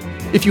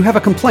 If you have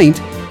a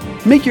complaint,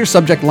 make your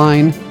subject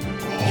line,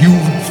 "You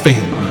failed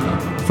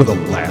me for the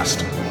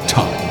last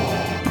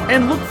time."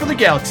 And look for the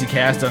Galaxy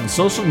Cast on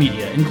social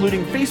media,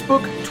 including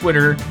Facebook,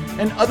 Twitter,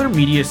 and other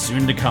media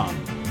soon to come.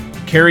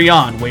 Carry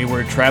on,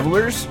 wayward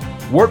travelers.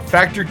 Warp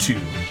Factor 2.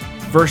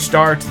 First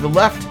star to the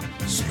left,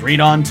 straight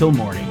on till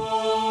morning.